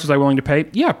what price was I willing to pay?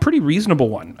 Yeah, pretty reasonable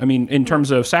one. I mean, in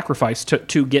terms of sacrifice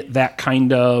to get that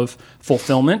kind of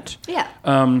fulfillment. Yeah.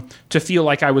 To feel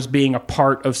like I was being a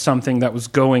part of something that was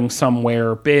going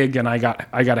somewhere big, and I got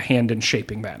a hand in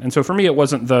shaping that. And so for me, it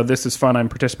wasn't this is fun, I'm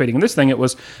participating in this thing. It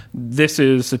was, this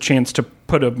is a chance to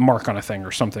put a mark on a thing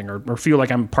or something, or feel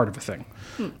like I'm part of a thing.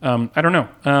 I don't know.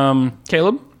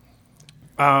 Caleb?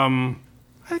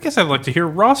 I guess I'd like to hear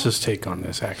Ross's take on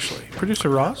this, actually. Producer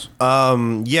Ross?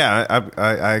 Yeah,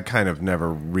 I kind of never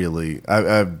really...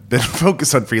 I've been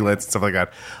focused on freelance and stuff like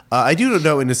that. I do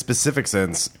know in a specific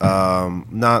sense,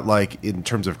 not like in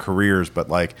terms of careers, but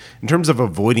like in terms of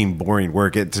avoiding boring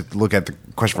work, to look at the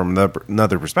question from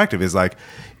another perspective is like,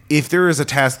 if there is a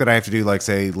task that I have to do, like,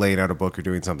 say, laying out a book or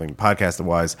doing something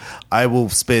podcast-wise, I will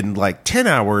spend, like, 10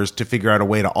 hours to figure out a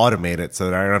way to automate it so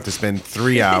that I don't have to spend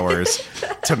 3 hours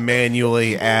to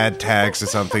manually add tags to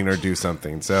something or do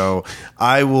something. So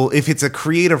I will, if it's a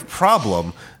creative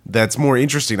problem that's more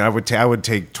interesting, I would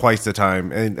take twice the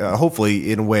time, and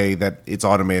hopefully in a way that it's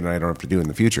automated and I don't have to do in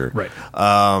the future. Right.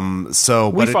 So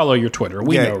we follow your Twitter.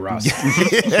 We know, Ross.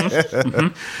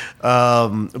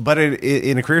 But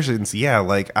in a career sense, yeah,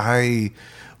 like I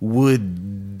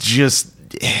would just...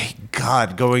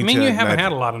 God, going to... I mean, you haven't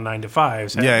had a lot of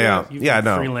 9-to-5s. Yeah. You've been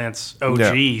no. freelance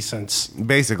OG since...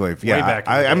 Basically, yeah. Way back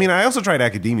in the day. I mean, I also tried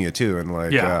academia, too, and,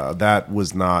 like, that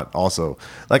was not also...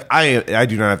 Like, I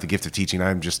do not have the gift of teaching.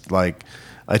 I'm just, like...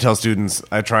 I tell students,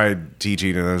 I tried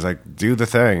teaching, and I was like, do the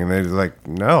thing. And they're like,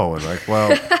 no. And, like,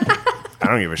 well... I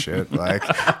don't give a shit. Like,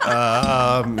 good.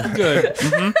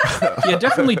 Mm-hmm. Yeah,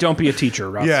 definitely don't be a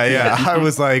teacher, Ross. Yeah. I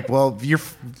was like, well, you're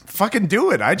fucking do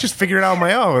it. I just figured it out on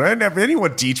my own. I didn't have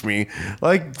anyone teach me.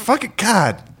 Like, fucking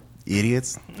God,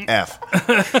 idiots. F.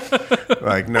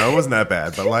 Like, no, it wasn't that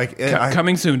bad. But like,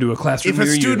 coming soon to a classroom. If a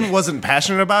student wasn't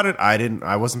passionate about it,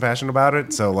 I wasn't passionate about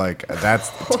it. So like, that's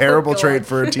a terrible trait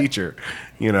for a teacher.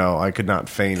 I could not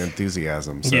feign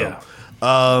enthusiasm. So,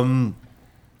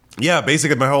 yeah,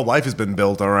 basically my whole life has been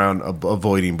built around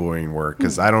avoiding boring work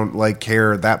because I don't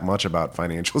care that much about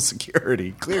financial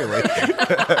security, clearly.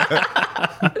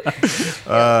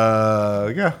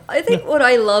 Yeah. I think what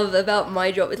I love about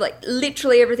my job is like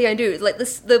literally everything I do is like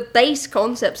this, the base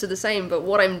concepts are the same, but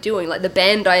what I'm doing, like the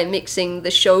band I am mixing,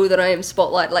 the show that I am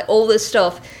spotlight, like all this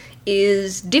stuff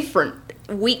is different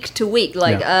week to week.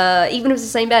 Like even if it's the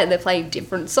same band, they're playing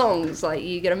different songs. Like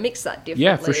you got to mix that differently.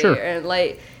 Yeah, for sure. And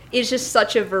like it's just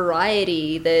such a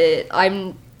variety that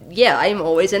I'm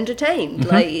always entertained.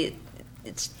 Mm-hmm. Like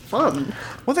it's fun.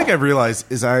 One thing I've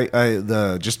realized is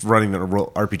just running a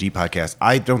RPG podcast,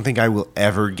 I don't think I will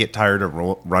ever get tired of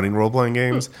running role-playing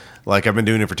games. Like I've been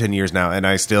doing it for 10 years now, and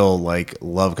I still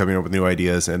love coming up with new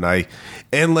ideas. And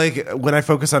when I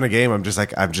focus on a game, I'm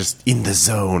just in the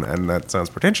zone, and that sounds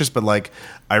pretentious, but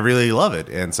I really love it.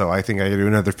 And so I think I could do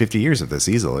another 50 years of this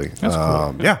easily. That's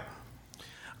cool. Yeah.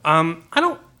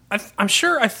 I'm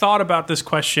sure I thought about this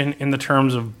question in the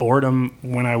terms of boredom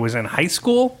when I was in high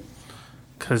school,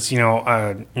 because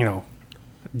didn't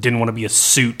want to be a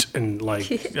suit and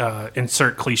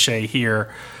insert cliche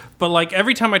here, but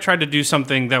every time I tried to do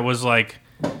something that was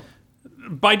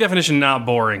by definition not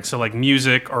boring, so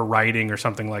music or writing or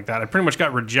something like that, I pretty much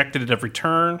got rejected at every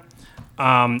turn.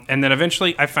 And then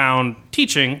eventually I found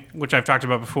teaching, which I've talked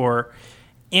about before.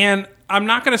 And I'm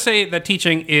not going to say that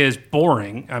teaching is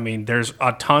boring. I mean, there's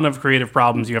a ton of creative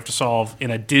problems you have to solve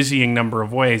in a dizzying number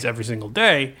of ways every single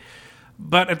day.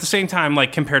 But at the same time,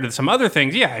 compared to some other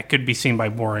things, it could be seen by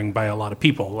boring by a lot of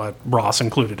people, Ross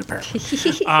included, apparently.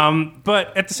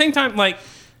 But at the same time,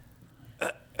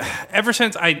 ever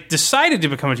since I decided to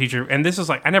become a teacher, and this is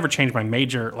I never changed my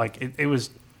major. It was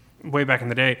way back in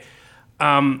the day.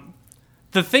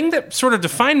 the thing that sort of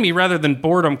defined me rather than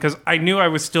boredom, because I knew I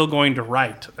was still going to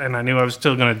write and I knew I was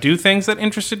still going to do things that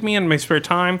interested me in my spare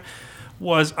time,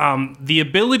 was the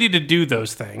ability to do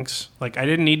those things. Like, I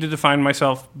didn't need to define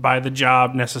myself by the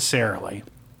job necessarily.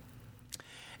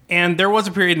 And there was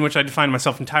a period in which I defined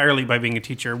myself entirely by being a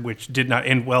teacher, which did not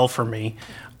end well for me.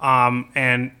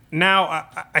 And now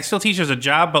I still teach as a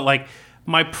job, but like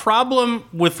my problem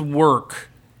with work,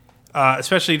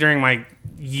 especially during my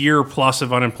year plus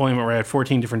of unemployment where I had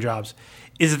 14 different jobs,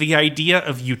 is the idea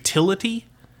of utility.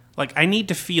 Like, I need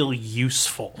to feel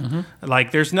useful.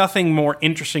 Like, there's nothing more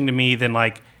interesting to me than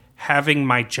like having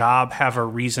my job have a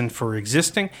reason for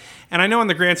existing. And I know in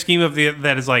the grand scheme of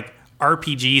that is like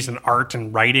RPGs and art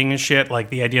and writing and shit, like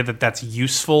the idea that that's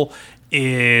useful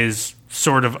is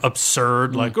sort of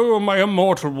absurd. Like, oh, my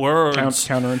immortal words.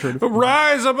 Counterintuitive.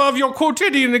 Rise above your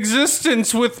quotidian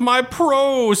existence with my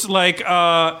prose. Like,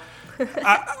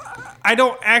 I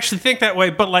don't actually think that way,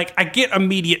 but like I get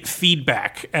immediate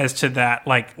feedback as to that,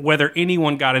 like whether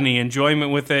anyone got any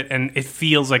enjoyment with it, and it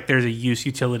feels like there's a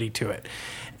utility to it.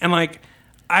 And like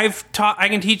I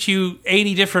can teach you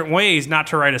 80 different ways not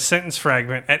to write a sentence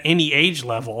fragment at any age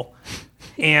level,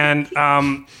 and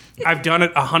I've done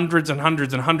it hundreds and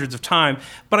hundreds and hundreds of times,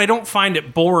 but I don't find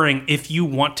it boring if you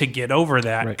want to get over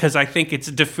that, because I think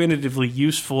it's definitively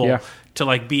useful to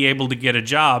like be able to get a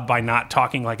job by not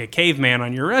talking like a caveman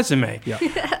on your resume.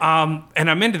 And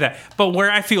I'm into that. But where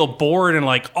I feel bored and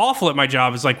like awful at my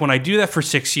job is like when I do that for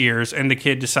 6 years and the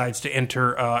kid decides to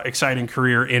enter an exciting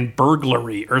career in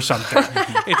burglary or something.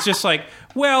 It's just like,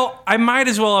 well, I might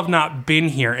as well have not been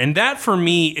here. And that for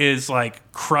me is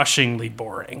like crushingly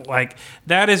boring. Like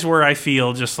that is where I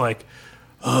feel just like,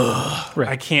 ugh,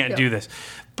 I can't do this.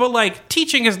 But like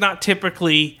teaching is not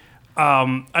typically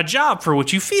a job for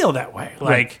which you feel that way.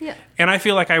 Like, and I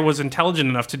feel like I was intelligent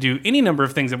enough to do any number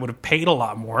of things that would have paid a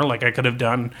lot more. Like I could have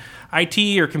done IT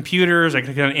or computers. I could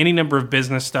have done any number of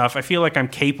business stuff. I feel like I'm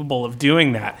capable of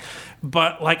doing that.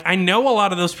 But like I know a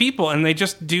lot of those people and they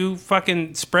just do fucking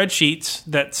spreadsheets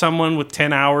that someone with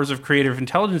 10 hours of creative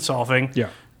intelligence solving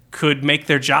could make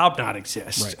their job not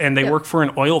exist. And they work for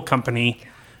an oil company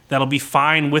that'll be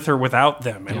fine with or without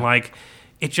them. And like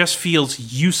it just feels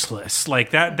useless.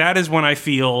 Like that is when I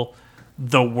feel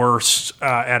the worst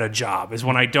at a job, is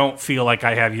when I don't feel like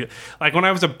I have like when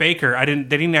I was a baker, they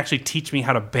didn't actually teach me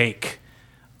how to bake.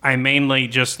 I mainly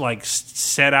just like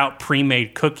set out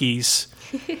pre-made cookies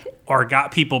or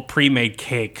got people pre-made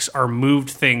cakes or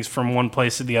moved things from one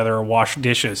place to the other or washed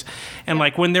dishes. And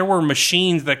like when there were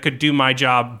machines that could do my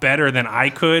job better than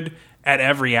I could at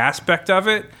every aspect of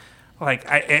it, like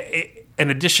in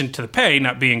addition to the pay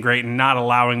not being great and not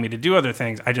allowing me to do other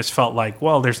things, I just felt like,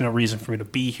 well, there's no reason for me to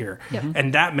be here.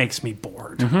 And that makes me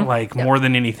bored, like more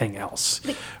than anything else.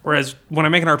 Whereas when I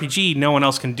make an RPG, no one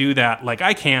else can do that like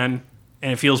I can,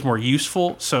 and it feels more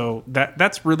useful. So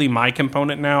that's really my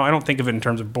component now. I don't think of it in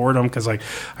terms of boredom, because like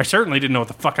I certainly didn't know what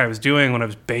the fuck I was doing when I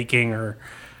was baking or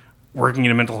working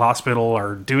in a mental hospital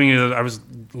or doing it. I was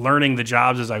learning the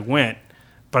jobs as I went.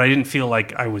 But I didn't feel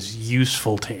like I was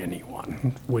useful to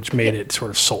anyone, which made it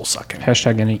sort of soul-sucking.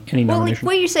 Hashtag any Well, nomination. like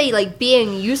where you say like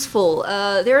being useful,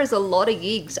 there is a lot of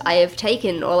gigs I have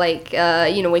taken, or like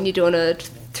when you're doing a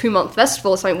 2-month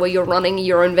festival or something where you're running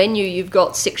your own venue, you've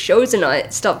got 6 shows a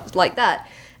night, stuff like that.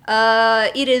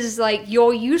 It is like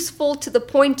you're useful to the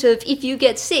point of if you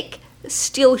get sick,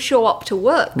 still show up to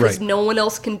work because no one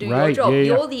else can do your job.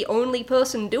 You're the only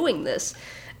person doing this.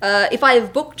 If I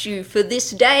have booked you for this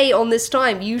day on this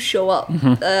time, you show up.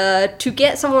 To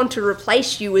get someone to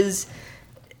replace you is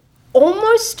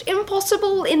almost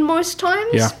impossible in most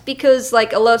times, because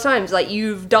like a lot of times, like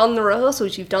you've done the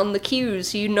rehearsals, you've done the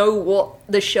cues, you know what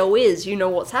the show is, you know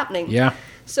what's happening.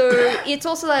 So it's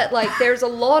also that like there's a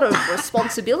lot of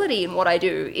responsibility in what I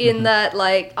do, in that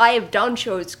like I have done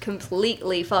shows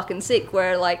completely fucking sick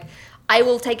where like I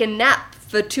will take a nap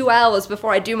for 2 hours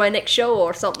before I do my next show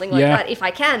or something like that, if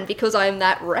I can, because I'm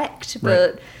that wrecked.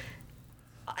 But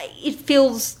it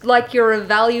feels like you're a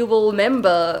valuable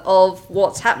member of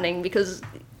what's happening, because,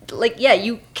 like,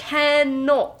 you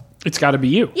cannot. It's got to be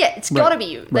you. Yeah, it's got to be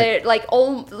you. They're like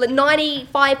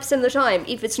 95% of the time,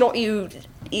 if it's not you,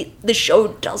 the show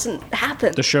doesn't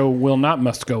happen. The show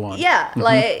must go on. Yeah,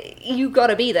 like you got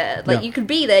to be there. Like you could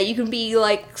be there. You can be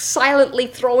like silently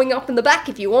throwing up in the back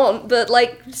if you want, but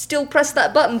like still press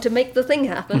that button to make the thing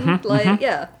happen.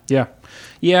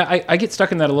 Yeah, I get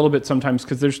stuck in that a little bit sometimes,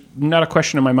 because there's not a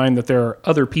question in my mind that there are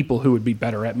other people who would be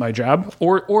better at my job,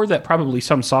 or that probably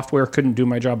some software couldn't do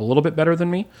my job a little bit better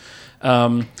than me.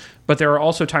 But there are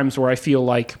also times where I feel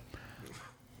like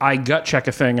I gut check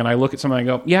a thing and I look at something and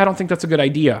I go, yeah, I don't think that's a good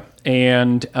idea.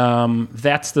 And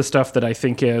that's the stuff that I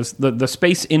think is the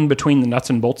space in between the nuts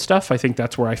and bolts stuff. I think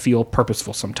that's where I feel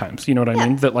purposeful sometimes. You know what I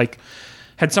mean? That like,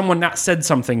 had someone not said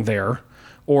something there,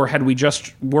 or had we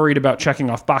just worried about checking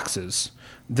off boxes,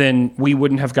 then we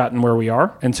wouldn't have gotten where we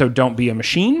are. And so don't be a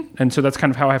machine. And so that's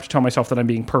kind of how I have to tell myself that I'm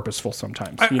being purposeful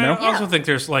sometimes. You know? I also think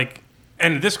there's like,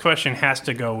 and this question has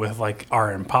to go with like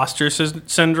our imposter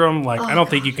syndrome. Like, I don't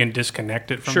think you can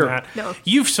disconnect it from that. No.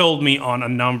 You've sold me on a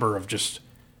number of just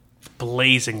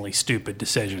blazingly stupid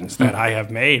decisions that I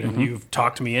have made, and you've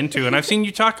talked me into, and I've seen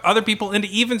you talk other people into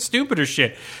even stupider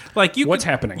shit. Like, what's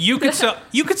happening? You could sell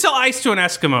ice to an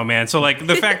Eskimo, man. So like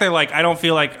the fact that like I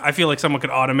feel like someone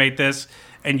could automate this.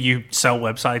 And you sell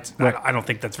websites. Right. I don't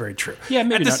think that's very true. Yeah,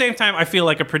 maybe At the not. same time, I feel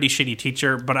like a pretty shitty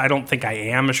teacher, but I don't think I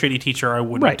am a shitty teacher. I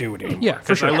wouldn't do it anymore. Yeah,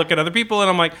 for sure. I look at other people and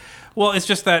I'm like, well, it's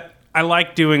just that I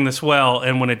like doing this well,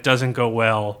 and when it doesn't go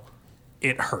well,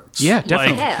 it hurts. Yeah,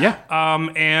 definitely.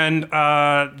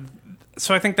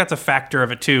 So I think that's a factor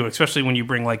of it too, especially when you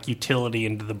bring like utility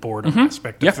into the boredom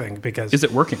aspect of things. Because is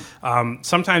it working?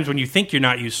 Sometimes when you think you're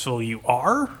not useful, you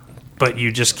are, but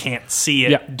you just can't see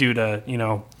it due to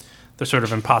the sort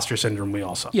of imposter syndrome we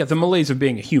all suffer. Yeah, the malaise of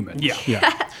being a human. Yeah.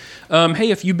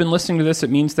 Hey, if you've been listening to this, it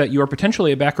means that you are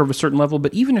potentially a backer of a certain level,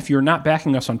 but even if you're not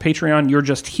backing us on Patreon, you're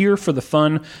just here for the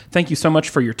fun. Thank you so much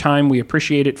for your time. We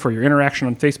appreciate it, for your interaction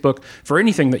on Facebook, for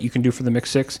anything that you can do for the Mix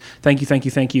 6. Thank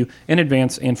you in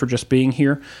advance, and for just being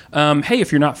here. Hey,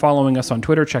 if you're not following us on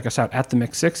Twitter, check us out at the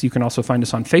Mix 6. You can also find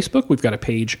us on Facebook. We've got a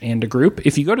page and a group.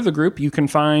 If you go to the group, you can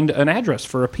find an address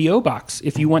for a P.O. box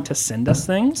if you want to send us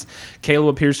things.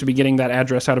 Caleb appears to be getting that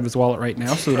address out of his wallet right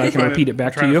now so that I can repeat it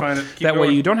back to you. That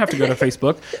way you don't have to go to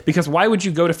Facebook, because why would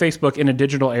you go to Facebook in a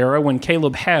digital era when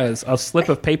Caleb has a slip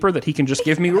of paper that he can just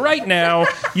give me right now?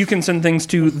 You can send things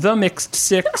to The Mixed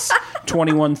 6,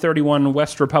 2131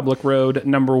 West Republic Road,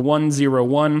 number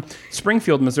 101,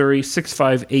 Springfield, Missouri,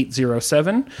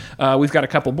 65807. We've got a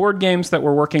couple board games that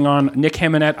we're working on. Nick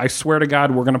Hamanette, I swear to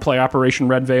God, we're going to play Operation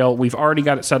Red Veil. We've already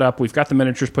got it set up. We've got the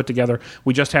miniatures put together.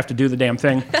 We just have to do the damn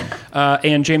thing.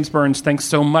 And James Burns, thanks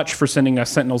so much for sending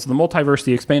us Sentinels of the Multiverse,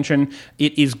 the expansion.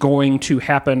 It is going to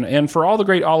happen. And for all the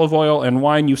great olive oil and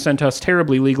wine you sent us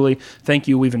terribly legally, thank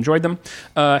you. We've enjoyed them.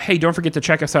 Hey, don't forget to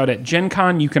check us out at Gen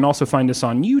Con. You can also find us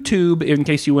on YouTube in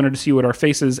case you wanted to see what our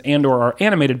faces and or our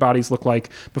animated bodies look like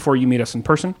before you meet us in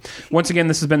person. Once again,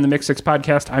 this has been the Mix 6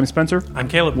 Podcast. I'm Spencer. I'm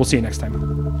Caleb. We'll see you next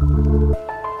time.